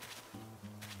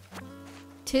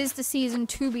 'Tis the season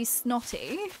to be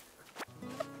snotty.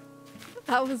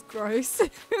 That was gross.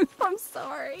 I'm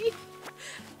sorry.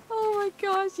 Oh my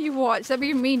gosh, you watch. That'll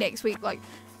be me next week. Like,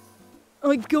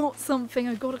 I got something.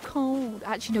 I got a cold.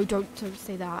 Actually, no, don't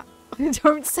say that.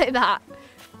 Don't say that.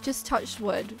 Just touch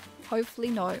wood. Hopefully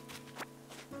not.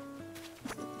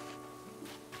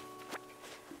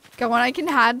 Go on, I can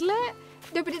handle it.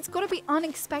 No, but it's got to be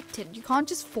unexpected. You can't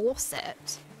just force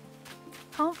it.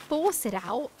 Can't force it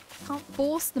out. Can't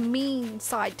force the mean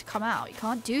side to come out. You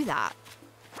can't do that.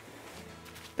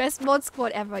 Best mod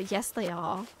squad ever. Yes, they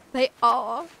are. They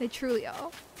are. They truly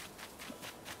are.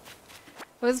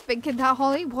 I was thinking that,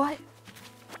 Holly. What?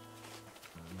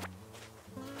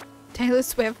 Taylor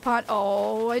Swift part.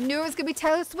 Oh, I knew it was going to be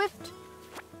Taylor Swift.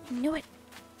 I knew it.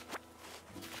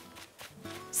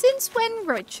 Since when,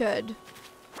 Richard?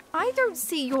 I don't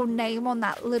see your name on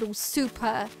that little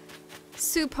super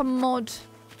mod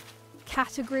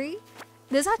category.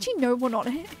 There's actually no one on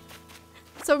it.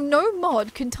 So no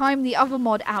mod can time the other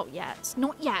mod out yet.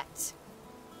 Not yet.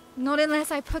 Not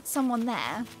unless I put someone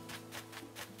there.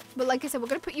 But like I said, we're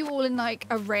going to put you all in like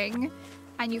a ring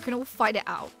and you can all fight it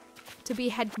out to be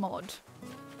head mod.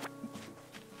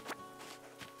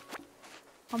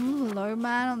 I'm the low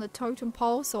man on the totem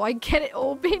pole, so I get it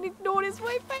all. Being ignored is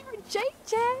my favorite.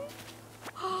 JJ.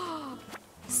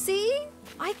 See?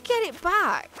 I get it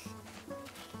back.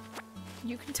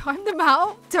 You can time them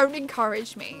out. Don't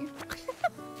encourage me.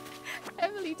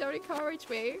 Emily, don't encourage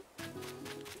me.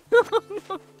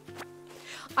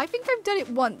 I think I've done it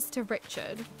once to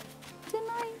Richard. Did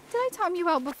I time you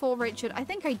out before, Richard? I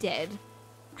think I did.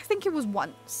 I think it was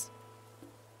once.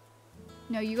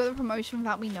 No, you got the promotion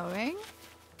without me knowing?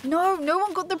 No, no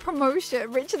one got the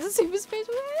promotion. Richard the Super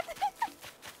Special.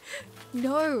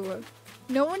 No.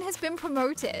 No one has been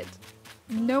promoted.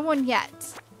 No one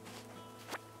yet.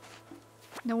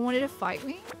 No one wanted to fight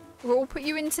me? We'll all put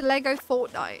you into Lego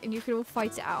Fortnite and you can all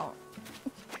fight it out.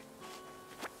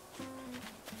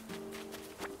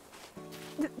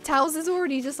 Towels is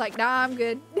already just like, nah, I'm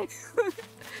good.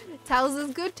 Towels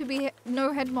is good to be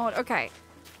no head mod. Okay.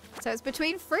 So it's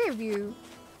between 3 of you.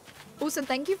 Also,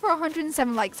 thank you for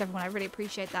 107 likes, everyone. I really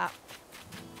appreciate that.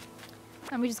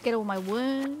 Let me just get all my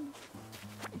wood.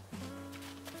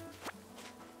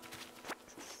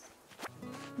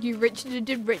 You Richard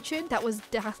did Richard? That was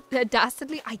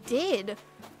dastardly. I did.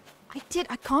 I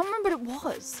can't remember what it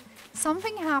was.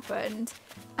 Something happened,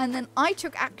 and then I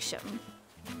took action.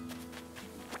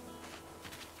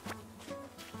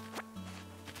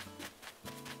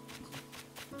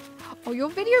 Oh, your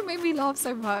video made me laugh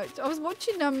so much. I was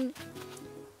watching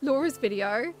Laura's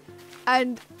video,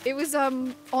 and it was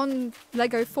on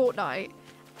Lego Fortnite,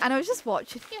 and I was just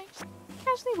watching, you know, just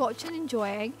casually watching,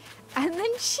 enjoying, and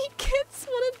then she gets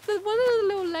one of the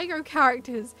little Lego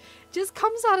characters just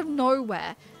comes out of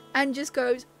nowhere and just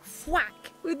goes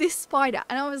whack with this spider,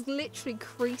 and I was literally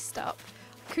creased up.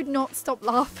 I could not stop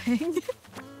laughing.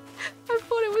 I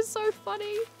thought it was so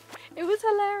funny. It was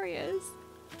hilarious.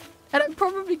 And I'm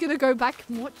probably going to go back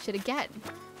and watch it again.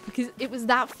 Because it was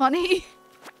that funny.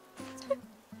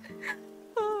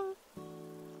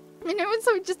 You know when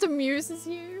something just amuses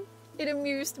you? It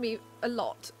amused me a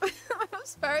lot. I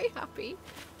was very happy.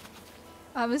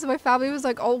 So my family was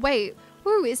like, oh wait,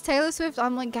 woo, it's Taylor Swift.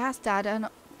 I'm like, gas dad. And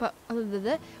but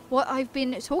what I've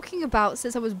been talking about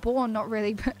since I was born, not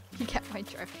really, but you get my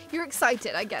drift. You're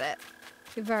excited, I get it.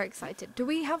 You're very excited. Do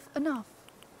we have enough?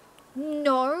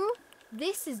 No,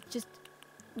 this is just,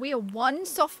 we are one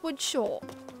softwood short.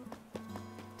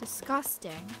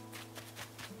 Disgusting.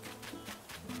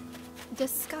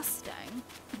 Disgusting.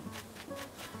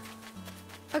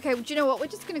 Okay, do you know what? We're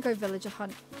just gonna go villager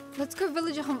hunt. Let's go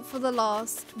villager hunt for the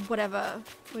last whatever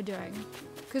we're doing.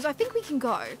 Because I think we can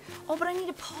go. Oh, but I need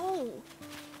a pole.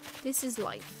 This is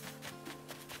life.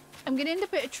 I'm gonna end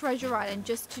up at a treasure island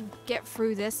just to get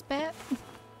through this bit.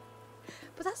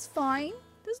 But that's fine.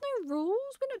 There's no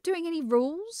rules. We're not doing any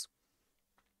rules.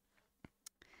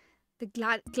 The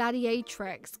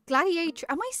gladiatrix. Gladiatrix.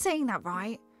 Am I saying that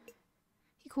right?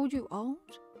 He called you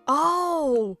old?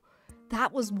 Oh,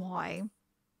 that was why.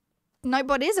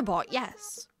 Nightbot is a bot,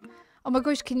 yes. Oh my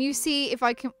gosh, can you see if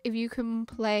you can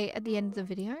play at the end of the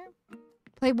video?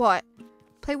 Play what?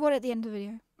 Play what at the end of the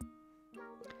video?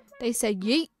 They said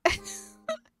yeet.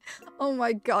 Oh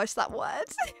my gosh, that word.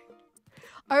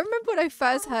 I remember when I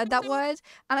first heard that word,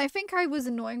 and I think I was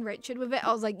annoying Richard with it.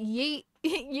 I was like, yeet,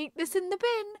 yeet this in the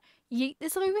bin. Yeet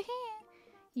this over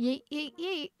here. Yeet, yeet,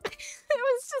 yeet. It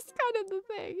was just kind of the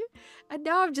thing. And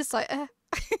now I'm just like,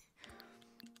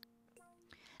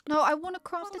 No, I want to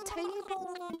craft a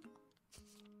table.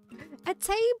 A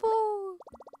table.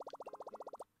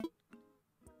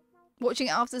 Watching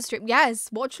it after the stream. Yes,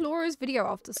 watch Laura's video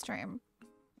after stream.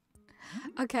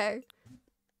 Okay.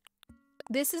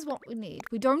 This is what we need.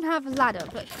 We don't have a ladder,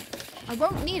 but I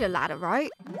won't need a ladder, right?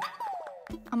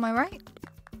 Am I right?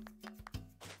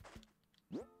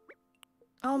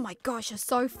 Oh my gosh, you're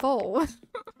so full.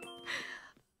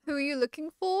 Who are you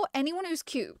looking for? Anyone who's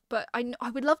cute. But I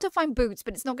would love to find Boots,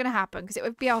 but it's not going to happen because it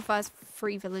would be our first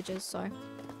 3 villagers, so.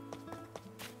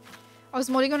 I was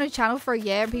modding on a channel for a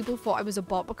year and people thought I was a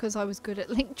bot because I was good at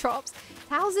link drops.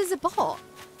 Tails is a bot.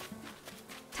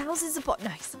 Tails is a bot.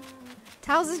 Nice.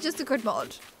 Tails is just a good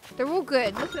mod. They're all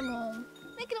good. Look at them all.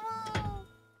 Look at them all.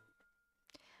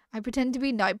 I pretend to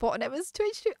be Nightbot on Emma's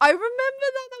Twitch stream. I remember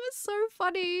that. That was so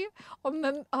funny.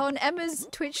 On Emma's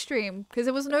Twitch stream because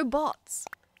there was no bots.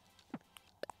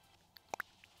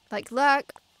 Like,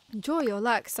 lurk. Enjoy your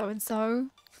lurk, so-and-so.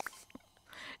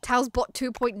 Tails bot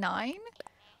 2.9.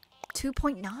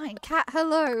 2.9. Cat,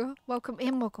 hello. Welcome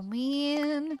in, welcome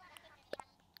in.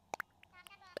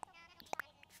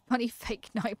 Funny fake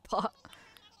Nightbot.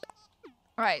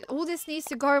 Alright, all this needs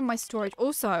to go in my storage.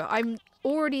 Also, I'm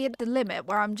already at the limit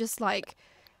where I'm just like,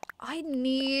 I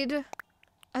need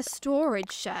a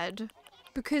storage shed.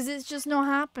 Because it's just not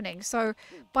happening. So,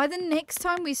 by the next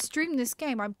time we stream this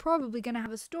game, I'm probably going to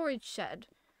have a storage shed.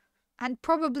 And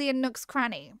probably a Nook's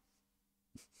Cranny.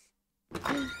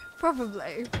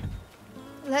 Probably.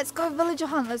 Let's go villager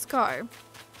hunt. Let's go.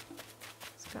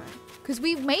 Let's go. Because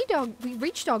we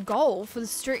reached our goal for the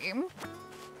stream.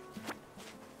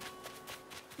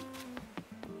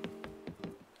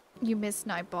 You miss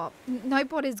Nightbot.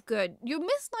 Nightbot is good. You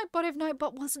miss Nightbot if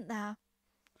Nightbot wasn't there.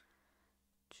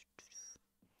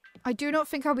 I do not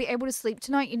think I'll be able to sleep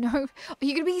tonight, you know.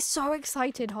 You're going to be so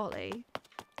excited, Holly.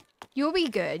 You'll be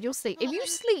good. You'll sleep. If you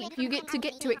sleep, you get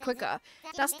to it quicker.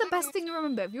 That's the best thing to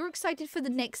remember. If you're excited for the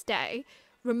next day,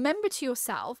 remember to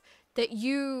yourself that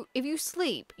if you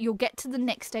sleep, you'll get to the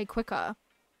next day quicker.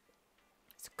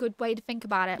 It's a good way to think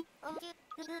about it.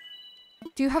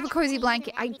 Do you have a cozy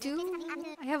blanket? I do.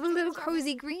 I have a little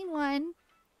cozy green one.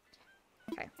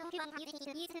 Okay.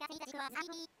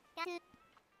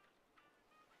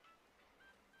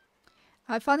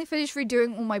 I finally finished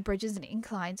redoing all my bridges and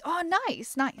inclines. Oh,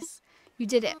 nice, nice. You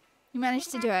did it. You managed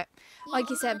to do it. Like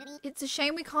you said, it's a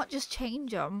shame we can't just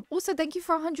change them. Also, thank you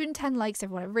for 110 likes,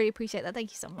 everyone. I really appreciate that.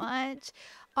 Thank you so much.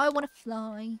 I want to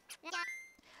fly.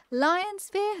 Lion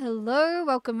Sphere, hello.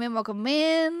 Welcome in, welcome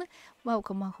in.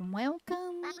 Welcome, welcome,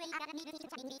 welcome.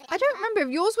 I don't remember if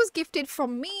yours was gifted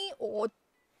from me or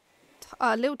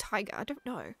Little Tiger. I don't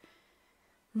know.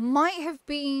 Might have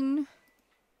been...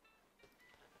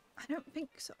 I don't think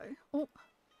so.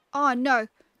 Oh no.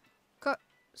 Go.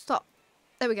 Stop.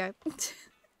 There we go.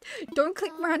 Don't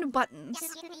click random buttons.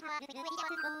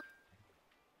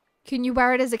 Can you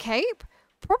wear it as a cape?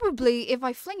 Probably if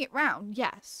I fling it round,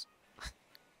 yes.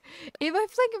 If I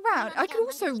fling it round, I could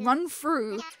also run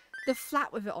through the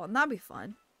flat with it on. That'd be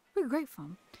fun. Would be great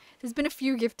fun. There's been a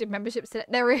few gifted memberships today.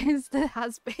 There is. There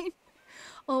has been.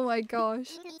 Oh my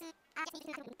gosh.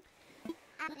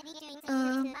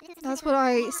 That's what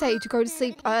I say, to go to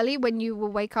sleep early when you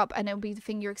will wake up and it'll be the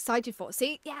thing you're excited for.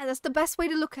 See? Yeah, that's the best way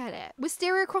to look at it.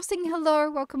 Wisteria Crossing, hello.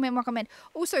 Welcome in, welcome in.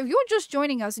 Also, if you're just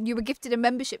joining us and you were gifted a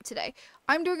membership today,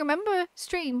 I'm doing a member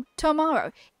stream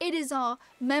tomorrow. It is our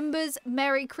members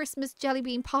Merry Christmas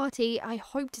Jellybean party. I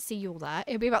hope to see you all there.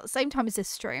 It'll be about the same time as this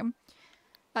stream.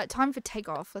 Time for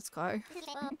takeoff. Let's go.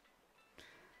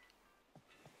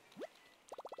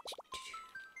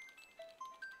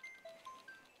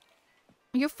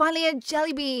 You're finally a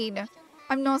Jellybean.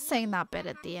 I'm not saying that bit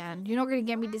at the end. You're not going to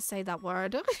get me to say that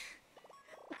word.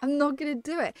 I'm not going to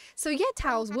do it. So yeah,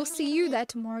 Towels, we'll see you there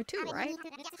tomorrow too, right?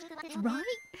 Right?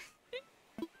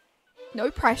 No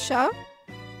pressure.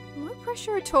 No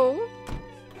pressure at all.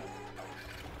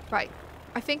 Right.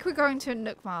 I think we're going to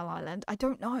Nookmile Island. I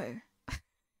don't know.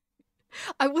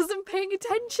 I wasn't paying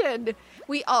attention.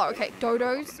 We are. Okay,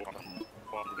 Dodos.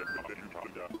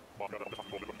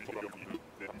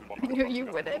 I knew you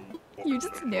wouldn't. You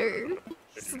just knew.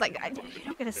 It's like, you're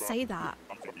not going to say that.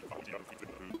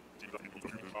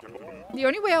 The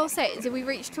only way I'll say it is if we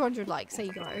reach 200 likes. There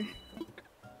you go.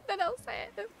 Then I'll say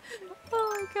it.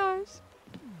 Oh my gosh.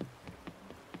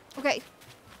 Okay.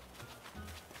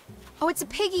 Oh, it's a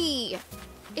piggy.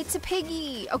 It's a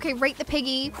piggy. Okay, rate the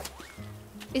piggy.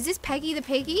 Is this Peggy the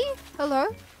piggy? Hello?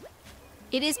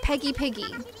 It is Peggy Piggy.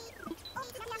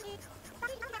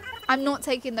 I'm not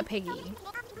taking the piggy.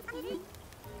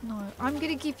 No, I'm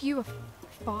gonna give you a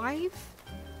 5.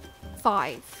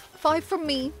 5. 5 from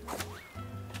me.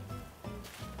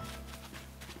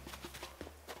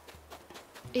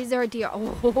 Is there a deer?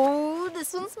 Oh,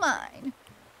 this one's mine.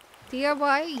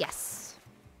 DIY, yes.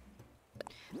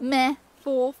 Meh.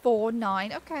 4, 4,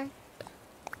 9. Okay.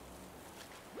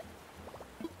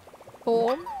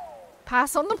 4.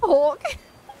 Pass on the pork.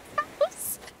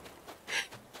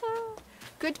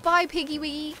 Goodbye, Piggy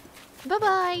Wiggy.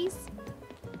 Bye-byes.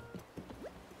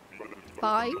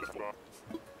 5.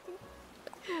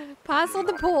 Pass on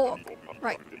the pork.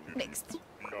 Right, next.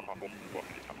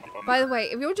 By the way,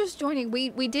 if you're just joining,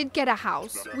 we did get a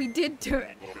house. We did do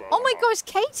it. Oh my gosh,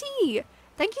 Katie!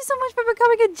 Thank you so much for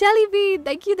becoming a Jellybean.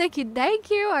 Thank you, thank you, thank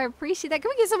you. I appreciate that. Can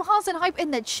we get some hearts and hype in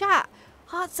the chat?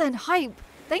 Hearts and hype.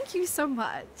 Thank you so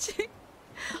much.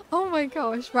 Oh my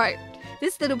gosh. Right.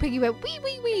 This little piggy went wee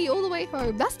wee wee all the way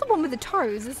home. That's the one with the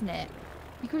toes, isn't it?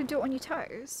 You gotta do it on your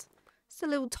toes. It's a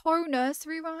little toe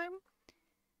nursery rhyme.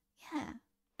 Yeah.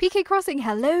 PK Crossing,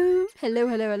 hello. Hello,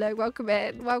 hello, hello. Welcome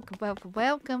in. Welcome, welcome,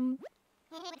 welcome.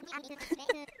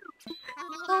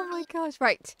 Oh my gosh.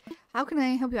 Right. How can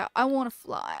I help you out? I want to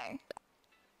fly.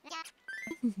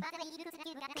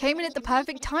 Came in at the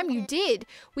perfect time. You did.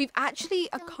 We've actually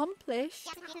accomplished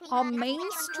our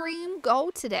mainstream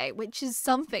goal today, which is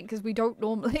something because we don't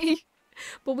normally.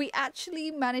 But we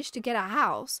actually managed to get a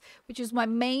house, which is my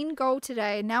main goal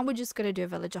today. Now we're just going to do a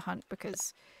villager hunt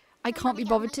because I can't be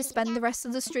bothered to spend the rest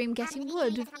of the stream getting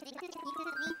wood.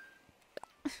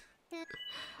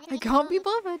 I can't be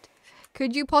bothered.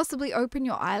 Could you possibly open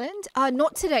your island?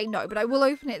 Not today, no, but I will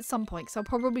open it at some point because I'll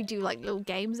probably do like little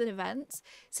games and events.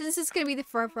 Since it's going to be the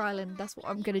Forever Island, that's what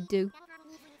I'm going to do.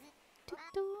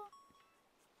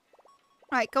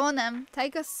 Right, go on then.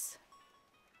 Take us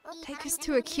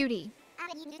to a cutie.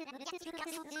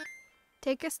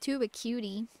 Take us to a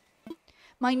cutie.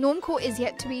 My norm core is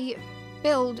yet to be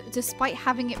filled despite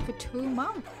having it for 2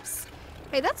 months.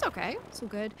 Hey, that's okay. It's all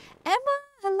good. Emma,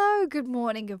 hello. Good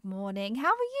morning. Good morning. How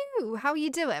are you? How are you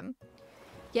doing?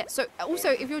 Yeah, so also,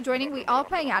 if you're joining, we are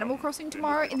playing Animal Crossing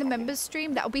tomorrow in the members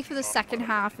stream. That'll be for the second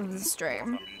half of the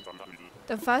stream.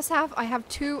 The first half, I have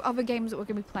 2 other games that we're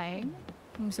going to be playing.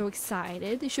 I'm so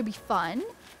excited. This should be fun.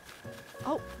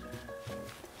 Oh.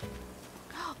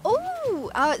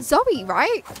 Oh, Zoe,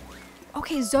 right?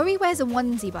 Okay, Zoe wears a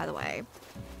onesie, by the way.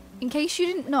 In case you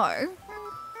didn't know.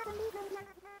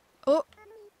 Oh.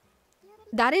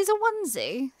 That is a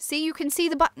onesie. See, you can see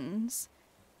the buttons.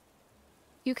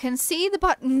 You can see the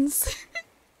buttons.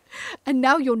 And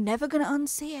now you're never going to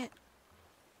unsee it.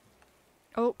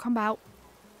 Oh, come out.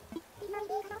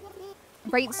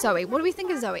 Rate Zoe. What do we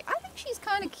think of Zoe? I think she's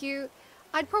kind of cute.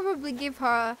 I'd probably give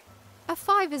her a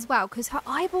 5 as well, because her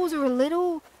eyeballs are a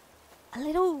little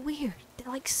weird. They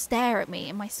like stare at me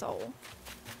in my soul.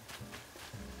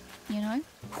 You know?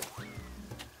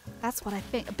 That's what I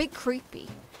think. A bit creepy.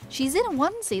 She's in a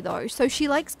onesie though, so she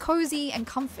likes cozy and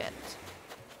comfort.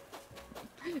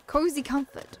 Cozy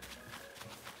comfort.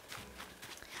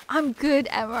 I'm good,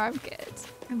 Emma. I'm good.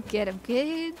 I'm good. I'm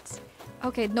good.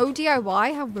 Okay, no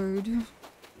DIY. How rude.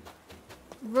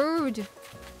 Rude.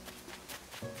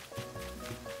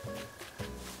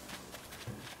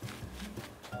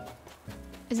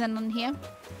 Is there none here?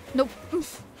 Nope.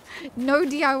 No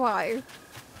DIY.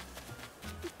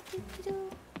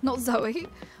 Not Zoe.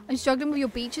 I'm struggling with your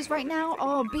beaches right now.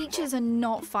 Oh, beaches are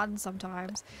not fun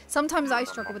sometimes. Sometimes I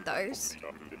struggle with those.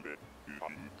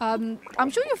 I'm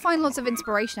sure you'll find lots of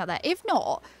inspiration out there. If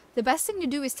not, the best thing to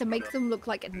do is to make them look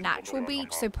like a natural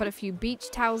beach. So put a few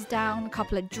beach towels down, a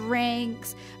couple of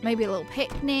drinks, maybe a little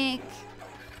picnic,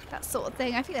 that sort of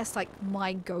thing. I think that's like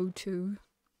my go-to.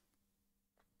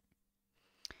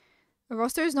 The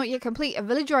roster is not yet complete. A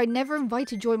villager I never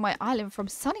invited joined my island from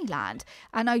Sunnyland,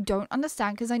 and I don't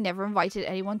understand because I never invited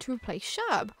anyone to replace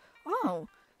Sherb. Oh,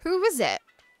 who was it?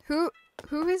 Who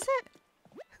is it?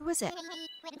 Who was it?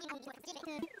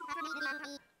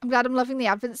 I'm glad I'm loving the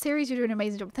Advent series. You're doing an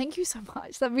amazing job. Thank you so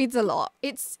much. That means a lot.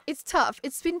 It's tough.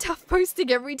 It's been tough posting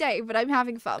every day, but I'm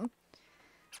having fun.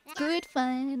 Good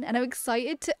fun. And I'm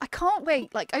excited to... I can't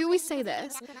wait. Like, I always say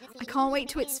this. I can't wait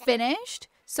till it's finished.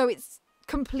 So it's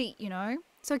complete, you know?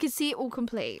 So I can see it all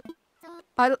complete.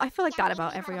 I feel like that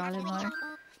about every island, though.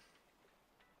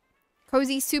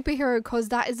 Cozy superhero, cause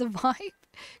that is a vibe.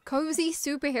 Cozy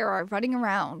superhero running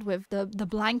around with the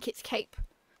blankets cape.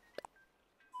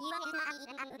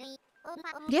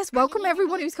 Yes, welcome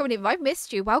everyone who's coming in. If I've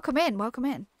missed you, welcome in, welcome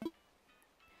in.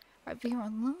 Right, we're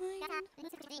online.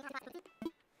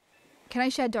 Can I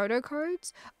share Dodo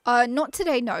codes? Not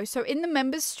today, no. So in the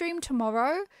members stream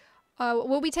tomorrow,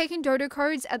 we'll be taking Dodo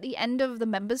codes at the end of the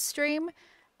members stream,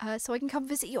 so I can come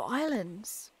visit your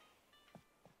islands.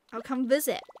 I'll come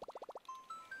visit.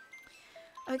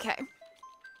 Okay.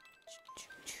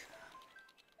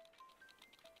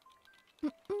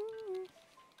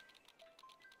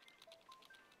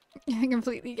 I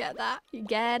completely get that. You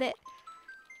get it.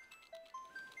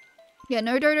 Yeah,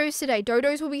 no dodos today.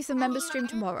 Dodos will be some members stream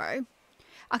tomorrow.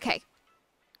 Okay.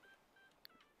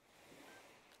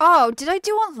 Oh, did I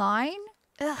do online?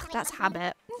 Ugh, that's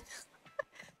habit.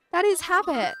 That is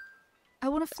habit. I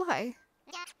want to fly.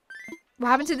 What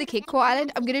happened to the Kid Core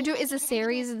Island? I'm going to do it as a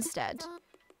series instead.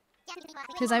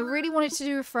 Because I really wanted to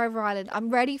do a Forever Island. I'm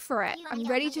ready for it. I'm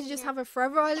ready to just have a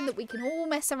Forever Island that we can all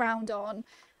mess around on.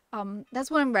 That's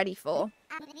what I'm ready for.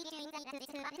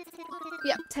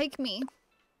 Yep, take me.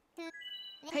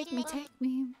 Take me, take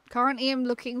me. Currently I'm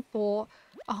looking for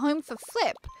a home for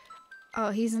Flip.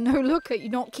 Oh, he's a no-looker.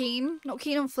 You're not keen? Not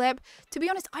keen on Flip? To be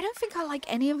honest, I don't think I like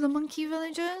any of the monkey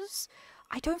villagers.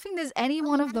 I don't think there's any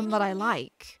one of them that I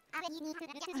like. I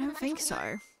don't think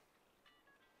so.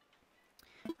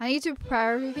 I need to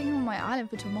prepare everything on my island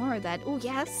for tomorrow then. Oh,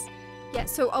 yes. Yeah,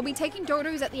 so I'll be taking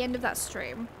dodos at the end of that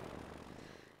stream.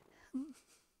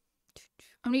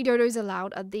 How many dodos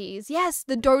allowed are these? Yes,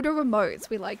 the dodo remotes.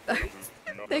 We like those.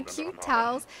 They're cute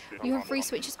towels. You have free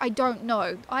switches? I don't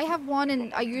know. I have one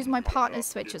and I use my partner's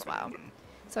switch as well.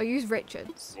 So I use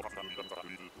Richard's.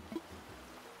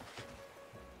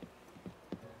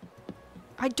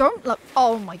 I don't love...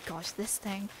 Oh my gosh, this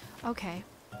thing. Okay.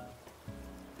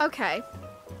 Okay.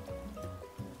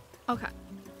 Okay.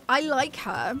 I like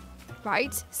her,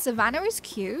 right? Savannah is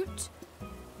cute.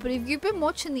 But if you've been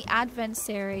watching the Advent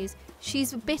series,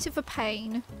 she's a bit of a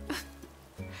pain.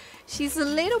 She's a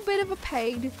little bit of a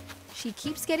pain. She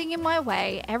keeps getting in my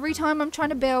way. Every time I'm trying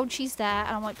to build, she's there.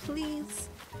 And I'm like, please.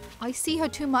 I see her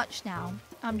too much now.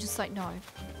 I'm just like, no.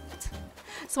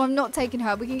 So I'm not taking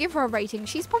her. We can give her a rating.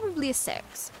 She's probably a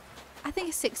 6. I think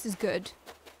a 6 is good.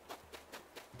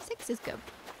 6 is good.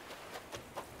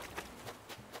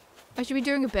 I should be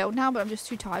doing a build now, but I'm just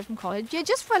too tired from college. Yeah,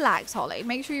 just relax, Holly.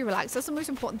 Make sure you relax. That's the most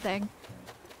important thing.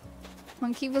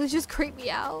 Monkey villagers creep me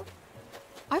out.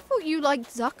 I thought you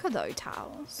liked Zucker, though,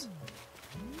 towels.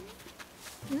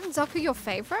 Isn't Zucker your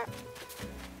favorite?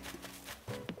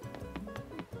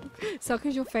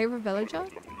 Zucker's your favorite villager?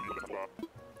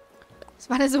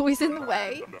 Savannah's always in the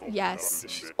way. Yes,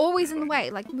 she's always in the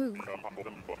way. Like, move.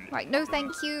 Right, no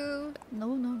thank you.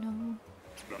 No, no, no.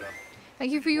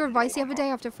 Thank you for your advice the other day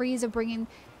after 3 years of bringing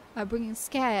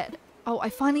Scared. Oh, I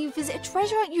finally visited a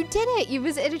treasure island. You did it. You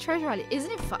visited a treasure island.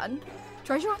 Isn't it fun?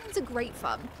 Treasure islands are great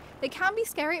fun. They can be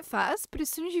scary at first, but as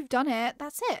soon as you've done it,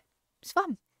 that's it. It's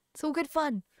fun. It's all good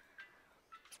fun.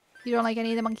 You don't like any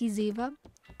of the monkeys either?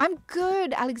 I'm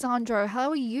good, Alexandro.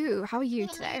 How are you? How are you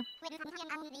today?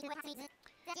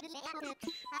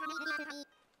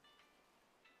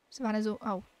 Savannah's all...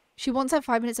 Oh. She wants her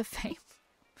 5 minutes of fame.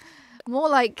 More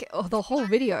like the whole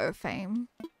video of fame.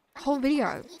 Whole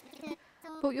video.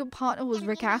 Thought your partner was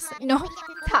Rick Astley. No.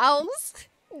 Pals?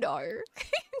 No.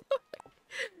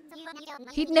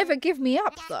 He'd never give me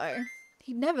up, though.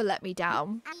 He'd never let me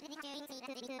down.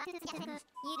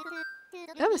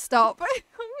 I'm gonna stop. I'm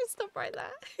gonna stop right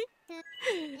there.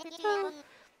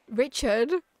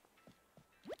 Richard.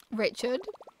 Richard.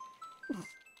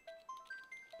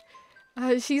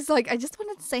 She's like, I just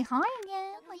wanted to say hi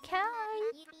again. Like,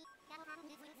 hi.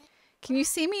 Can you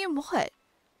see me in what?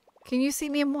 Can you see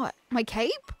me in what? My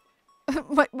cape?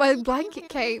 my blanket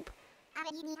cape?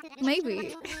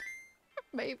 Maybe.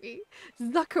 Maybe.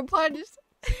 Zucker punch.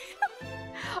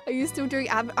 Are you still doing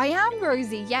Advent? I am,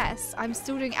 Rosie. Yes, I'm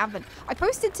still doing Advent. I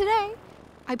posted today.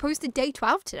 I posted day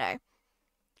 12 today.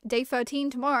 Day 13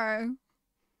 tomorrow.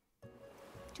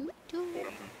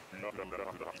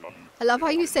 I love how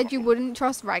you said you wouldn't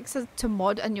trust Rex to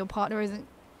mod and your partner isn't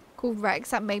called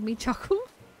Rex. That made me chuckle.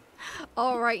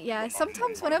 Alright, yeah.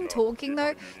 Sometimes when I'm talking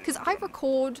though, because I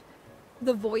record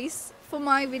the voice for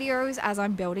my videos as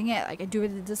I'm building it. Like I do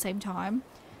it at the same time.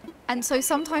 And so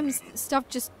sometimes stuff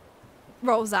just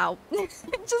rolls out.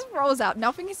 It just rolls out.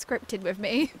 Nothing is scripted with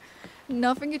me.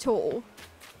 Nothing at all.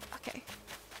 Okay.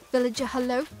 Villager,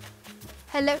 hello?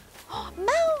 Hello? Oh,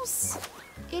 mouse!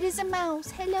 It is a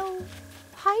mouse. Hello.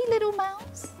 Hi, little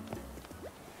mouse.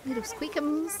 Little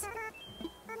squeakums.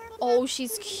 Oh,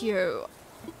 she's cute.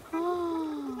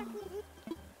 Oh,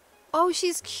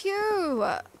 she's cute.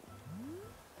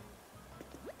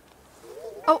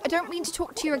 Oh, I don't mean to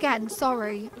talk to you again.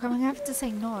 Sorry. I'm going to have to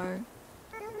say no.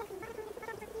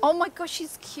 Oh my gosh,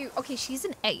 she's cute. Okay, she's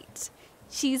an 8.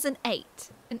 She's an 8.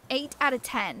 An 8 out of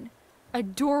 10.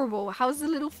 Adorable. How's the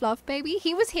little fluff baby?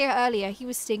 He was here earlier. He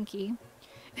was stinky.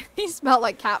 He smelled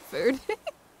like cat food.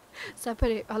 So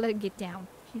I'll let him get down.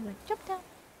 He's like, jump down.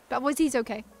 But was he's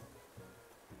okay.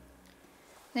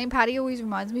 Name Patty always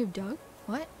reminds me of Doug.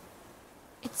 What?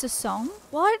 It's a song?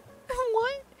 What?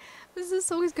 What? This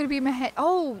song is going to be in my head.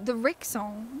 Oh, the Rick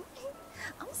song.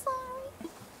 I'm sorry.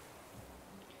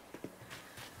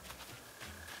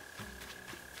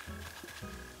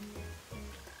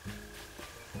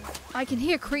 I can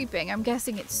hear creeping. I'm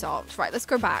guessing it's socks. Right, let's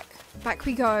go back. Back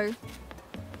we go.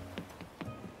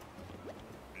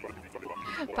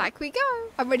 Back we go.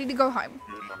 I'm ready to go home.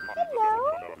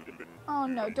 Hello. Oh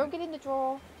no, don't get in the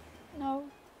drawer. No.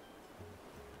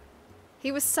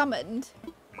 He was summoned.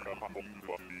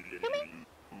 Come in.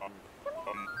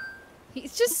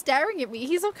 He's just staring at me.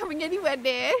 He's not coming anywhere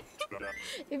near.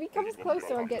 If he comes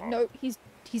closer, I get no. He's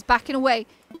backing away.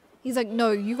 He's like,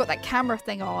 no, you got that camera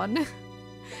thing on.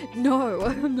 No,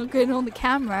 I'm not getting on the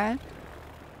camera.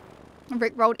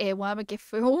 Rick rolled earworm, a gift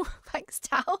for all. Thanks,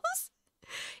 Towels.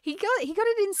 He got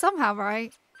it in somehow,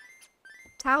 right?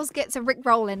 Towels gets a Rick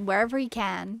roll in wherever he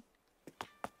can.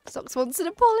 Socks wants an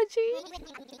apology.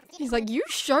 He's like, you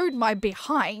showed my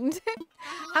behind.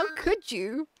 How could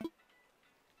you?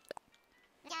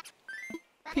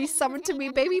 He summoned to me,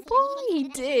 baby boy. He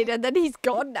did, and then he's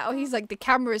gone now. He's like, the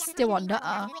camera is still on.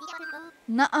 Nuh-uh.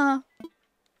 Nuh-uh.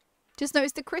 Just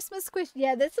noticed the Christmas squish.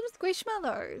 Yeah, there's some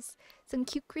squishmallows. Some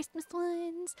cute Christmas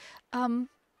ones.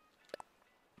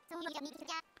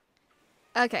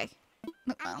 Okay.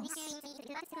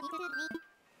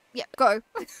 Yeah, go.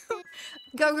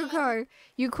 Go.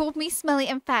 You called me smelly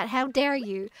and fat. How dare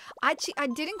you? Actually, I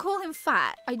didn't call him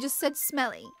fat. I just said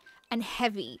smelly and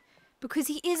heavy. Because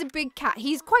he is a big cat.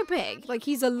 He's quite big. Like,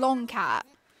 he's a long cat.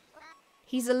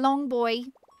 He's a long boy.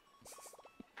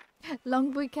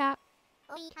 Long boy cat.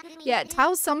 Yeah,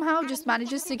 Tao somehow just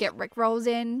manages to get Rickrolls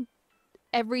in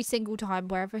every single time,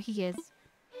 wherever he is.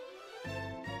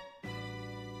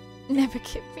 Never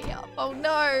give me up. Oh,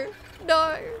 no.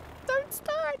 No. Don't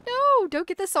start. No. Don't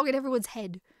get this song in everyone's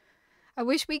head. I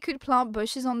wish we could plant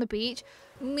bushes on the beach.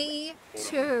 Me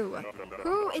too.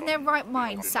 Who in their right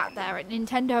mind sat there at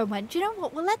Nintendo and went, do you know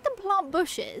what? We'll let them plant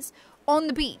bushes on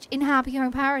the beach in Happy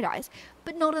Home Paradise,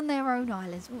 but not on their own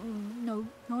islands. No,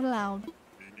 not allowed.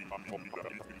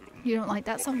 You don't like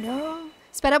that song? No.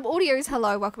 Sped Up Audios.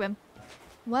 Hello. Welcome in.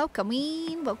 Welcome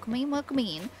in. Welcome in. Welcome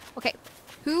in. Okay.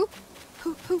 Who?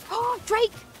 Oh,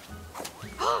 Drake.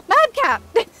 Oh, Madcap.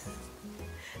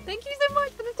 Thank you so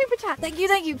much for the super chat. Thank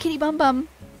you, Kitty Bum Bum.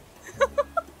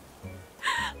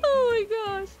 Oh my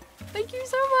gosh. Thank you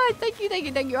so much. Thank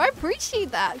you. I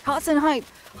appreciate that. Hearts and hype.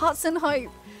 Hearts and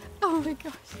hype. Oh my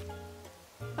gosh.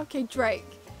 Okay, Drake.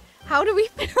 How do we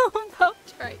feel about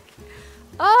Drake?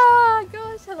 Oh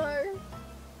gosh, hello.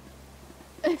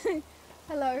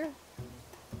 Hello.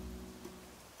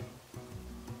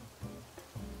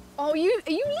 Oh, are you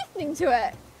listening to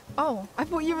it? Oh, I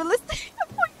thought you were listening. I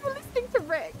thought you were listening to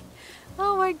Rick.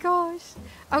 Oh my gosh.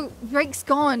 Oh, Drake's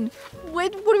gone.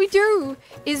 What do we do?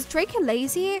 Is Drake a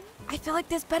lazy? I feel like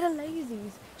there's better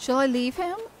lazies. Shall I leave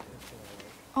him?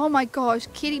 Oh my gosh,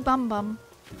 Kitty Bum Bum.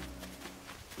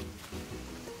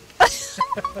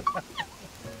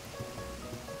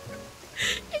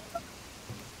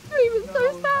 He was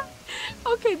so sad.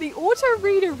 Okay, the auto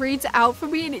reader reads it out for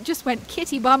me and it just went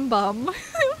kitty bum bum. It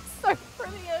was so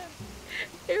brilliant.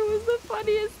 It was the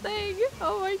funniest thing.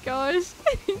 Oh my gosh.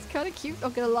 He's kind of cute,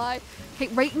 not gonna lie. Okay,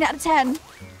 rating out of 10.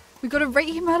 We gotta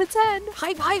rate him out of 10.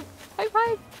 Hype, hype, hype,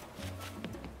 hype.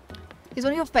 He's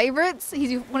one of your favorites.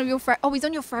 He's one of your oh, he's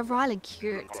on your Forever Island.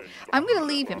 Cute. I'm gonna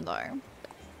leave him though.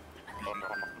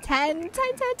 10, 10,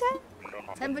 10, 10.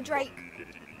 10 for Drake.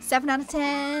 7 out of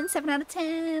 10. 7 out of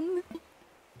 10.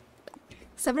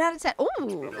 7 out of 10.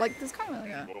 Oh, like this kind of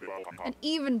like an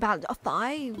even balance. A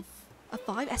 5. A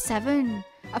 5. A 7.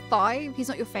 A 5. He's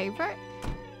not your favorite.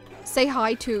 Say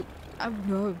hi to. Oh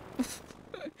no.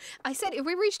 I said if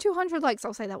we reach 200 likes,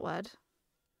 I'll say that word.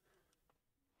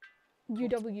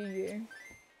 UWU.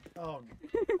 Oh.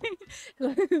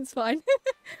 It's fine.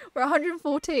 We're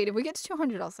 114. If we get to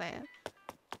 200, I'll say it.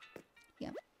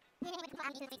 Yeah.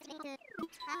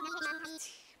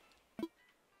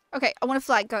 Okay, I want a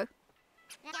flag. Go.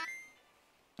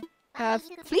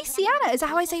 Feliciana, is that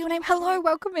how I say your name? Hello,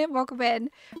 welcome in, welcome in.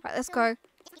 Right, let's go.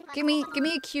 Give me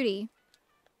a cutie.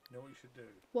 You know what you should do?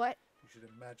 What? You should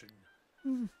imagine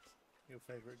your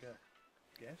favourite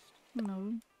guest.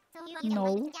 No.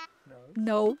 No.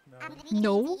 No. No.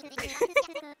 No.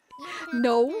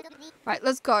 No. Right,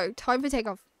 let's go. Time for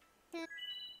takeoff.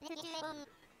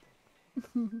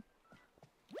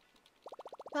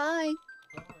 Bye.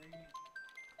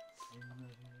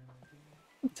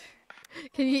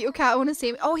 Can you get your cat? I want to see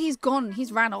him. Oh, he's gone.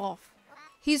 He's ran off.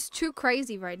 He's too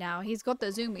crazy right now. He's got the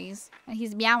zoomies and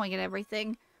he's meowing at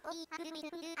everything.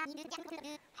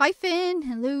 Hi, Finn.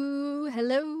 Hello.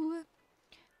 Hello.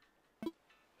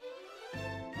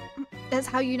 That's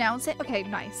how you announce it? Okay,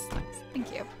 nice. Nice.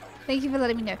 Thank you. Thank you for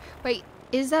letting me know. Wait,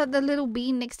 is that the little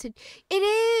bean next to... It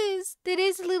is! It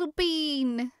is a little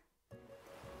bean.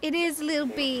 It is a little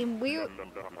bean. We,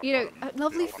 you know, a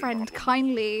lovely friend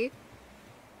kindly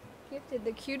gifted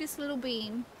the cutest little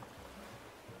bean.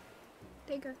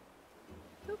 There you go.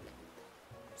 Look.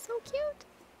 So cute.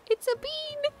 It's a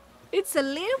bean. It's a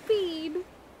little bean.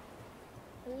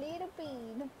 A little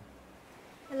bean.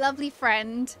 A lovely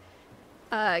friend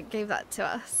gave that to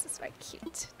us. It's very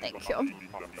cute. Thank you.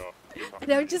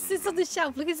 No, it just sits on the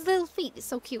shelf. Look at his little feet. It's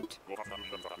so cute.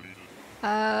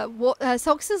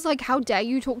 Socks is like, how dare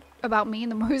you talk about me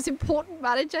and the most important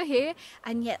manager here,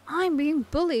 and yet I'm being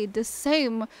bullied the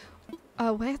same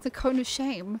way the cone of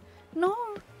shame. No,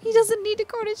 he doesn't need a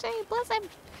cone of shame. Bless him.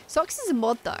 Socks is a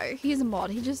mod though. He's a mod.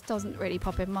 He just doesn't really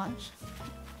pop in much.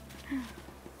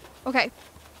 Okay.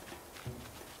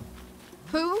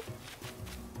 Who's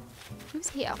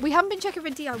here? We haven't been checking for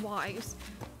DIYs.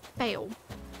 Fail.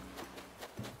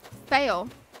 Fail.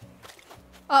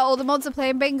 Oh, the mods are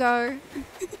playing bingo.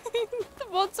 The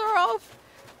mods are off.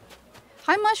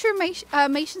 Hi, Mushroom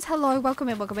Mations. Hello, welcome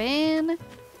in, welcome in.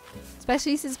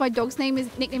 Especially since my dog's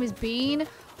nickname is Bean.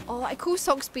 Oh, I call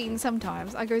Socks Bean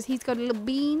sometimes. I goes, he's got little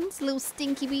beans, little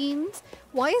stinky beans.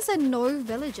 Why is there no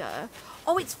villager?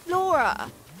 Oh, it's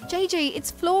Flora. JJ,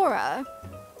 it's Flora.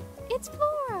 It's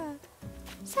Flora.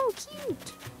 So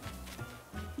cute.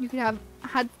 You could have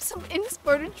had some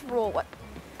inspo to draw. What?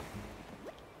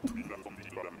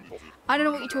 I don't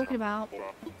know what you're talking about.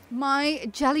 My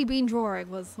Jellybean drawing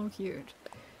was so cute.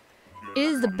 It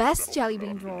is the best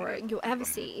Jellybean drawing you'll ever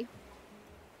see.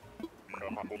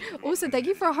 Also, thank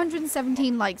you for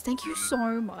 117 likes. Thank you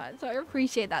so much. I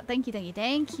appreciate that. Thank you, thank you,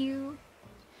 thank you.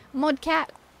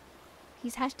 Modcat.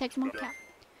 He's hashtag Modcat.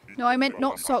 No, I meant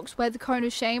not Socks. Wear the cone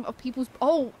of shame of people's...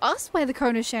 Oh, us wear the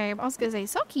cone of shame. I was going to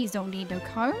say, Sockies don't need no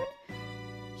cone.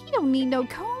 He don't need no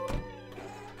cone.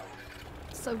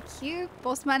 So cute.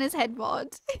 Bossman is head mod.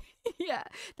 Yeah,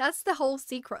 that's the whole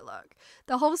secret, look.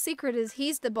 The whole secret is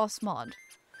he's the boss mod.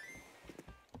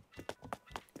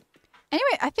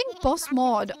 Anyway, I think boss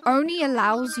mod only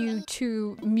allows you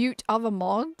to mute other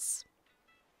mods.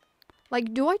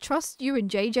 Like, do I trust you and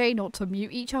JJ not to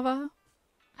mute each other?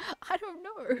 I don't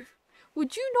know.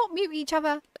 Would you not mute each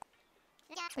other?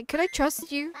 Like, could I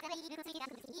trust you?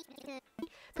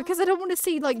 Because I don't want to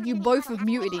see, like, you both have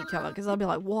muted each other. Because I'll be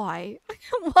like, why?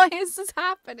 Why is this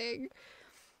happening?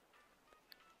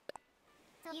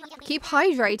 Keep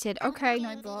hydrated. Okay,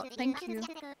 Nightbot. Thank you.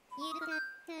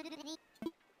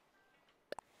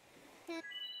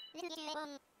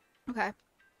 Okay.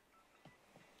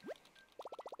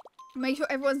 Make sure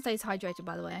everyone stays hydrated,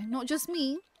 by the way. Not just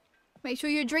me. Make sure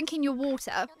you're drinking your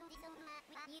water.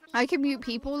 I can mute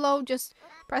people, lol. Just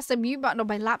press the mute button on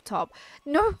my laptop.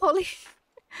 No, Holly.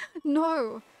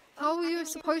 No. How are you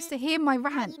supposed to hear my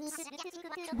rants?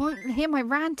 You won't hear my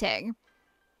ranting.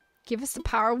 Give us the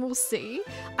power, we'll see.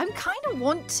 I kind of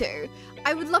want to.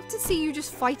 I would love to see you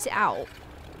just fight it out.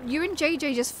 you and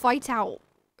JJ just fight out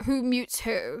who mutes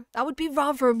who. That would be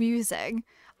rather amusing.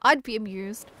 I'd be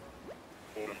amused.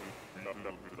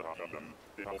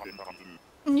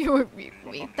 You won't mute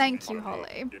me. Thank you,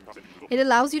 Holly. It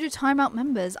allows you to time out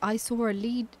members. I saw a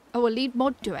lead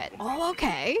mod do it. Oh,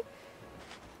 okay.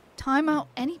 Time out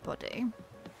anybody.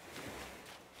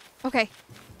 Okay.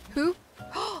 Who?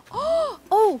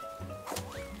 Oh!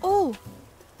 Oh!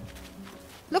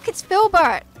 Look, it's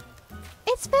Filbert!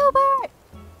 It's Filbert!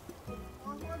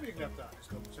 Why am I being left out of this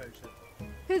conversation?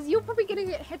 Because you're probably going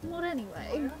to get head mod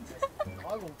anyway.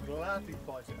 I will gladly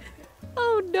fight it.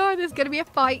 Oh no, there's going to be a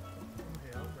fight. I'm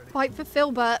here, I'm ready. Fight for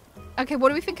Filbert. Okay, what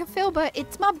do we think of Filbert?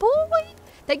 It's my boy!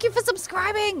 Thank you for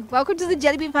subscribing! Welcome to the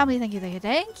Jellybean family. Thank you, thank you,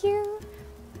 thank you.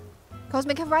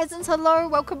 Cosmic Horizons, hello.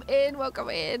 Welcome in, welcome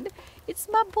in. It's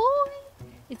my boy.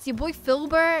 It's your boy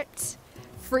Filbert.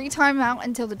 Free time out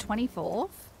until the 24th.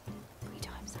 Free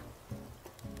times out.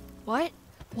 What?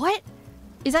 What?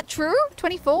 Is that true?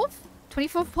 24th?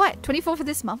 24th what? 24th of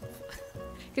this month.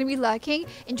 Gonna be lurking.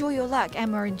 Enjoy your luck,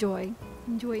 Emma. Enjoy.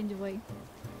 Enjoy, enjoy.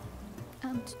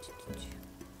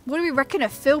 What do we reckon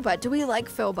of Filbert? Do we like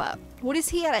Filbert? What is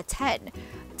he at a 10?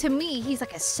 To me, he's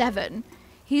like a 7.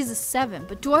 He's a 7.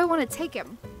 But do I want to take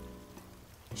him?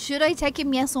 Should I take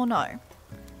him, yes or no?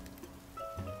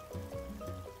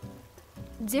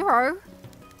 0?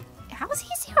 How is he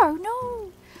 0?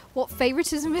 No. What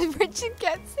favoritism if Richard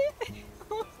gets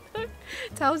it?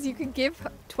 Tells you can give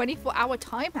 24-hour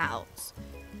timeouts.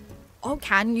 Oh,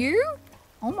 can you?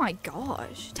 Oh my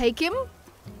gosh. Take him?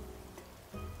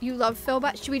 You love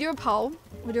Filbert? Should we do a poll?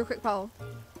 We'll do a quick poll.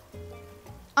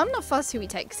 I'm not fussed who he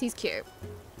takes. He's cute.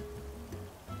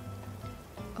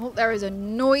 Oh, there is a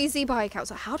noisy bike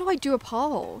outside. How do I do a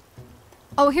poll?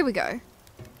 Oh, here we go.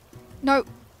 No,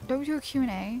 don't do a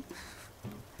Q&A.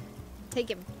 Take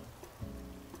him.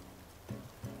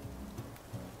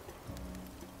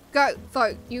 Go,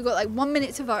 vote. You got like 1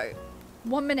 minute to vote.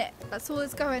 1 minute. That's all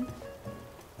it's going.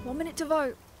 1 minute to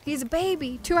vote. He's a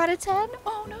baby. 2 out of 10?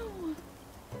 Oh no.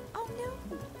 Oh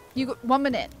no. You got 1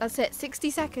 minute. That's it.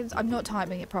 60 seconds. I'm not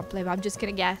timing it properly, but I'm just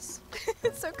going to guess.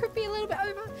 So it could be a little bit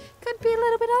over. Could be a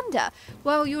little bit under.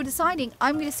 Well, you're deciding.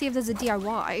 I'm going to see if there's a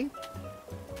DIY.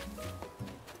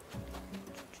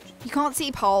 You can't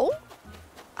see poll?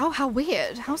 Oh, how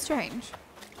weird. How strange.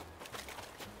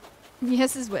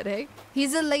 Yes, is winning.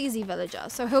 He's a lazy villager,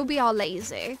 so he'll be our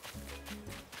lazy.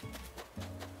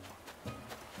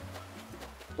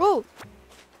 Whoa!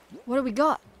 What do we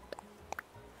got?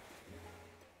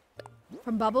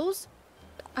 From Bubbles?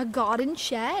 A garden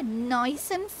chair? Nice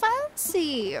and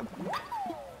fancy!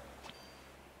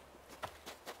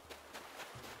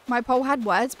 My poll had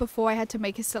words before I had to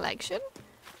make a selection.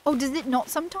 Oh, does it not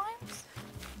sometimes?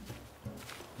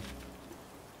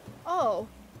 Oh,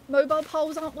 mobile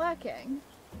polls aren't working.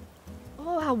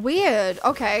 Oh, how weird.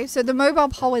 Okay, so the mobile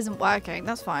poll isn't working.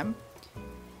 That's fine.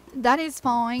 That is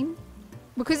fine.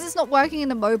 Because it's not working in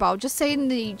the mobile, just say in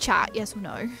the chat yes or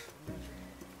no.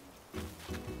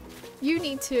 You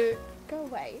need to go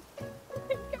away.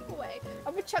 Go away.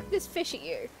 I'm gonna chuck this fish at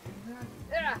you.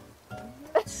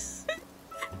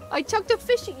 I chucked a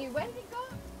fish at you. Where did it go?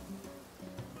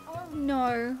 Oh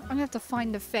no. I'm gonna have to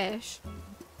find the fish.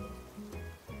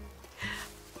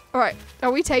 Alright,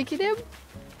 are we taking him?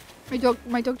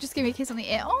 My dog just gave me a kiss on the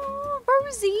ear. Oh,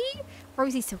 Rosie.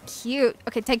 Rosie's so cute.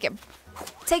 Okay, take him.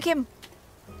 Take him.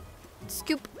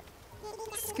 Scoop.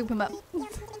 Scoop him up.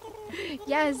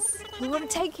 Yes, we want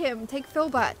to take him. Take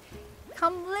Filbert.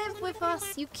 Come live with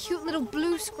us, you cute little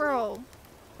blue squirrel.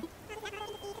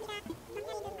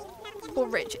 Poor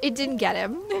Rich. It didn't get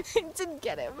him. It didn't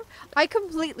get him. I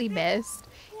completely missed.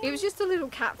 It was just a little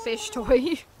catfish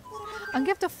toy. I'm going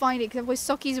to have to find it because otherwise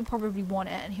Sockies will probably want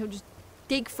it and he'll just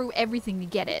dig through everything to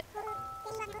get it.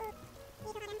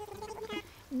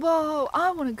 Whoa,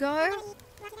 I want to go.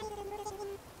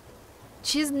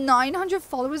 She has 900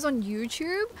 followers on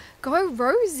YouTube. Go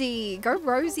Rosie. Go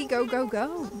Rosie. Go, go,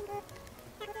 go.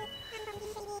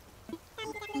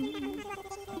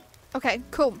 Okay,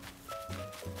 cool.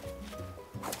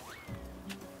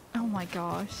 Oh my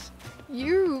gosh.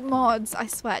 You mods, I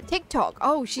swear. TikTok.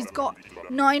 Oh, she's got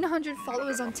 900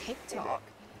 followers on TikTok.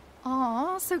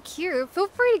 Aw, so cute. Feel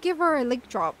free to give her a link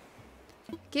drop.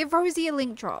 Give Rosie a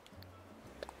link drop.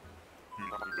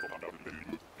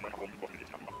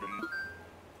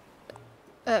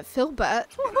 Filbert?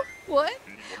 What?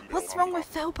 What's wrong with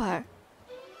Filbert?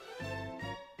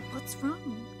 What's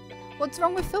wrong? What's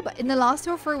wrong with Filbert? In the last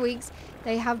 2 or 3 weeks,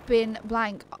 they have been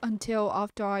blank until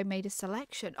after I made a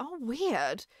selection. Oh,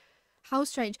 weird. How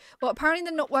strange. Well, apparently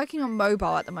they're not working on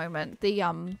mobile at the moment.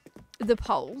 The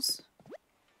polls.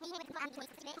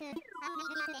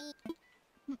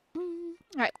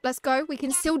 Alright, let's go. We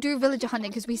can still do villager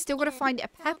hunting because we still got to find a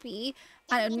peppy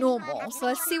and a normal. So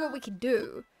let's see what we can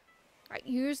do. Right,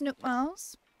 use Nook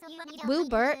Mouse.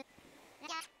 Wilbert.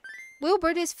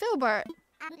 Wilbert is Filbert.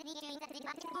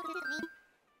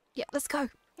 Yeah, let's go.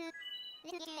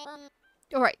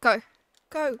 Alright, go.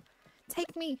 Go.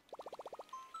 Take me.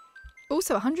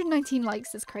 Also, 119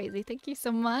 likes is crazy. Thank you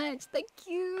so much. Thank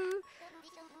you.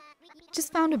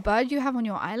 Just found a bird you have on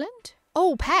your island?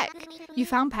 Oh, Peck. You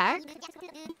found Peck?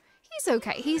 He's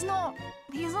okay. He's not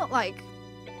like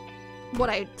what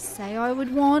I'd say I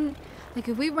would want. Like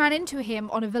if we ran into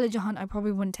him on a villager hunt, I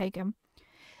probably wouldn't take him.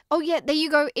 Oh yeah, there you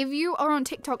go. If you are on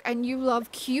TikTok and you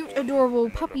love cute, adorable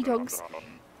puppy dogs,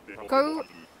 go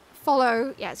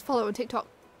follow, yes, follow on TikTok.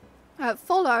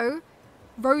 Follow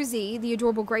Rosie, the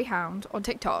adorable greyhound, on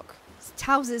TikTok.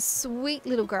 Tows's sweet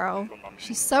little girl.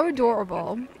 She's so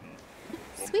adorable.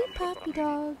 Sweet puppy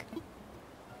dog.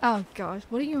 Oh gosh,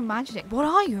 what are you imagining? What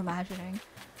are you imagining?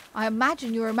 I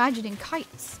imagine you're imagining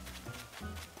kites.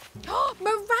 Oh,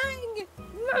 meringue!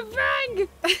 Meringue!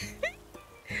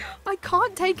 I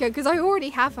can't take her because I already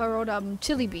have her on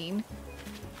Jellybean.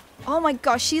 Oh my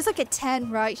gosh, she's like a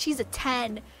 10, right? She's a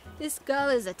 10. This girl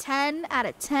is a 10 out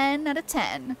of 10 out of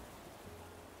 10.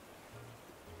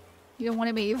 You don't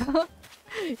want him either?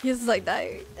 He's like, no,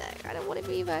 I don't want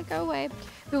him either. Go away.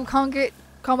 People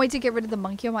can't wait to get rid of the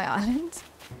monkey on my island.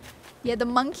 Yeah, the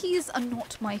monkeys are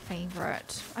not my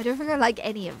favorite. I don't think I like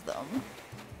any of them.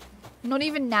 Not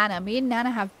even Nana. Me and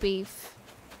Nana have beef.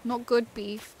 Not good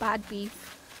beef. Bad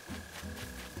beef.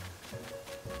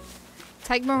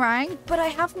 Take meringue? But I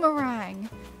have meringue.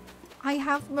 I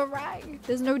have meringue.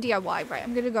 There's no DIY, right?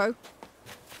 I'm gonna go.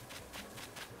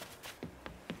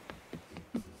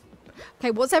 Okay,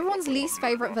 what's everyone's least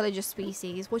favorite villager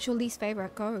species? What's your least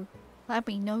favorite? Go. Let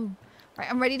me know. Right,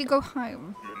 I'm ready to go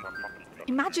home.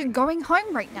 Imagine going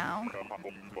home right now.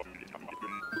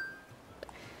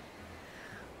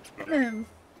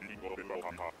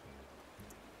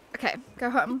 Okay, go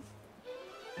home.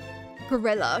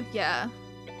 Gorilla, yeah.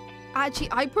 Actually,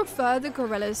 I prefer the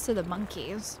gorillas to the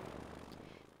monkeys.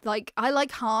 Like, I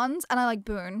like Hans and I like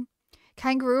Boone.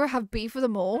 Kangaroo, I have beef with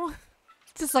them all.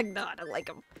 Just like, no, I don't like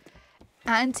them.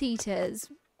 Anteaters.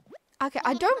 Okay,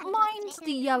 I don't mind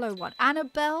the yellow one.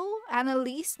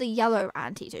 Annalise, the yellow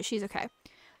anteater. She's okay.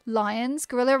 Lions,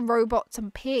 gorilla, robots,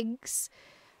 and pigs.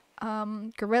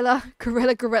 Gorilla.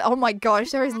 Oh my gosh,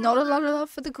 there is not a lot of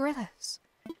love for the gorillas.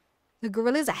 The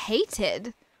gorillas are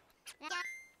hated.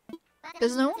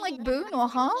 Does no one like Boone or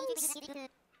Hans?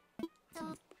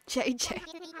 JJ.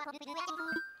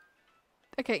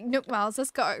 Okay, Nook Mouse,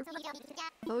 let's go.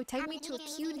 Oh, take me to a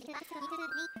cutie.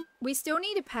 We still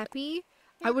need a peppy.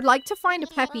 I would like to find a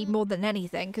peppy more than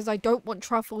anything because I don't want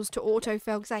truffles to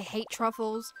autofill because I hate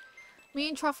truffles. Me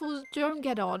and truffles don't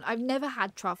get on. I've never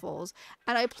had truffles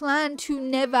and I plan to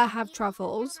never have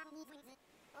truffles.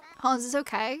 Hans is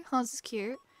okay. Hans is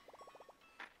cute.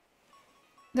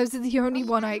 Those are the only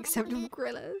one I accept of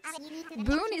gorillas.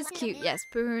 Boone is cute. Yes,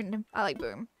 Boone. I like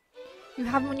Boone. You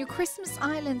have him on your Christmas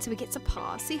island so he gets a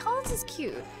pass. See, Hans is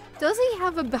cute. Does he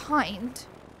have a behind?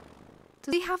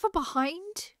 Does he have a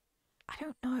behind? I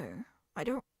don't know. I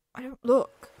don't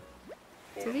look.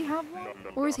 Does he have one?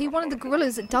 Or is he one of the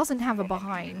gorillas that doesn't have a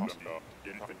behind?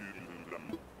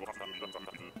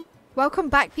 Welcome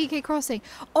back, PK Crossing.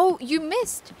 Oh, you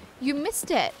missed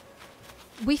it.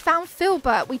 We found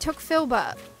Filbert. We took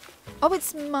Filbert. Oh,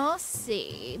 it's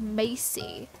Marcy.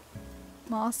 Macy.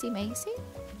 Macy?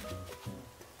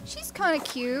 She's kind of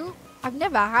cute. I've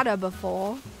never had her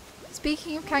before.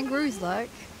 Speaking of kangaroos, look.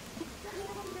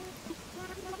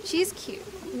 She's cute.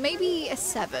 Maybe a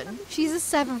 7. She's a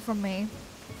 7 from me.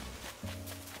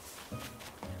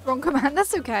 Wrong command.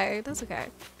 That's okay. That's okay.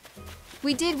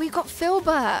 We got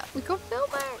Filbert. We took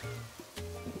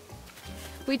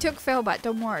Filbert.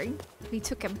 Don't worry. We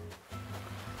took him.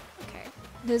 Okay.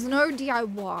 There's no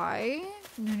DIY.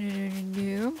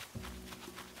 No.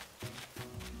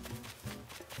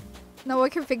 Now I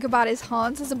can think about his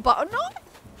Hans as a butternut.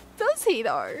 Does he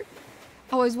though?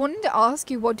 Oh, I was wanting to ask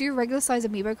you, what do regular size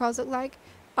amiibo cards look like?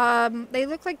 They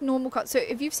look like normal cards. So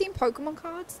if you've seen Pokemon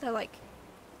cards, they're like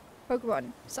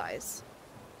Pokemon size.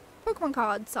 Pokemon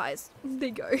card size. There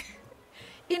you go.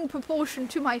 In proportion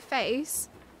to my face.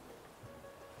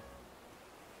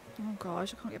 Oh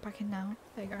gosh, I can't get back in now.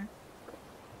 There you go.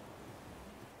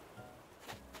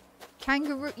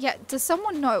 Kangaroo. Yeah, does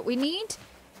someone know? We need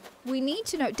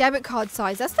to know debit card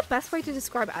size. That's the best way to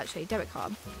describe it actually. Debit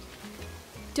card.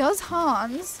 Does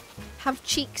Hans have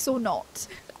cheeks or not?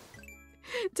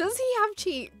 Does he have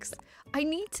cheeks? I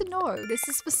need to know. This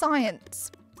is for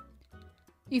science.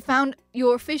 You found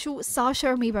your official Sasha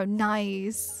amiibo.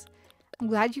 Nice. I'm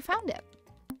glad you found it.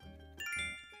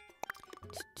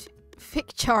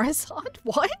 Fic Charizard?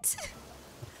 What?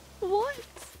 What?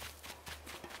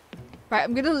 Right,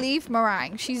 I'm gonna leave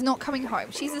Meringue. She's not coming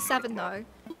home. She's a 7 though.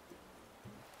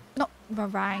 Not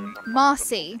Meringue.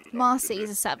 Marcy. Marcy is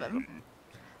a 7.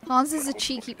 Hans is a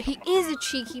cheeky... He is a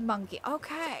cheeky monkey.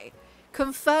 Okay.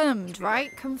 Confirmed,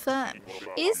 right? Confirmed.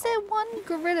 Is there one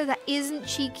gorilla that isn't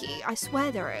cheeky? I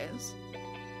swear there is.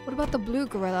 What about the blue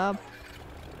gorilla?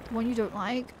 The one you don't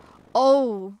like?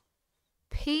 Oh.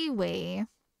 Pee-wee.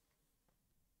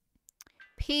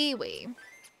 Pee-wee.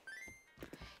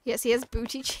 Yes, he has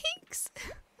booty cheeks.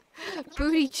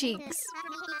 Booty cheeks.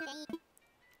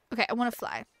 Okay, I want to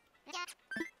fly.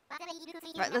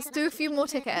 Right, let's do a few more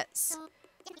tickets.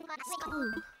 Let's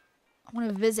go. I want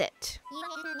to visit.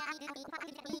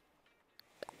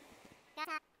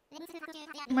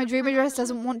 My dream address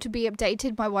doesn't want to be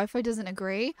updated. My Wi-Fi doesn't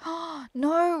agree.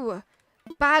 No!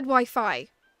 Bad Wi-Fi.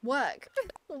 Work.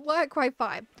 Work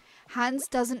Wi-Fi. Hans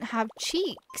doesn't have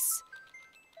cheeks.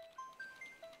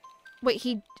 Wait,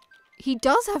 he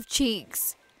does have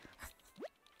cheeks.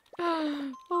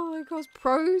 Oh my gosh.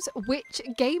 Pros, Witch,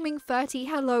 Gaming 30.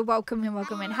 Hello, welcome in,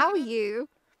 welcome in. How are you?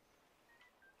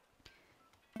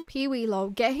 Pee-wee lol.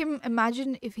 Get him.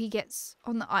 Imagine if he gets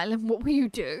on the island. What will you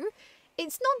do?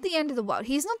 It's not the end of the world.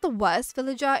 He's not the worst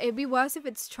villager. It'd be worse if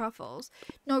it's Truffles.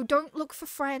 No, don't look for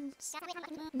friends.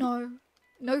 No.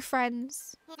 No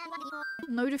friends.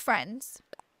 No to friends.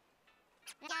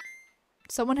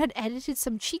 Someone had edited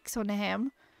some cheeks on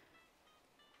him.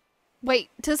 Wait,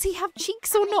 does he have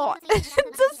cheeks or not? Does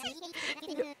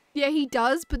he? Yeah, he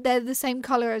does, but they're the same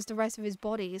color as the rest of his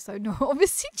body, so no,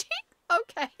 obviously cheeks.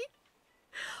 Okay.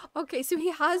 Okay, so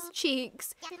he has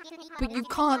cheeks, but you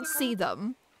can't see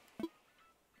them.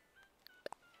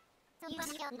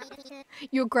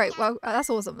 You're great. Well, that's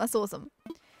awesome. That's awesome.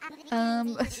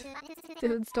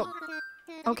 Stop.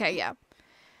 Okay, yeah.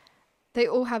 They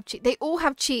all have cheeks. They all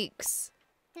have cheeks.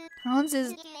 Hans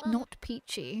is not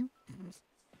peachy.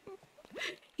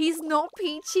 He's not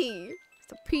peachy.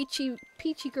 He's a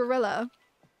peachy gorilla.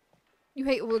 You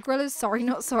hate all the gorillas? Sorry,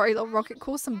 not sorry. Little Rocket,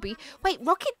 call some B. Wait,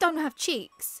 Rocket don't have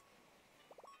cheeks.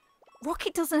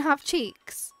 Rocket doesn't have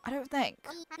cheeks. I don't think.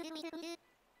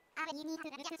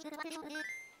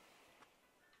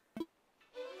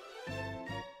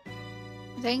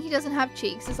 Saying he doesn't have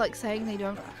cheeks is like saying they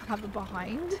don't have a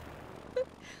behind.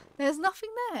 There's nothing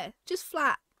there. Just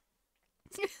flat.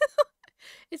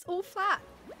 It's all flat.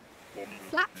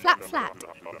 Flat, flat, flat.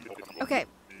 Okay.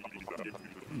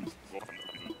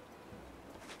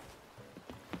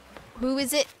 Who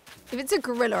is it? If it's a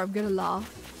gorilla, I'm gonna laugh.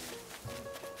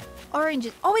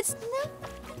 Oranges. Oh, it's Nan.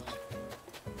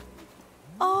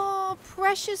 Oh,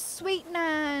 precious sweet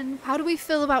Nan. How do we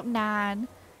feel about Nan?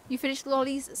 You finished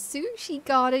Lolly's sushi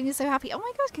garden. You're so happy. Oh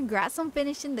my gosh, congrats on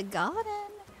finishing the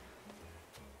garden.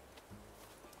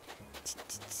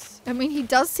 I mean, he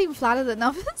does seem flatter than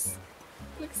others.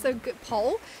 Looks so good.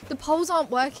 Poll? The polls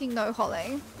aren't working though,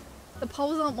 Holly. The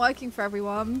polls aren't working for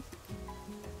everyone.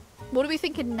 What are we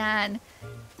thinking, Nan?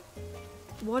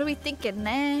 What are we thinking,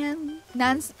 Nan?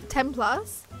 Nan's 10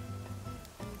 plus?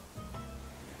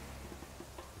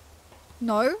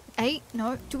 No? 8?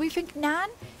 No? Do we think Nan?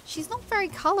 She's not very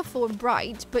colourful and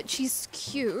bright, but she's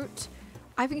cute.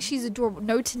 I think she's adorable.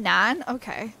 No to Nan?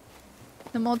 Okay.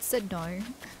 The mod said no.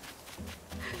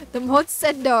 The mod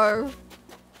said no.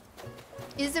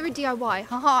 Is there a DIY?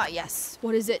 Haha, yes.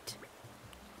 What is it?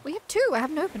 We have 2. I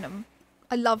haven't opened them.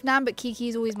 I love Nan, but Kiki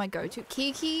is always my go-to.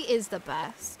 Kiki is the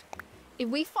best. If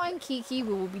we find Kiki,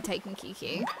 we will be taking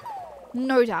Kiki.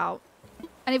 No doubt.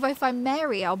 And if I find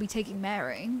Mary, I'll be taking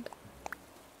Mary.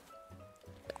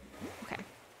 Okay.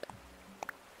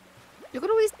 Look at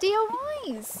all these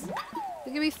DIYs. They're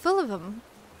going to be full of them.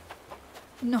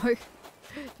 No.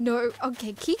 No.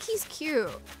 Okay, Kiki's cute.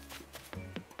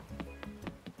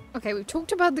 Okay, we've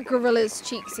talked about the gorilla's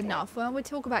cheeks enough. Well, we'll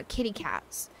talk about kitty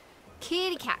cats.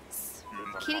 Kitty cats.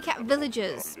 Kitty cat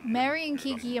villagers. Mary and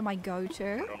Kiki are my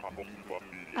go-to.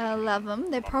 I love them.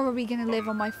 They're probably going to live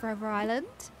on my forever island.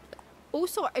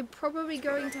 Also, I'm probably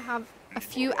going to have a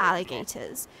few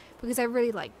alligators because I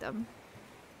really like them.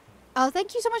 Oh,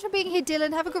 thank you so much for being here,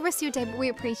 Dylan. Have a good rest of your day, but we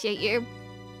appreciate you.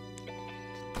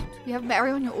 We have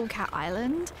Mary on your all-cat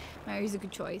island. Mary's a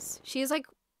good choice. She is like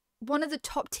one of the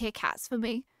top tier cats for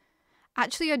me.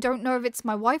 Actually, I don't know if it's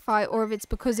my Wi-Fi or if it's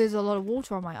because there's a lot of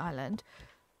water on my island.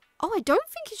 Oh, I don't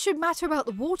think it should matter about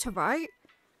the water, right?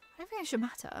 I don't think it should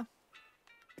matter.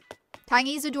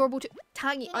 Tangy's adorable too.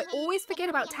 Tangy. I always forget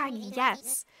about Tangy.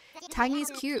 Yes.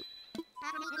 Tangy's cute.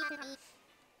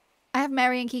 I have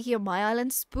Mary and Kiki on my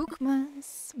island.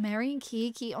 Spookmas. Mary and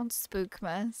Kiki on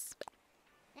Spookmas.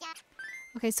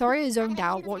 Okay, sorry I zoned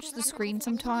out. Watch the screen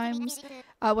sometimes.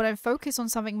 When I focus on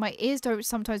something, my ears don't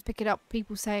sometimes pick it up.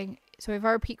 People saying, so if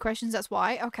I repeat questions, that's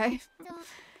why. Okay.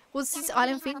 What's this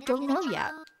island thing? Don't know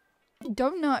yet.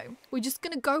 Don't know. We're just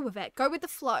gonna go with it. Go with the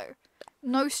flow.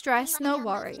 No stress, no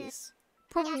worries.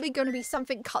 Probably gonna be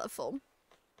something colourful.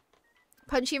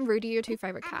 Punchy and Rudy are your two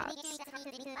favourite cats.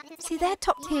 See, they're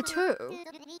top tier too.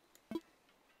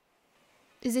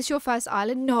 Is this your first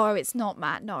island? No, it's not,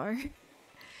 Matt. No.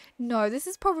 No, this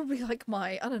is probably like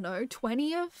my, I don't know,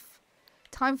 20th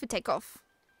time for takeoff.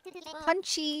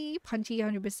 Punchy. Punchy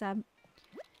 100%.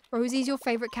 Rosie's your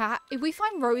favourite cat. If we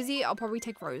find Rosie, I'll probably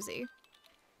take Rosie.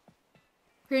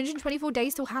 324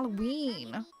 days till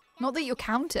Halloween. Not that you're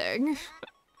counting.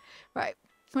 Right.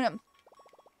 Hold on.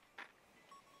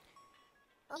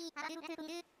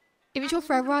 If it's your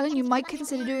forever island, you might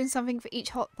consider doing something for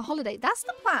each holiday. That's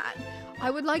the plan. I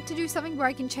would like to do something where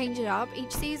I can change it up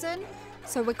each season.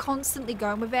 So we're constantly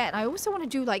going with it. And I also want to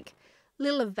do like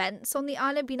little events on the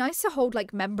island. It'd be nice to hold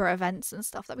like member events and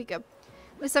stuff. That'd be good.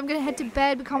 So I'm going to head to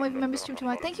bed. We can't wait for member stream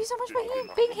tomorrow. Thank you so much for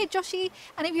being here, Joshi.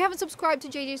 And if you haven't subscribed to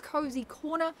JJ's Cozy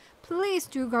Corner, please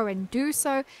do go and do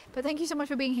so. But thank you so much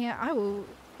for being here. I'll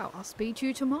speak to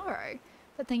you tomorrow.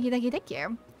 But thank you, thank you, thank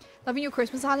you. Loving your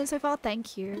Christmas island so far.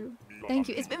 Thank you. Thank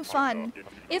you. It's been fun.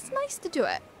 It's nice to do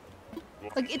it.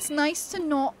 Like, it's nice to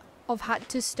not have had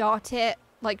to start it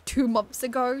like 2 months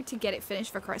ago to get it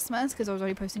finished for Christmas because I was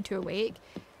only posting 2 a week.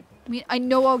 I mean, I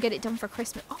know I'll get it done for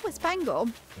Christmas. Oh, it's Bangle.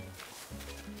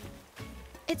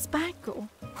 It's Bangle.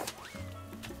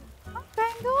 Oh,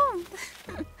 Bangle.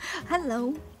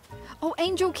 Hello. Oh,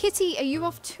 Angel Kitty, are you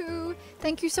off too?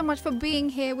 Thank you so much for being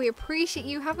here. We appreciate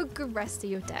you. Have a good rest of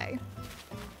your day.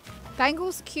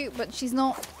 Bangle's cute, but she's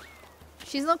not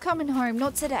coming home.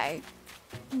 Not today.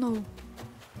 No.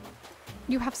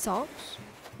 You have socks?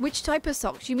 Which type of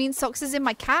socks? You mean socks as in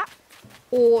my cat?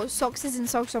 Or socks as in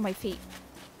socks on my feet?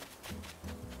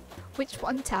 Which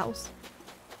one tells?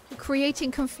 You're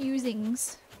creating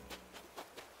confusing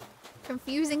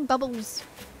bubbles.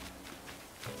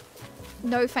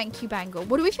 No, thank you, Bangle.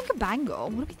 What do we think of Bangle?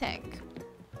 What do we think?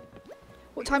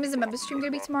 What time is the member stream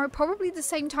going to be tomorrow? Probably the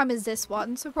same time as this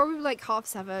one. So probably like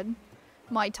 7:30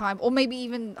 my time. Or maybe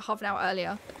even half an hour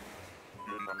earlier.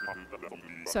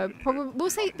 So probably we'll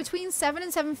say between 7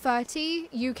 and 7:30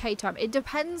 UK time. It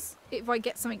depends if I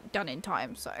get something done in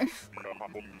time. So.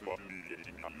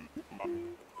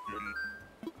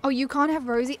 Oh, you can't have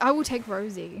Rosie? I will take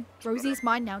Rosie. Rosie's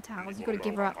mine now, Towels. You got to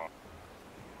give her up.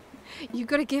 You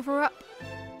got to give her up.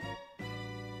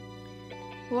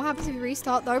 What happens if you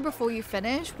restart though before you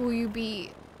finish? Will you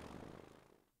be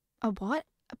a what?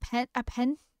 A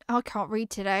pen? Oh, I can't read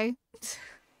today.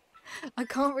 I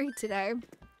can't read today.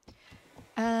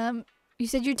 You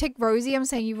said you'd take Rosie. I'm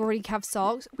saying you've already have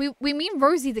socks. We mean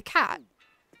Rosie the cat.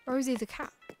 Rosie the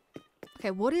cat.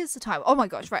 Okay, what is the time? Oh my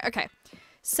gosh, right, okay.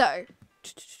 So,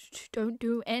 don't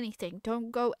do anything.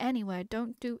 Don't go anywhere.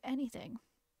 Don't do anything.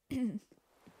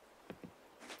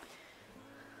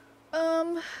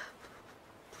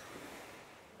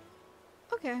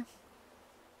 Okay.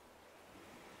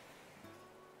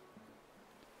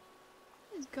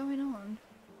 What is going on?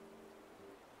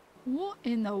 What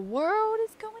in the world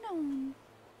is going on?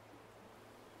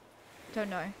 Don't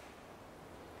know.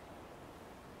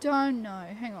 Don't know.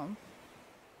 Hang on.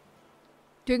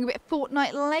 Doing a bit of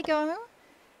Fortnite Lego.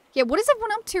 Yeah, what is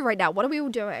everyone up to right now? What are we all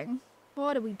doing?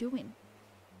 What are we doing?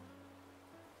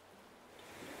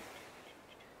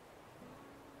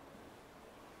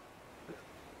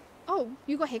 Oh,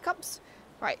 you got hiccups?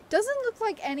 Right, doesn't look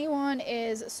like anyone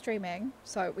is streaming,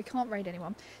 so we can't raid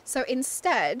anyone. So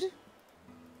instead,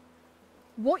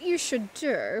 what you should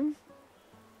do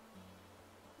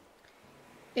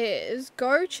is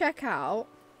go check out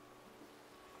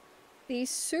these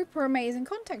super amazing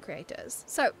content creators.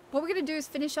 So what we're going to do is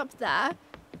finish up there.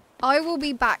 I will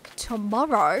be back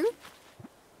tomorrow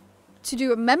to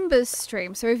do a members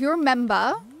stream. So if you're a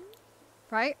member,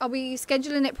 right, I'll be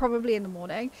scheduling it probably in the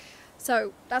morning.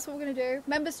 So that's what we're going to do.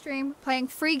 Member stream, playing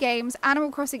free games. Animal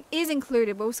Crossing is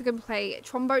included. We're also going to play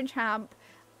Trombone Champ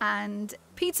and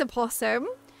Pizza Possum.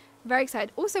 Very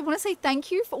excited. Also want to say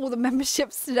thank you for all the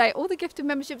memberships today. All the gifted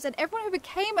memberships and everyone who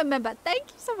became a member. Thank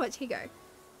you so much. Here you go.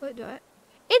 Will it do it?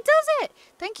 It does it!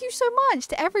 Thank you so much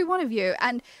to every one of you.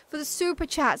 And for the super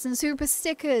chats and super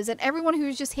stickers and everyone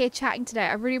who's just here chatting today.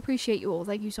 I really appreciate you all.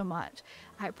 Thank you so much.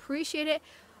 I appreciate it.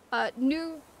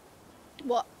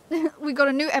 We got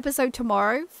a new episode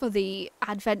tomorrow for the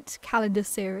Advent calendar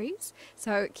series.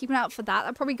 So keep an eye out for that.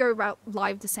 I'll probably go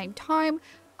live the same time.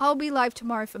 I'll be live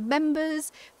tomorrow for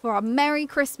members for our Merry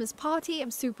Christmas party. I'm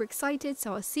super excited,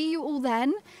 so I'll see you all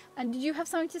then. And did you have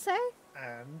something to say?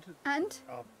 And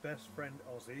our best friend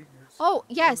Ozzy. Oh,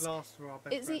 yes. Last for our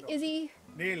best friend Is he?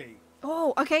 Nearly.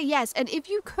 Oh, okay, yes. And if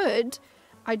you could,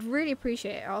 I'd really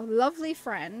appreciate it. Our lovely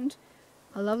friend,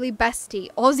 our lovely bestie,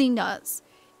 Ozzy Nuts,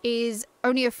 is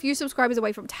only a few subscribers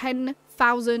away from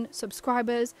 10,000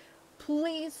 subscribers.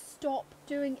 Please stop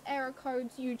doing error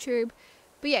codes, YouTube.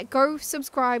 But yeah, go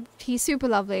subscribe. He's super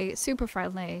lovely, super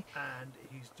friendly. And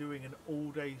he's doing an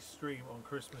all-day stream on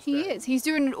Christmas He Day. is. He's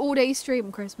doing an all-day stream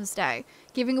on Christmas Day,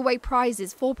 giving away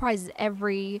prizes, 4 prizes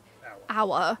every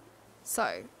hour.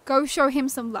 So go show him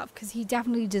some love because he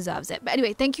definitely deserves it. But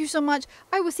anyway, thank you so much.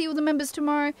 I will see all the members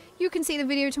tomorrow. You can see the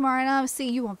video tomorrow and I'll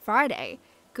see you on Friday.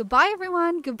 Goodbye,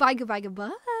 everyone. Goodbye, goodbye, goodbye.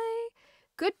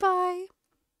 Goodbye.